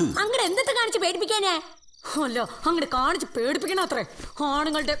പേടിപ്പിക്കാൻ നോക്ക്. അങ്ങനെ എന്തൊക്കെ കാണിച്ച് പേടിപ്പിക്കാനേ? അല്ല, അങ്ങനെ കാണിച്ച് പേടിപ്പിക്കണ അത്രേ.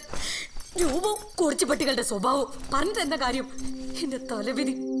 ആണുങ്ങളുടെ രൂപവും കുറിച്ചുപട്ടികളുടെ സ്വഭാവവും പറഞ്ഞിട്ട് എന്താ കാര്യം? എന്റെ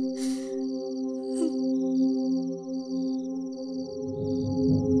തലവിധി.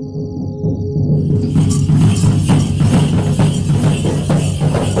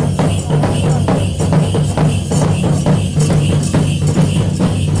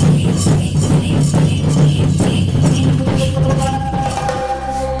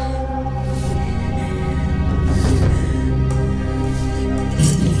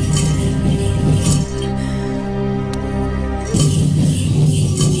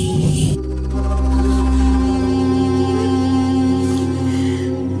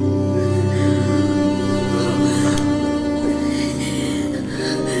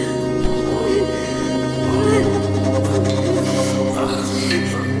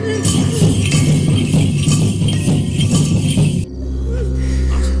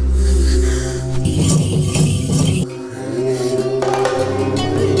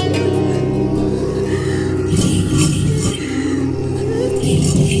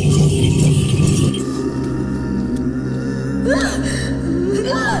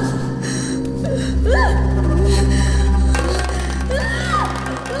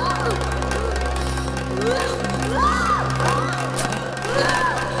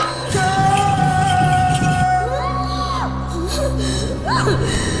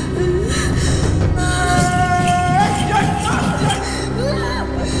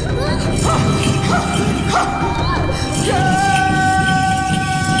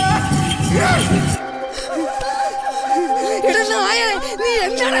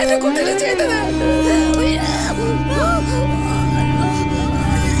 എന്നെ കൊണ്ടല്ലേ ചെയ്തത്?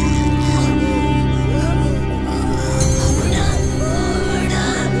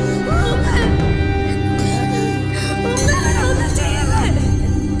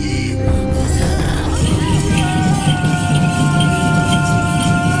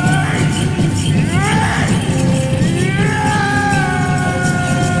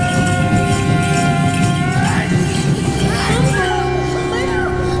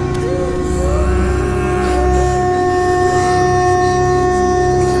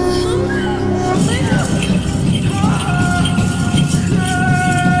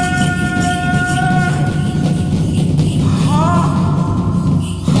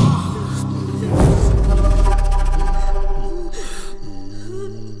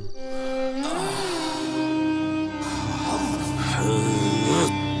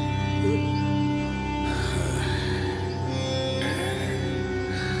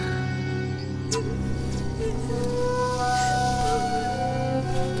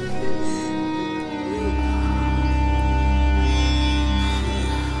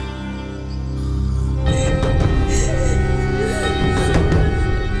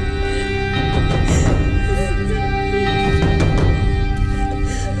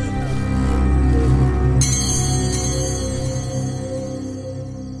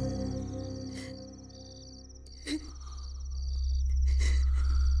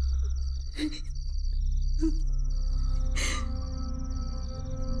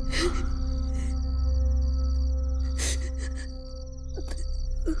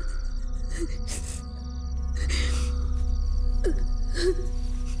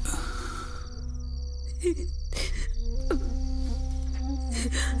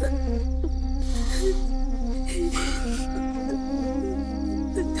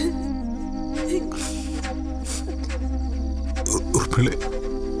 ഉർമിളെ,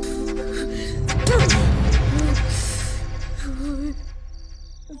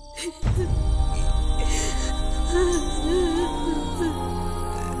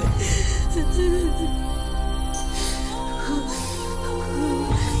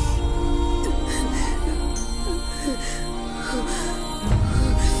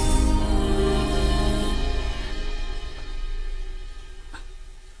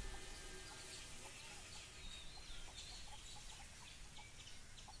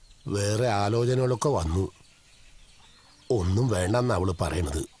 വേറെ ആലോചനകളൊക്കെ വന്നു. ഒന്നും വേണ്ടെന്നാ അവള്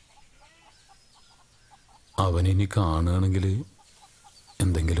പറയണത്. അവനിനി കാണുകയാണെങ്കിൽ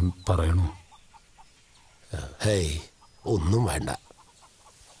എന്തെങ്കിലും പറയണോ? ഹേയ്, ഒന്നും വേണ്ട.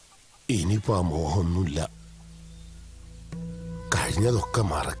 ഇനിയിപ്പോ ആ മോഹമൊന്നുമില്ല. കഴിഞ്ഞതൊക്കെ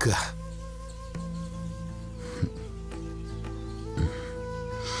മറക്കുക.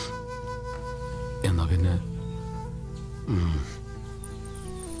 എന്നാ പിന്നെ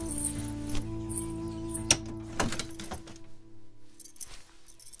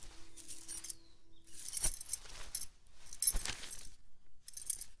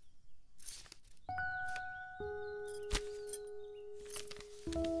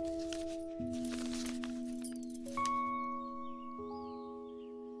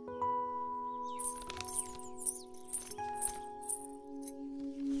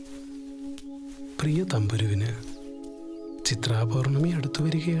പ്രിയ തമ്പുരുവിന് ചിത്രാപൗർണമി അടുത്തു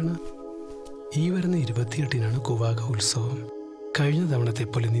വരികയാണ്. ഈ വരുന്ന 28-നാണ് കുവാക ഉത്സവം. കഴിഞ്ഞ തവണത്തെ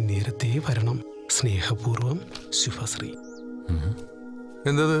പോലെ നീ നേരത്തെ വരണം. സ്നേഹപൂർവം, ശുഭശ്രീ.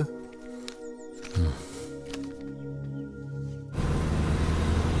 എന്തത്?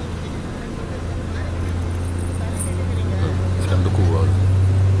 രണ്ട് കൂവാക.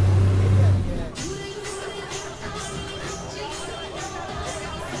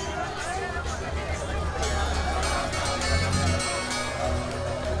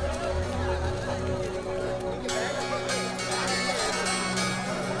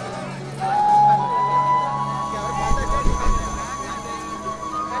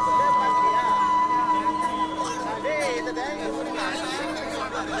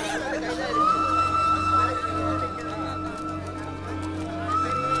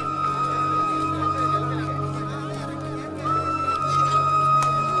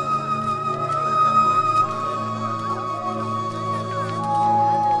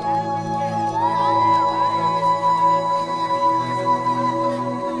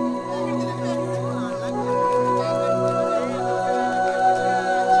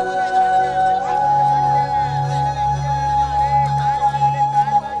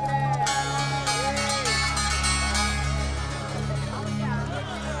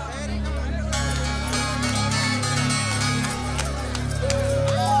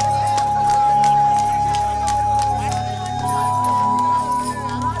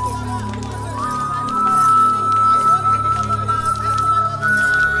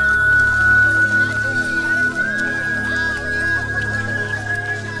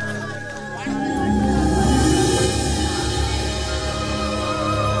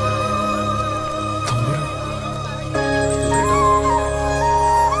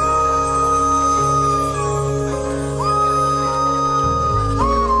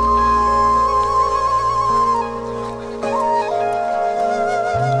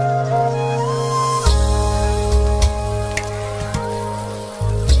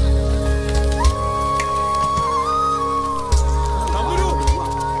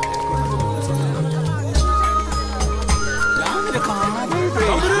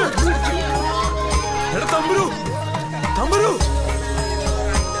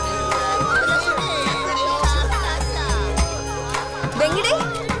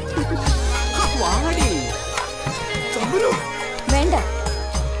 വേണ്ട,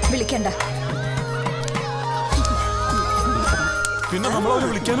 വിളിക്കണ്ട. പിന്നെ നമ്മളവരെ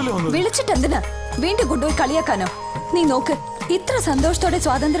വിളിക്കാനല്ലോ വന്നത്. വിളിച്ചിട്ട് എന്തിനാ? വീണ്ടും കൊണ്ടുപോയി കളിയാക്കാനോ? നീ നോക്ക്, ഇത്ര സന്തോഷത്തോടെ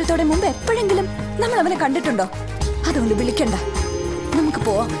സ്വാതന്ത്ര്യത്തോടെ മുമ്പ് എപ്പോഴെങ്കിലും നമ്മൾ അവനെ കണ്ടിട്ടുണ്ടോ? അതുകൊണ്ട് വിളിക്കണ്ട, നമുക്ക്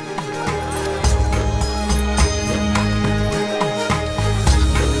പോവാം.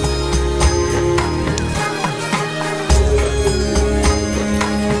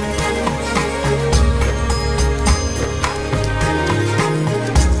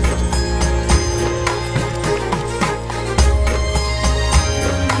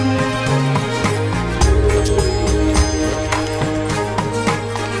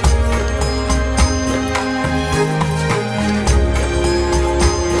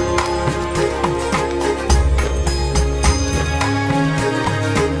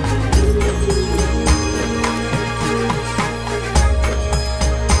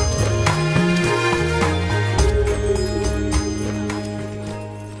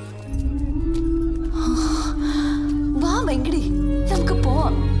 വെങ്കിടി, നമുക്ക്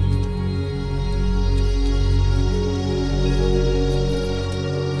പോവാം.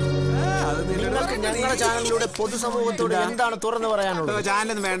 നിങ്ങൾക്ക് ഞങ്ങളുടെ ചാനലിലൂടെ പൊതുസമൂഹത്തോട് എന്താണ് തുറന്നു പറയാനുള്ളത്?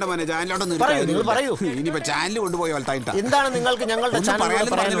 ചാനലൊന്നും വേണ്ട മോനെ, ചാനലോട്ടൊന്നും പറയൂ. ഇനിയിപ്പോ ചാനൽ കൊണ്ടുപോയി വളർത്തായിട്ടാ. എന്താണ് നിങ്ങൾക്ക് ഞങ്ങളുടെ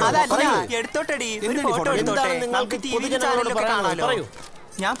ചാനലിലൂടെ പറയാനുള്ളത്? എടുത്തോട്ടെടി, ഒരു എന്താണ് ഫോട്ടോ എടുത്തോട്ടെ. നിങ്ങൾക്ക് പൊതുജനങ്ങളോട് പറയാനുള്ളത്? പറയൂ.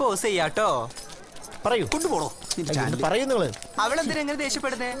 ഞാൻ പോസ് ചെയ്യാട്ടോ. പറയൂ. കൊണ്ടുപോണോ? പറയൂ. നിങ്ങൾ അവളെന്തിനാ എങ്ങനെ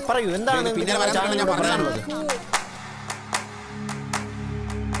ദേഷ്യപ്പെടുന്നേ? പറയൂ, എന്താണ് നിങ്ങൾക്ക് ഞങ്ങളുടെ ചാനലിലൂടെ പറയാനുള്ളത്?